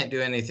 Tried "Can't Do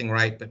Anything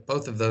Right," but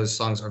both of those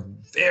songs are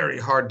very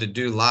hard to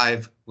do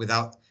live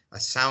without a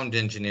sound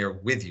engineer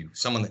with you,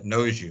 someone that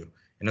knows you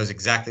and knows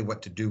exactly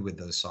what to do with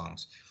those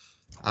songs.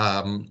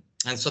 And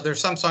so there's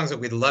some songs that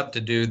we'd love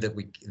to do that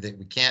we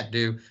can't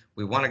do.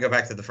 We want to go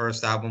back to the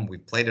first album. We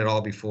played it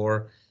all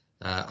before.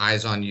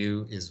 "Eyes on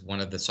You" is one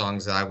of the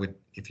songs that I would,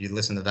 if you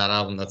listen to that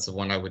album, that's the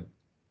one I would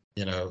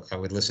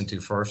listen to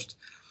first.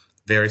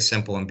 Very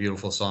simple and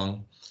beautiful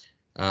song.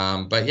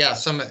 But yeah,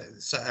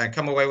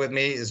 "Come Away With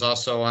Me" is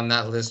also on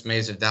that list,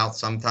 "Maze of Doubt"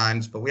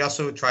 sometimes, but we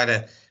also try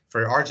to,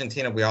 for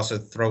Argentina, we also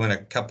throw in a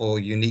couple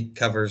unique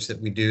covers that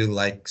we do,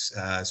 like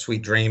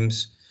 "Sweet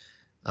Dreams."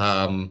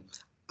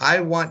 I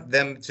want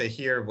them to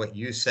hear what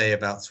you say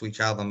about "Sweet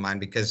Child of Mine"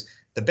 because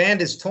the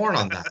band is torn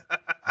on that.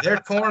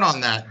 They're torn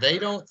on that. They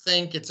don't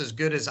think it's as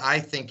good as I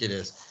think it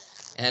is.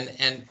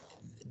 And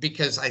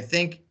because I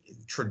think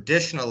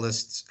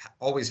traditionalists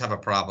always have a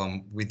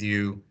problem with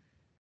you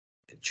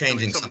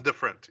changing something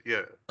different.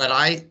 Yeah. But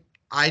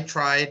I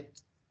tried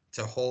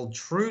to hold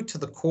true to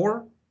the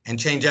core and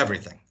change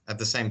everything at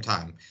the same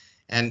time.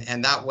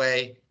 And that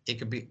way it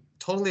could be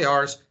totally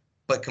ours,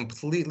 but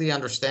completely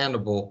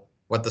understandable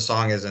what the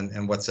song is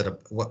and what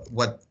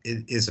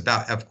it is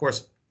about. Of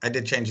course, I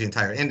did change the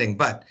entire ending,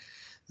 but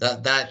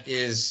that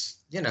is,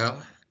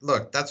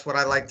 look, that's what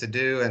I like to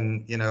do.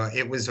 And,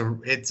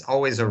 it's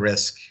always a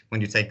risk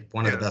when you take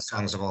one of the best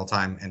songs of all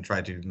time and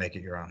try to make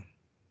it your own.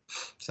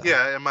 So.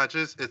 Yeah, I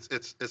imagine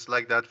it's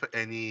like that for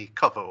any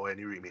cover or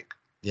any remake.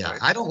 Yeah,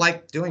 right? I don't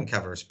like doing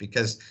covers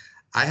because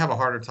I have a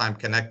harder time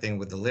connecting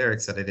with the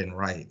lyrics that I didn't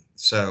write.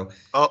 So.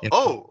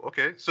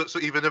 Okay. So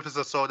even if it's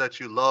a song that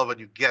you love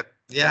and you get,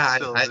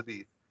 to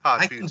be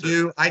hard for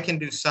you I can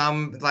do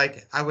some,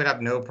 like I would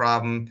have no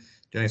problem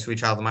doing "Sweet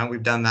Child of Mine."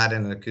 We've done that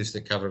in an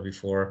acoustic cover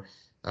before.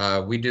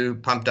 We do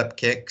 "Pumped Up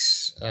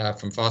Kicks"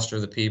 from Foster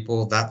the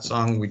People. That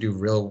song we do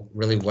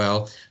really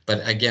well.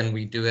 But again,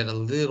 we do it a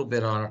little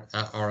bit on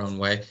our own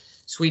way.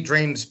 "Sweet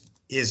Dreams"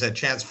 is a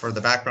chance for the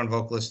background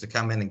vocalist to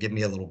come in and give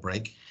me a little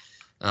break.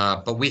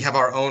 But we have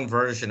our own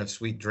version of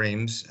 "Sweet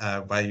Dreams"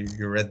 by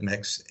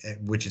Eurythmics,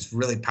 which is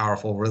really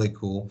powerful, really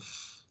cool.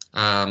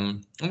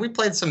 And we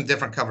played some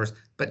different covers,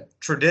 but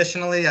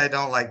traditionally I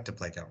don't like to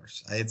play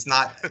covers. It's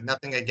not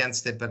nothing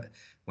against it, but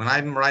when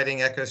I'm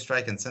writing Echo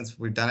Strike, and since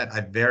we've done it,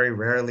 I very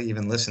rarely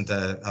even listen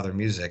to other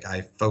music.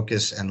 I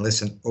focus and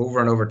listen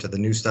over and over to the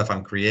new stuff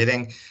I'm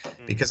creating,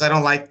 because I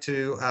don't like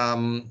to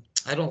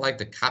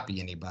copy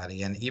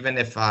anybody. And even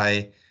if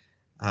I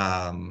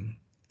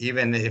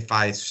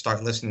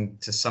start listening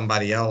to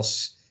somebody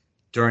else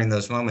during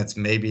those moments,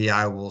 maybe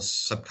I will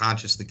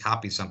subconsciously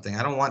copy something.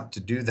 I don't want to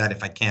do that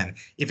if I can.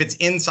 If it's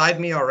inside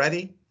me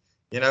already,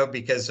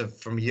 because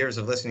from years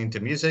of listening to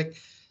music,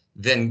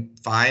 then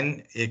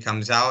fine, it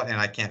comes out and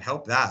I can't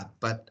help that.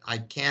 But I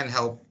can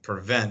help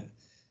prevent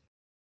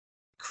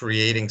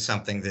creating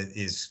something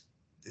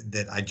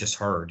that I just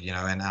heard,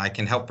 and I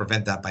can help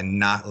prevent that by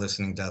not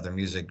listening to other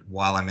music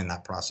while I'm in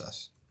that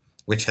process,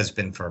 which has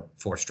been for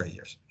 4 straight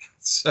years.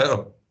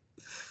 So.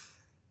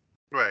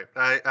 Right.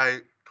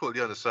 I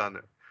totally understand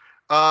it.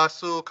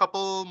 So a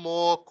couple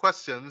more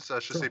questions, I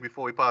should say,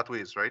 before we part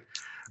ways, right?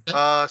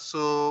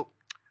 So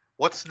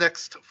what's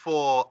next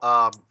for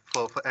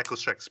Echo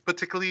Strikes,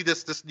 particularly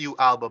this new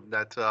album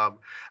that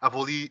I've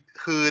only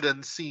heard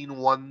and seen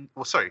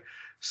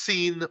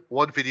seen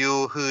one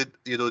video, heard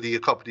the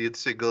accompanied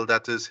single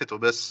that is Hit or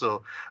Miss.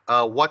 So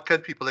what can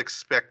people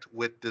expect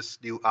with this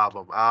new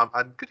album?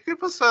 And could you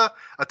give us a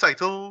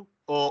title,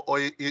 or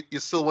you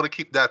still want to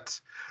keep that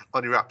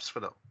on your wraps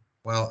for now?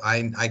 Well,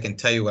 I can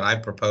tell you what I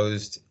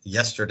proposed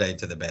yesterday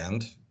to the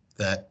band,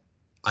 that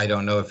I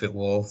don't know if it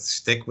will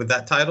stick with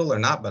that title or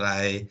not, but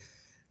I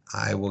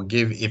will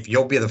if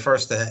you'll be the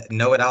first to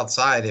know it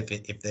outside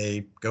if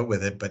they go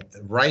with it. But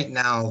right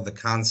now, the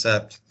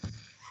concept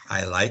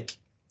I like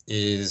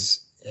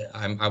is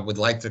I would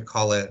like to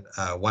call it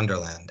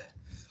Wonderland.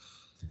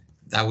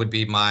 That would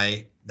be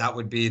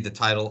the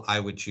title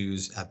I would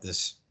choose at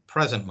this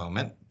present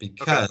moment,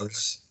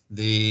 because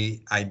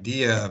the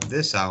idea of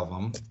this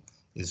album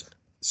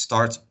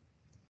starts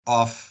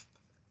off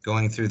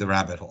going through the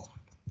rabbit hole,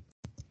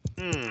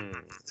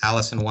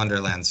 Alice in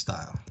Wonderland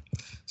style.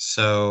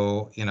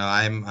 So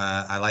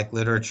I like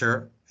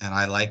literature and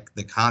I like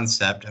the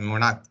concept, and we're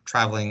not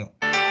traveling.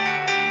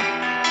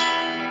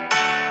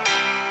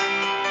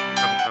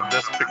 I'm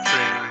just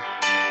picturing.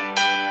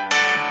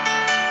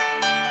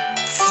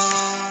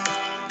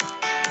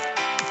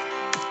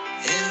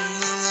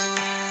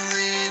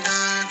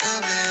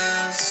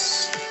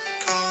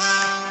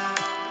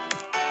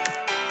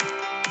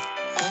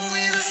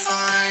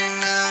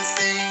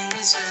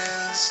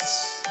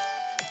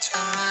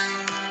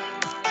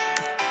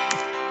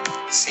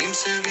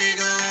 Seems to be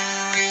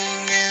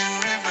going in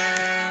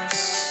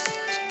reverse.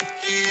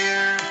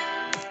 Here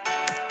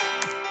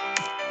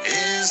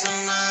is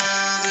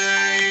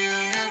another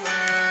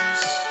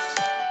universe.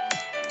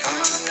 Come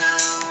on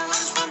now,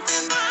 I'm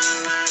jumping by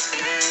my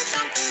head,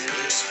 jumping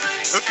loose.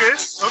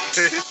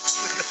 Okay.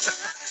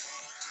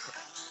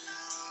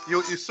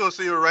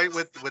 So you're right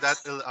with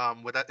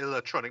that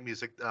electronic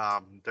music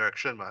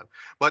direction, man.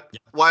 But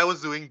why I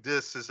was doing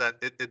this is that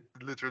it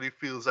literally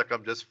feels like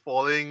I'm just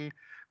falling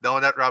down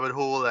that rabbit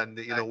hole, and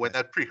when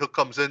that pre-hook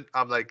comes in,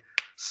 I'm like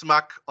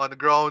smack on the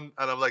ground,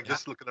 and I'm like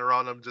just looking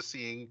around, I'm just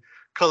seeing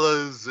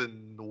colors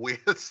and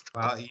weird stuff.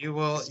 Well, you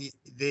will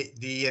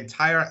the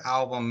entire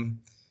album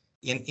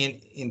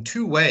in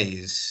 2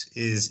 ways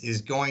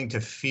is going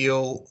to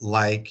feel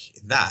like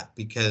that,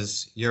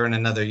 because you're in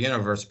another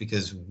universe,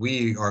 because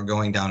we are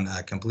going down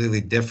a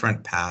completely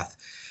different path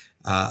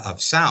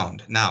of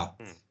sound. Now,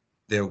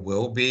 there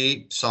will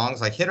be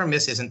songs like Hit or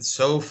Miss isn't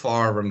so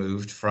far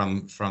removed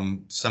from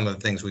some of the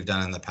things we've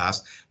done in the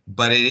past,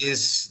 but it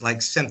is like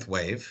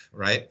synthwave,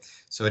 right?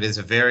 So it is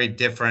a very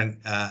different,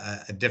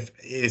 it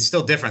is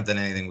still different than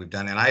anything we've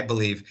done. And I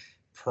believe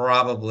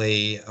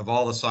probably of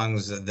all the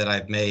songs that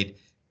I've made,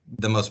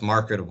 the most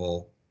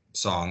marketable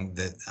song.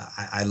 That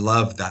I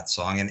love that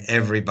song, and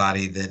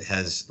everybody that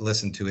has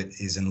listened to it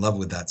is in love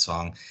with that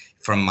song.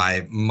 From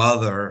my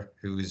mother,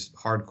 who's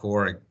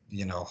hardcore,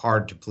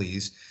 hard to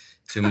please,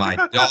 to my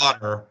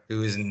daughter,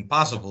 who is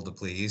impossible to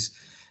please,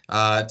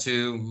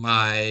 to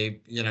my,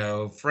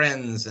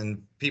 friends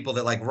and people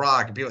that like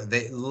rock,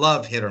 they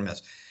love Hit or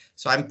Miss.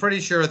 So I'm pretty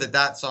sure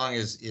that song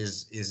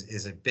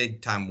is a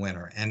big time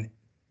winner. And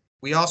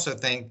we also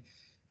think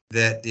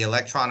that the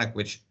electronic,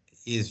 which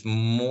is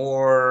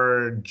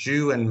more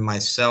Jew and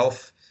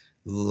myself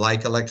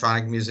like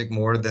electronic music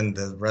more than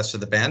the rest of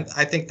the band.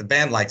 I think the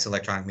band likes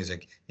electronic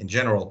music in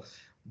general,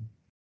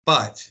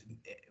 but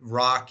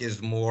rock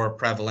is more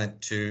prevalent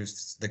to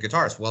the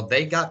guitarists. Well,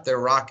 they got their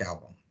rock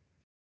album,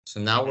 so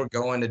now we're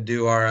going to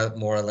do our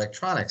more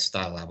electronic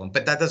style album.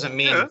 But that does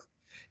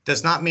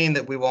not mean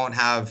that we won't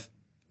have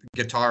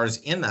guitars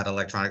in that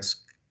electronics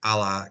a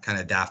la kind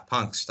of Daft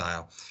Punk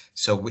style.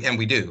 So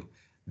we do.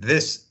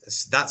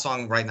 That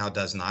song right now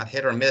does not.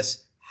 Hit or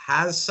Miss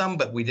has some,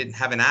 but we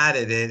haven't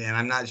added it, and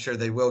I'm not sure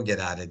they will get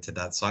added to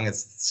that song.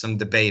 It's some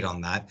debate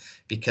on that,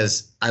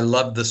 because I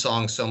love the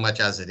song so much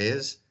as it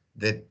is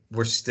that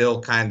we're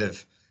still kind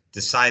of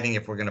deciding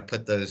if we're going to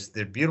put those.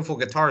 They're beautiful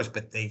guitars,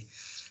 but they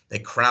they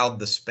crowd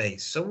the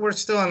space. So we're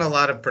still in a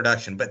lot of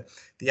production, but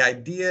the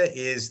idea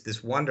is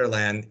this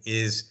Wonderland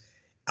is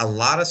a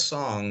lot of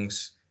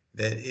songs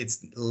that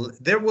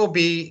there will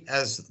be,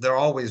 as there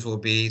always will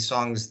be,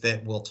 songs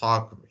that will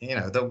talk,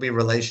 there'll be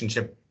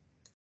relationship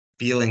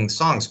feeling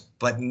songs,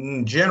 but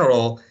in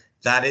general,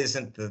 that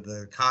isn't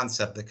the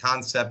concept. The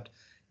concept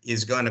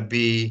is going to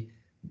be,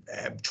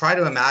 try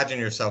to imagine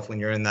yourself when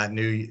you're in that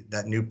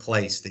new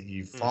place that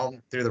you've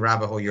fallen through the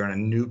rabbit hole. You're in a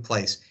new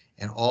place,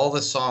 and all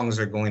the songs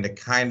are going to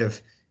kind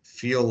of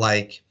feel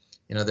like,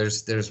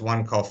 there's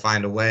one called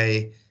 "Find a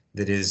Way"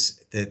 that's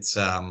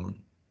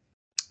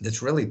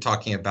really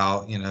talking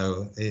about,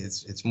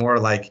 it's more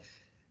like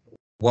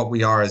what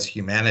we are as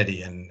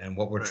humanity and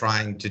what we're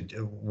trying to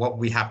do, what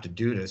we have to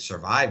do to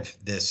survive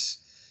this,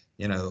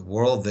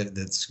 world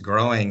that's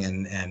growing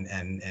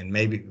and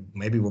maybe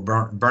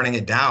we're burning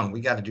it down. We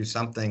got to do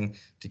something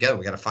together.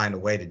 We got to find a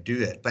way to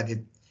do it. But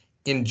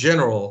in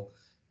general,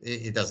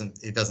 it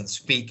doesn't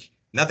speak.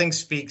 Nothing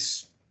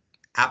speaks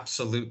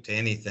absolute to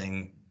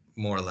anything,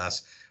 more or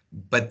less.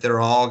 But they're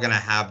all going to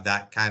have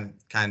that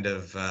kind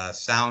of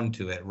sound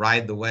to it.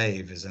 Ride the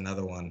Wave is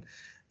another one.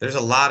 There's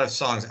a lot of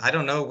songs. I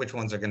don't know which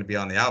ones are going to be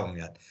on the album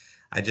yet.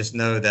 I just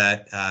know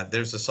that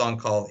there's a song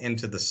called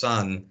 "Into the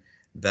Sun"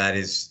 that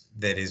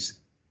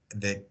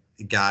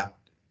got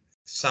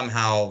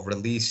somehow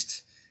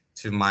released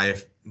to my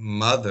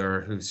mother,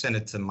 who sent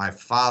it to my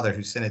father,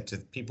 who sent it to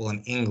people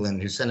in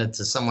England, who sent it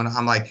to someone.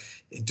 I'm like,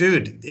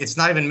 dude, it's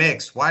not even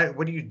mixed. Why?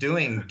 What are you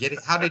doing?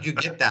 How did you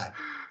get that?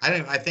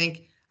 I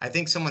think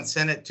someone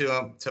sent it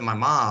to my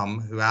mom,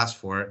 who asked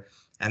for it,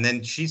 and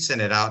then she sent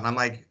it out, and I'm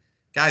like,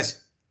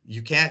 guys,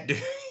 you can't do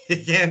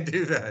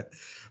that.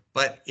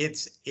 But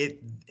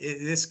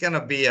it's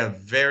gonna be a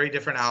very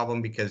different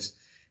album because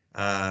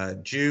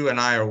Ju and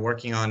I are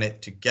working on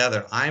it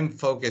together. I'm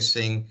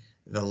focusing,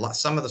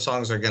 some of the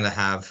songs are gonna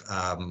have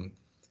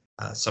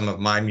some of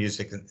my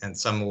music, and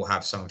some will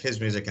have some of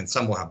his music, and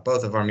some will have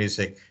both of our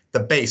music, the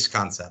bass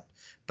concept.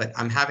 But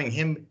I'm having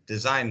him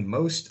design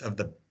most of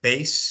the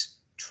bass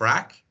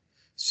track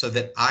so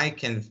that I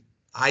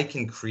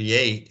can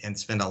create and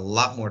spend a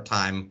lot more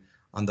time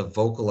on the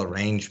vocal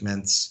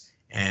arrangements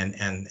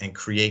and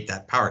create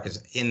that power.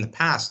 Because in the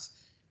past,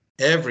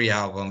 every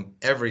album,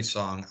 every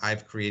song,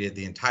 I've created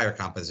the entire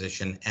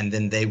composition, and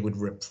then they would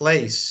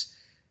replace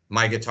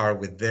my guitar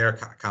with their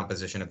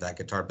composition of that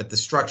guitar. But the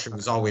structure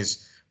was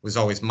always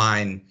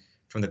mine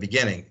from the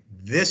beginning.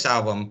 This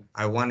album,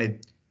 I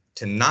wanted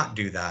to not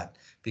do that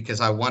because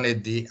I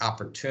wanted the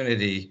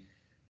opportunity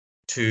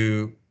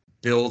to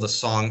build a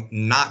song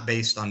not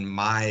based on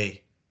my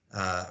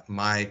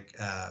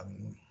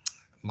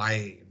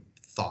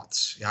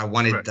thoughts. I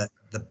wanted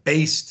the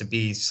bass to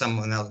be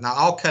someone else. Now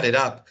I'll cut it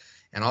up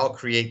and I'll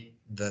create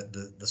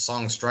the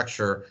song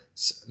structure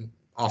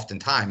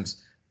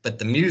oftentimes, but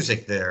the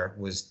music there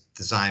was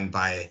designed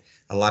by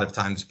a lot of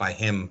times by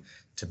him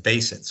to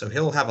base it. So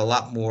he'll have a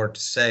lot more to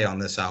say on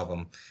this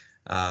album.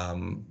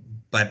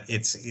 But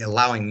it's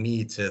allowing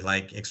me to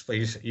like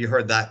explain. You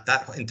heard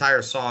that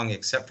entire song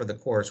except for the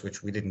chorus,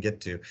 which we didn't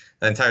get to.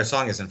 The entire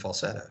song is in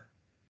falsetto.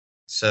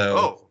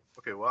 So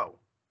okay, wow.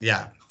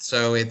 Yeah,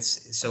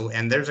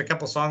 and there's a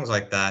couple songs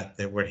like that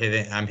we're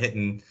hitting. I'm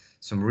hitting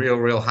some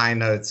real high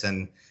notes,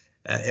 and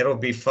it'll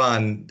be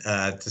fun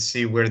to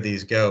see where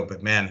these go.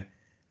 But man,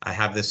 I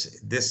have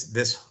this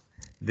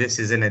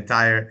is an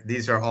entire.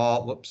 These are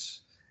all.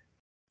 Whoops.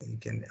 You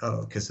can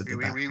because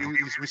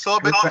we saw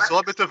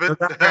a bit of it.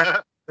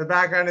 The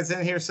background is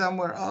in here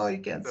somewhere. Oh, you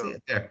can't see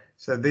it there.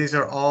 So these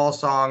are all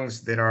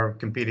songs that are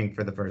competing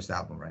for the first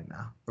album right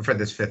now, or for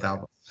this fifth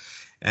album.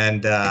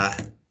 And I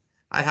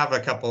have a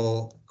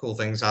couple cool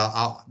things.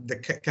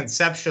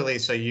 Conceptually,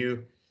 so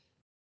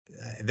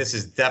this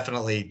is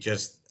definitely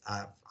just,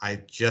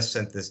 I just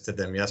sent this to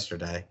them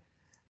yesterday.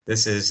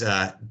 This is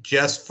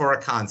just for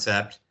a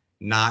concept,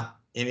 not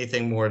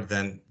anything more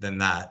than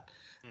that.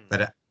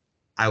 But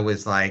I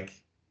was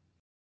like,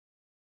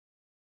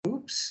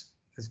 oops.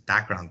 This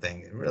background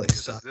thing, it really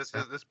sucks. This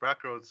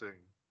background thing.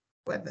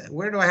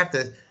 Where do I have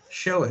to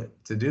show it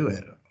to do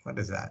it? What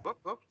is that?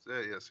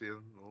 Yeah, see,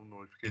 no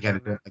notification. You gotta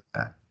do it like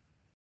that.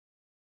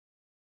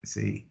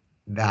 See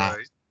that?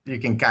 Right. You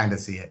can kind of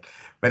see it,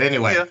 but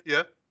anyway,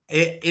 yeah.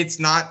 It's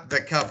not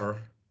the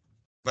cover,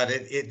 but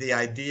the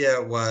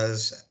idea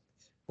was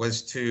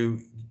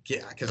to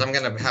get, because I'm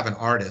gonna have an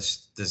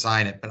artist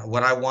design it. But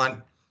what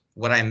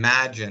I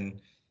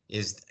imagine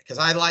is, because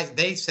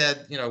they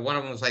said, one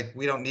of them was like,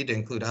 we don't need to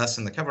include us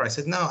in the cover. I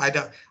said, no, I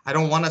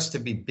don't want us to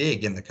be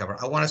big in the cover.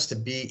 I want us to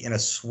be in a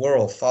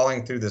swirl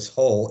falling through this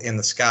hole in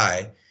the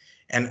sky.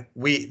 And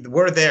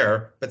we're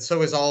there, but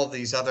so is all of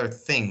these other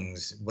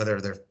things, whether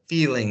they're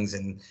feelings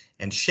and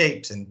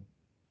shapes and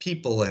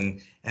people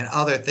and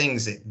other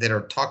things that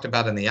are talked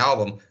about in the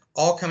album,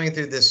 all coming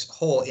through this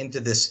hole into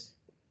this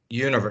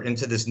universe,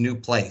 into this new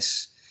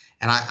place.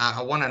 And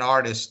I want an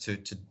artist to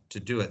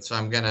do it. So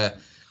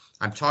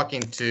I'm talking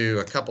to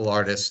a couple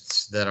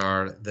artists that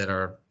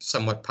are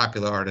somewhat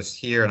popular artists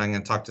here, and I'm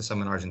going to talk to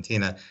some in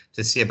Argentina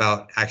to see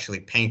about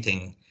actually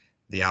painting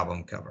the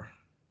album cover.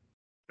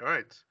 All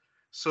right.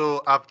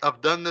 So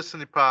I've done this in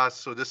the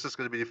past, so this is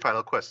going to be the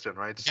final question,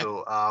 right? Yeah.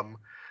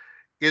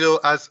 So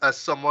as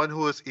someone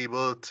who is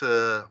able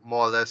to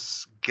more or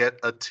less get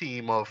a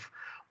team of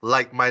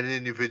like-minded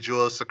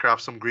individuals to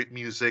craft some great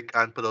music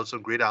and put out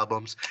some great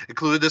albums,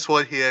 including this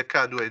one here,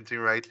 Can't Do Anything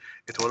Right.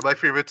 It's one of my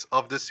favorites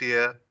of this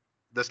year.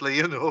 Just let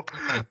you know,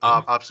 Thank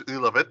you. absolutely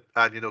love it,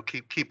 and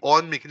keep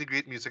on making the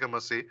great music, I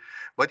must say.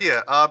 But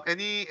yeah,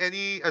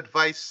 any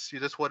advice you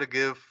just want to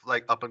give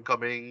like up and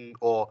coming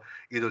or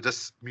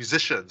just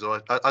musicians,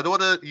 or I don't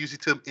want to use the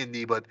term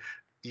indie, but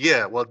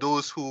yeah, well,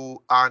 those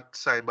who aren't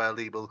signed by a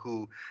label,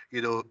 who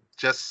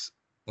just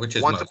Which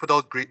is want to most. put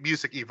out great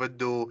music, even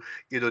though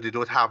they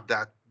don't have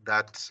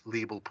that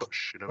label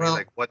push. What I mean? Well,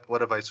 Like,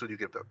 what advice would you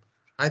give them?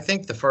 I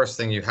think the first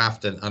thing you have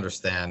to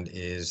understand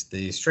is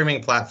the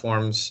streaming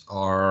platforms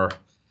are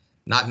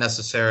not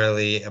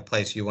necessarily a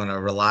place you want to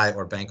rely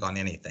or bank on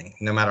anything,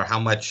 no matter how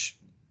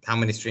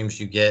many streams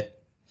you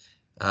get.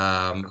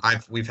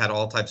 We've had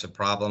all types of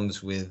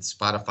problems with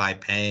Spotify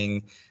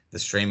paying the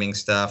streaming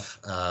stuff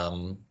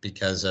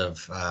because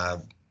of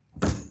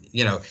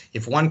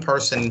if one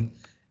person,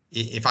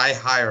 if I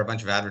hire a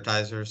bunch of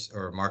advertisers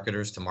or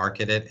marketers to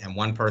market it, and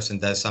one person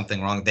does something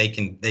wrong, they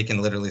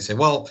can literally say,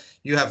 well,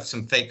 you have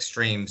some fake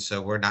streams,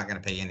 so we're not going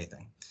to pay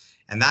anything.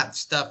 And that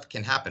stuff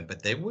can happen,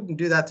 but they wouldn't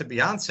do that to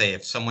Beyonce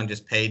if someone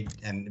just paid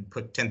and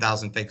put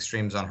 10,000 fake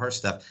streams on her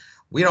stuff.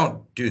 We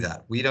don't do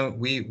that.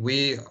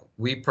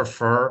 We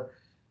prefer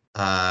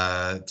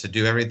to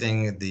do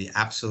everything the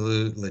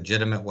absolute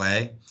legitimate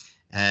way.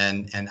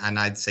 And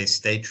I'd say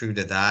stay true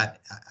to that.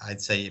 I'd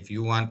say if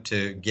you want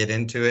to get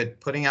into it,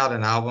 putting out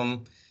an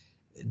album,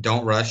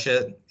 don't rush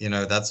it.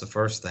 That's the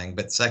first thing.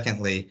 But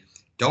secondly,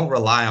 don't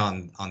rely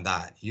on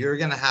that. You're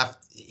going to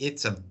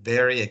it's a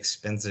very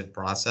expensive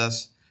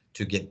process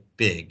to get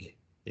big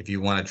if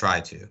you want to try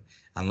to.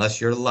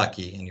 Unless you're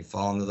lucky and you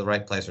fall into the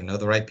right place or know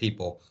the right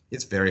people,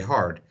 it's very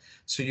hard.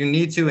 So you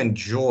need to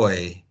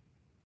enjoy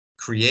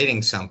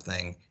creating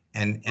something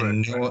and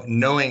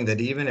knowing that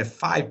even if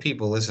 5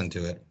 people listen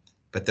to it,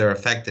 but they're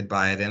affected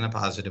by it in a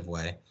positive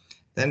way,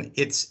 then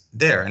it's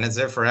there and it's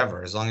there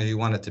forever, as long as you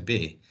want it to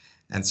be.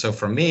 And so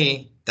for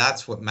me,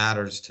 that's what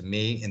matters to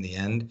me in the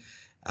end.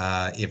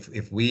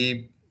 If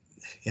we,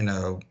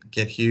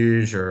 get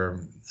huge,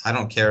 or I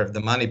don't care, the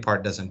money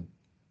part doesn't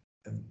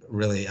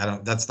really,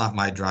 that's not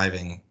my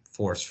driving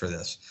force for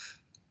this.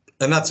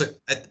 And that's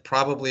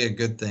probably a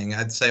good thing.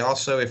 I'd say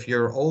also, if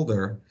you're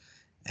older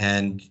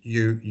and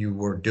you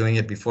were doing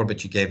it before,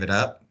 but you gave it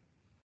up,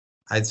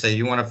 I'd say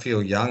you want to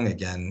feel young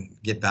again,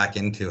 get back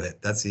into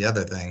it. That's the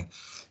other thing,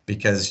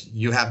 because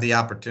you have the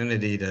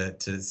opportunity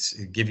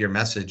to give your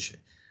message.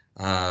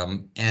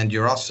 And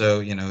you're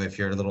also, if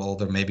you're a little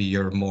older, maybe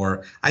you're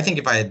more, I think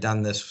if I had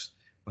done this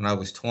when I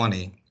was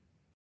 20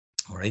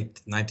 or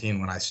 19,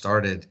 when I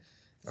started,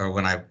 or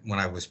when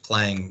I was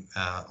playing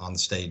on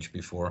stage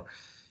before,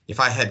 if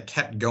I had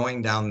kept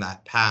going down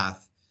that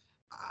path,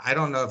 I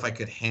don't know if I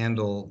could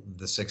handle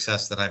the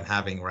success that I'm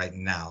having right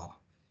now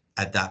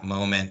at that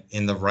moment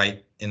in the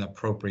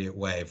appropriate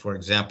way. For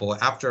example,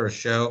 after a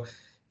show,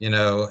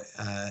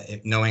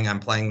 knowing I'm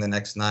playing the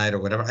next night or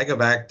whatever, I go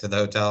back to the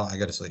hotel, I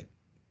go to sleep.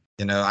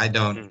 I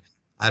don't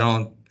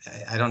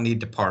need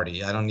to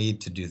party. I don't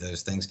need to do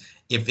those things.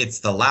 If it's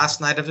the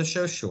last night of the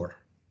show, sure.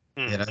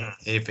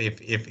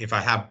 If I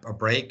have a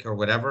break or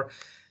whatever,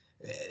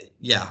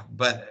 yeah,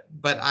 but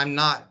I'm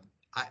not,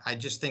 I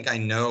just think I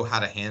know how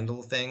to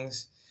handle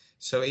things.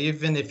 So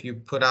even if you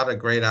put out a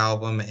great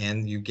album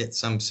and you get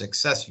some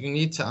success, you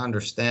need to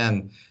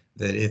understand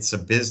that it's a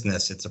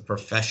business, it's a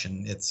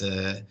profession,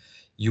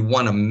 you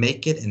want to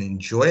make it and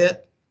enjoy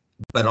it,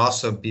 but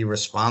also be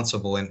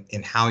responsible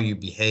in how you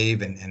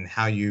behave and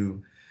how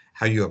you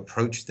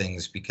approach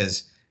things,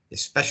 because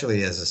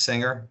especially as a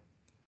singer,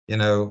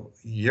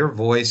 your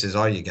voice is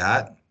all you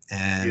got.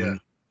 And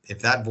if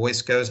that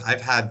voice goes,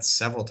 I've had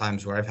several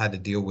times where I've had to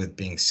deal with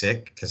being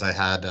sick, because I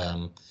had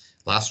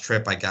last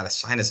trip, I got a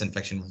sinus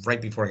infection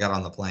right before I got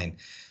on the plane.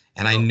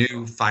 And I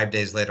knew 5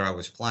 days later I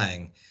was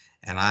playing,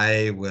 and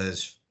I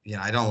was,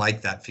 I don't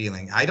like that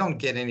feeling. I don't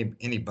get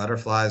any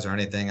butterflies or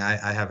anything.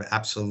 I have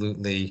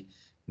absolutely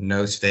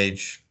no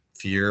stage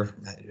fear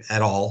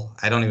at all.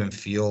 I don't even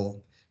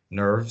feel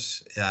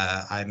nerves.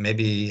 I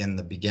maybe in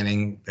the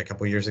beginning a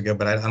couple of years ago,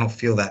 but I don't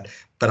feel that.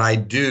 But I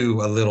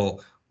do a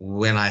little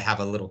when I have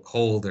a little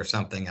cold or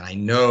something, and I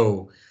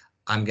know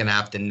I'm going to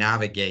have to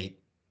navigate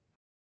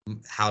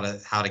how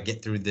to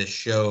get through this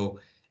show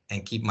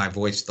and keep my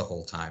voice the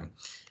whole time.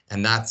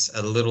 And that's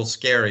a little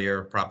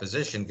scarier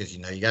proposition, because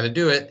you got to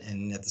do it,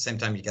 and at the same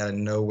time you got to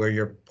know where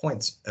your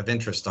points of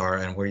interest are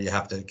and where you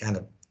have to kind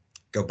of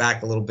go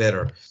back a little bit.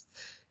 Or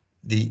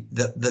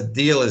the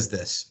deal is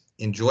this: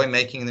 enjoy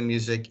making the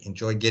music,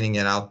 enjoy getting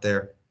it out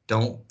there.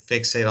 Don't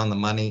fixate on the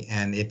money.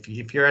 And if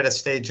you're at a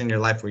stage in your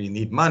life where you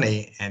need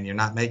money and you're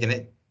not making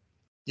it,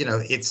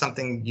 it's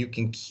something you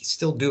can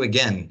still do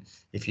again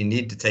if you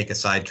need to take a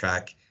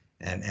sidetrack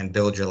and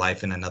build your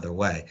life in another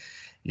way.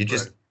 You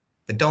just,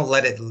 but don't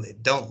let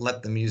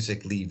the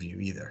music leave you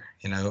either.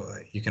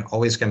 You can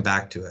always come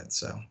back to it.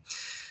 So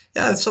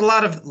Yeah, it's a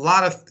lot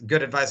of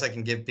good advice I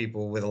can give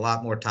people with a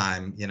lot more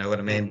time. You know what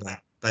I mean?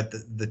 But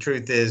the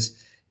truth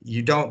is,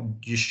 you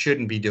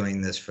shouldn't be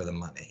doing this for the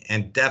money,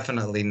 and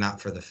definitely not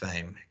for the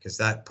fame, because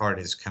that part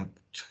is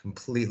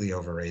completely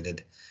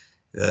overrated.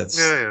 That's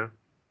Yeah,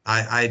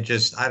 I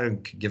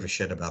don't give a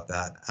shit about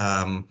that.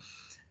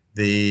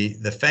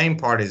 The fame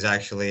part is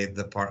actually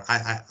the part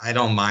I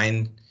don't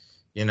mind.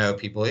 You know,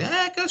 people,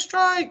 yeah, go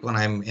strike when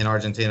I'm in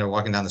Argentina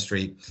walking down the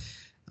street.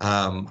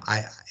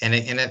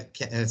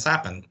 It's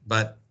happened,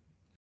 but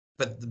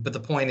the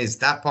point is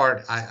that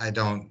part I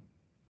don't.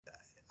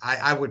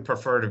 I would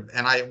prefer to,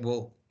 and I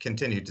will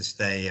continue to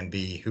stay and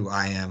be who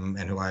I am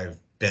and who I've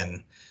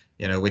been.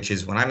 You know, which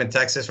is when I'm in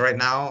Texas right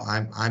now,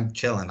 I'm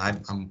chilling.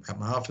 I'm at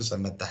my office.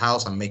 I'm at the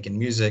house. I'm making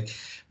music,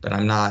 but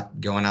I'm not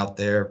going out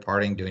there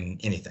partying, doing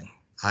anything.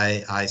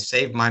 I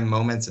save my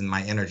moments and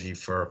my energy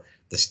for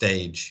the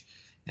stage,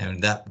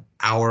 and that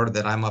hour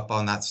that I'm up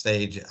on that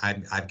stage,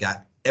 I've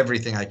got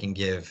everything I can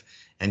give.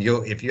 And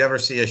if you ever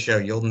see a show,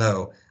 you'll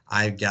know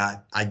I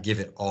give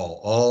it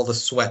all the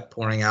sweat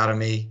pouring out of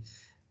me,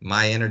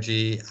 my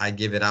energy, I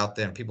give it out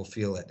there and people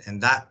feel it.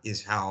 And that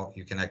is how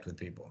you connect with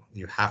people.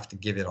 You have to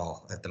give it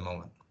all at the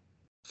moment.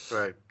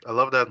 right. I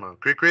love that, man.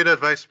 Great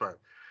advice, man.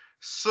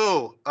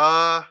 So,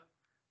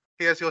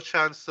 here's your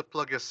chance to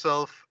plug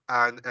yourself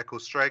and Echo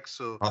Strike.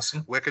 So,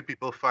 Awesome. where can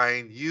people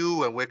find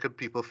you, and where can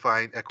people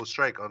find Echo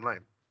Strike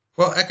online?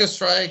 Well,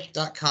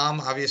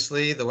 echostrike.com,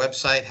 obviously, the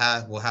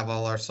website will have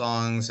all our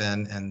songs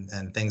and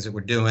things that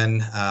we're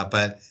doing.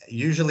 But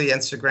usually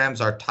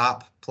Instagram's our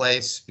top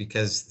place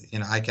because, you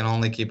know, I can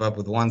only keep up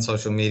with one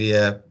social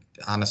media,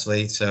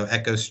 honestly. So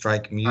Echo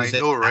Strike Music. I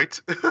know, right?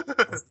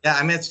 Yeah,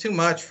 I mean, it's too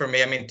much for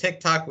me. I mean,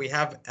 TikTok, we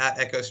have at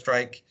Echo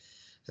Strike.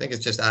 I think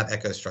it's just at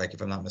Echo Strike,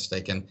 if I'm not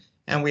mistaken.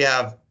 And we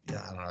have, I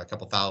don't know, a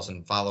couple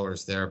thousand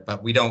followers there,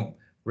 but we don't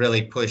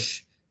really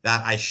push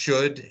that. I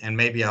should, and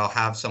maybe I'll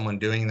have someone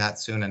doing that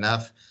soon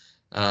enough.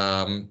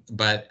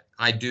 But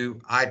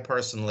I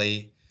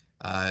personally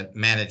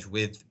manage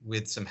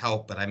with some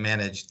help, but I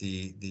manage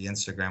the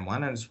Instagram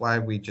one, and it's why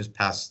we just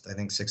passed, I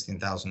think,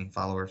 16,000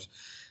 followers.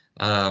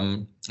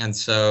 And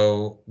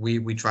so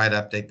we try to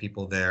update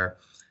people there.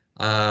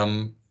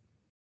 On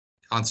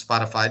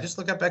Spotify, just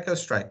look up Echo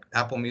Strike,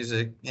 Apple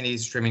Music, any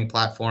streaming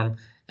platform,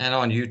 and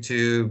on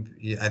YouTube,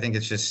 I think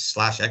it's just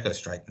 /Echo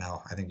Strike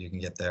now. I think you can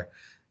get there.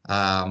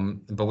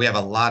 But we have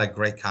a lot of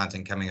great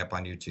content coming up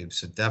on YouTube,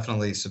 so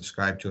definitely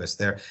subscribe to us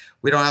there.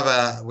 We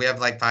have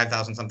like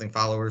 5,000 something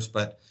followers,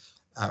 but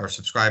or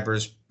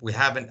subscribers. We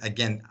haven't,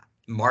 again,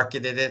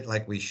 marketed it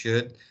like we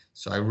should.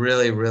 So I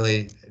really,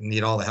 really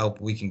need all the help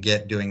we can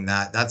get doing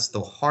that. That's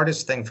the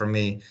hardest thing for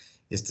me,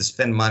 is to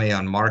spend money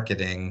on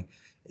marketing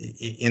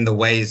in the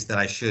ways that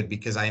I should,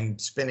 because I'm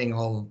spending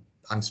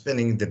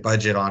the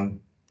budget on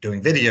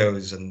doing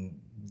videos and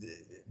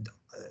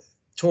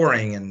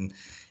touring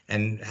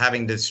and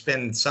having to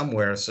spend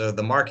somewhere. So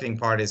the marketing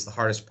part is the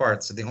hardest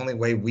part. So the only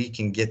way we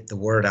can get the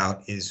word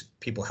out is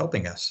people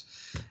helping us.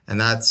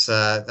 And that's,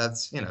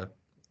 you know,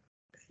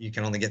 you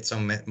can only get so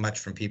much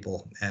from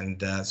people.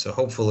 And so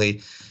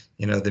hopefully,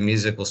 you know, the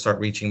music will start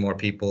reaching more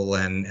people,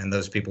 and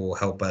those people will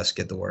help us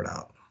get the word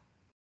out.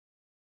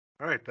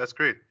 All right, that's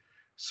great.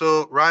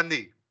 So,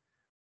 Randy,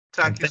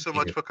 thank you so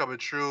much for coming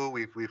through.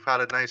 We've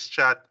had a nice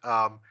chat.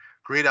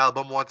 Great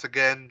album once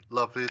again.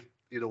 Love it.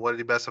 You know, one of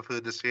the best I've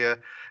heard this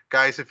year.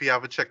 Guys, if you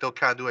haven't checked out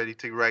Can't Do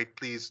Anything Right,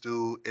 please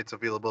do. It's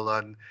available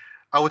on,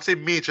 I would say,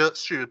 major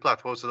streaming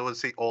platforms. I don't want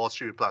to say all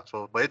streaming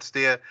platforms, but it's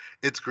there.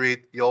 It's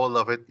great. Y'all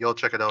love it. Y'all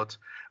check it out.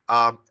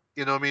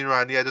 You know what I mean,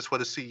 Randy? I just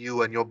want to see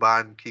you and your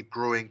band keep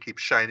growing, keep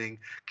shining,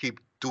 keep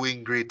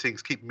doing great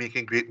things, keep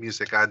making great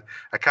music. And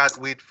I can't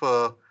wait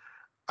for,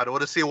 I don't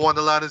want to say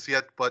Wonderland is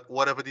yet, but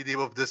whatever the name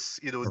of this,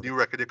 you know, new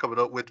record you're coming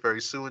out with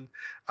very soon.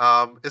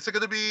 Is it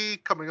going to be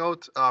coming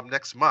out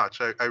next March?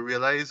 I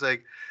realize,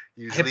 like,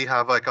 you usually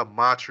have like a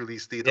March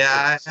release date.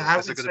 Yeah, so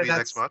is it going to be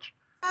next March?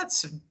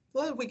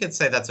 Well, we could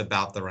say that's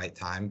about the right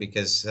time,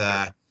 because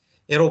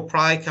it'll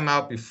probably come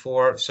out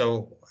before.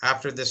 So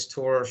after this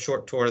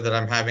short tour that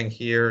I'm having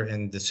here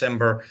in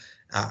December,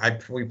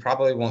 we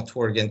probably won't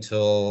tour again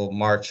till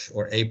March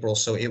or April.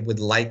 So it would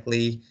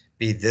likely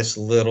be this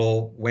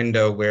little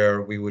window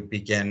where we would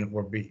begin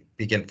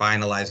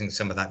finalizing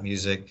some of that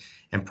music,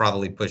 and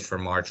probably push for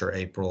March or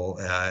April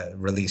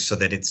release, so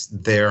that it's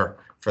there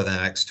for the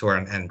next tour.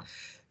 And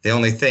the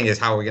only thing is,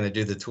 how we're going to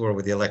do the tour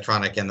with the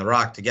electronic and the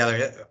rock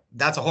together.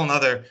 That's a whole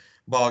nother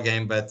ball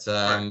game. But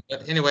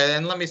anyway,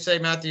 and let me say,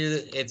 Matthew,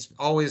 it's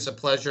always a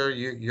pleasure.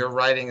 Your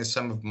writing is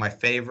some of my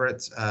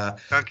favorites.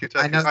 Thank you.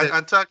 And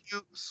thank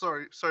you.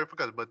 Sorry, I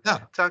forgot, but no.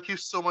 Thank you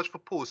so much for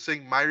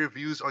posting my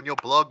reviews on your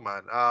blog,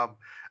 man.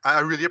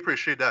 I really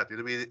appreciate that. You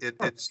know, I mean,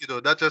 it's, you know,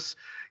 not just,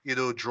 you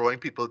know, drawing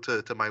people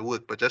to my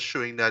work, but just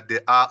showing that there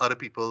are other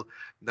people,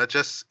 not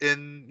just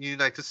in the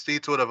United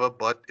States or whatever,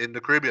 but in the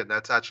Caribbean,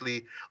 that's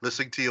actually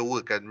listening to your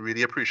work, and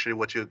really appreciate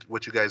what you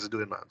guys are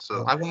doing, man.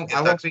 So I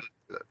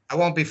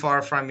won't be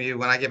far from you.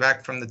 When I get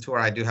back from the tour,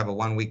 I do have a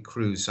 1-week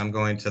cruise. So I'm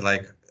going to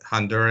like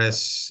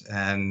Honduras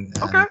and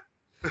okay.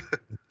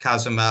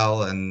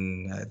 Cozumel,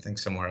 and I think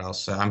somewhere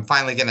else. So I'm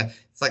finally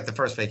it's like the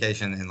first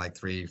vacation in like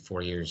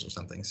 3-4 years or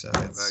something. So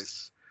it's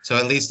Nice. So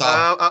at least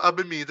I've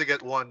been meaning to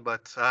get one,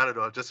 but I don't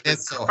know. I've just been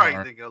it's so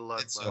grinding hard. a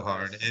lot. It's so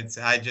hard.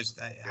 I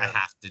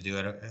have to do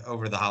it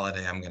over the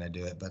holiday. I'm going to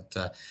do it. But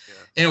Yeah.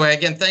 anyway,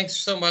 again, thanks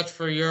so much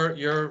for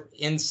your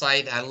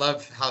insight. I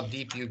love how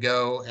deep you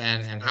go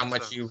and how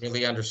much you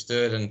really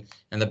understood,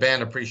 and the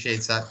band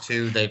appreciates that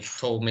too. They've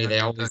told me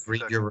they always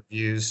read your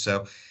reviews.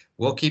 So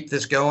we'll keep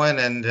this going.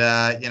 And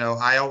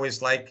I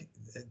always like,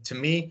 to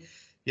me,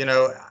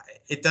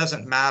 it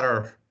doesn't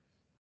matter,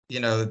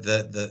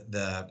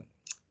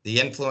 the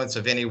influence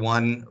of any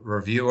one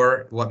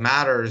reviewer. What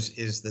matters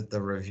is that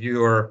the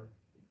reviewer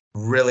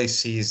really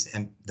sees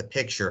the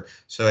picture.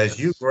 So as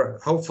you grow,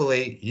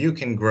 hopefully you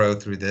can grow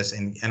through this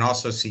and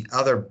also see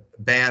other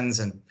bands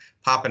and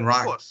pop and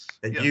rock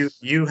that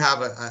you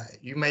have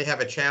you may have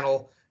a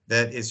channel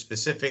that is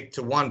specific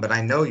to one, but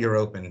I know you're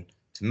open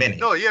to many.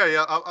 No,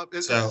 yeah.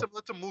 It's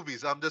similar to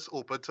movies. I'm just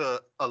open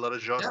to a lot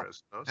of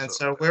genres. Yeah. And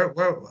so we're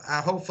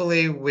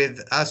hopefully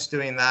with us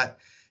doing that,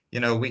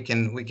 we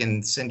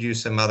can send you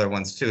some other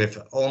ones too. If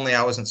only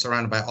I wasn't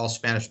surrounded by all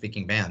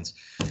Spanish-speaking bands,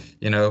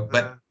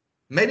 but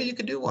maybe you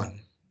could do one.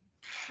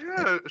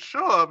 Yeah,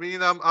 sure. I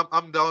mean,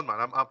 I'm down,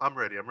 man. I'm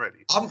ready.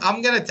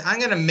 I'm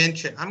gonna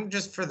mention. I'm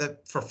just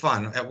for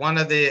fun at one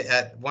of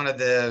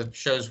the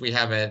shows we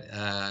have at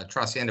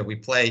Trascienda. We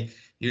play.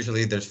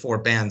 Usually, there's 4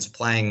 bands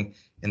playing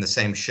in the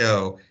same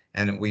show,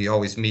 and we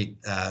always meet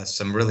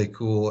some really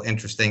cool,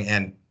 interesting,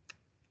 and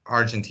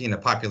Argentina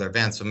popular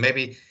bands. So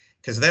maybe,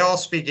 because they all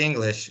speak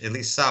English, at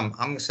least some,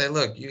 I'm gonna say,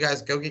 look, you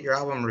guys go get your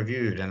album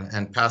reviewed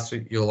and pass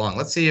you along.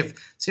 Let's see if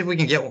we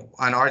can get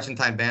an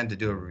Argentine band to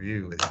do a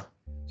review with it,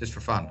 just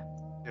for fun.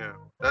 Yeah,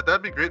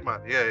 that'd be great,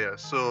 man. Yeah.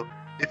 So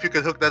if you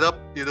could hook that up,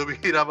 I'm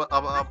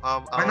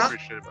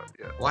appreciate it, man.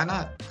 Yeah. Why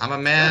not? I'm a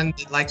man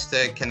that likes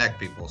to connect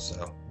people,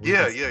 so.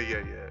 Yeah.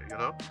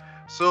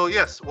 So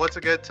yes, once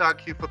again,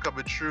 thank you for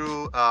coming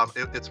through.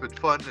 It's been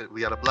fun.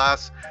 We had a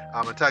blast.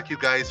 And thank you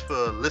guys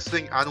for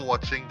listening and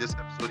watching this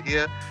episode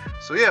here.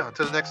 So yeah,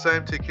 until the next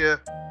time, take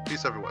care.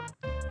 Peace, everyone.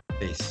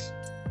 Peace.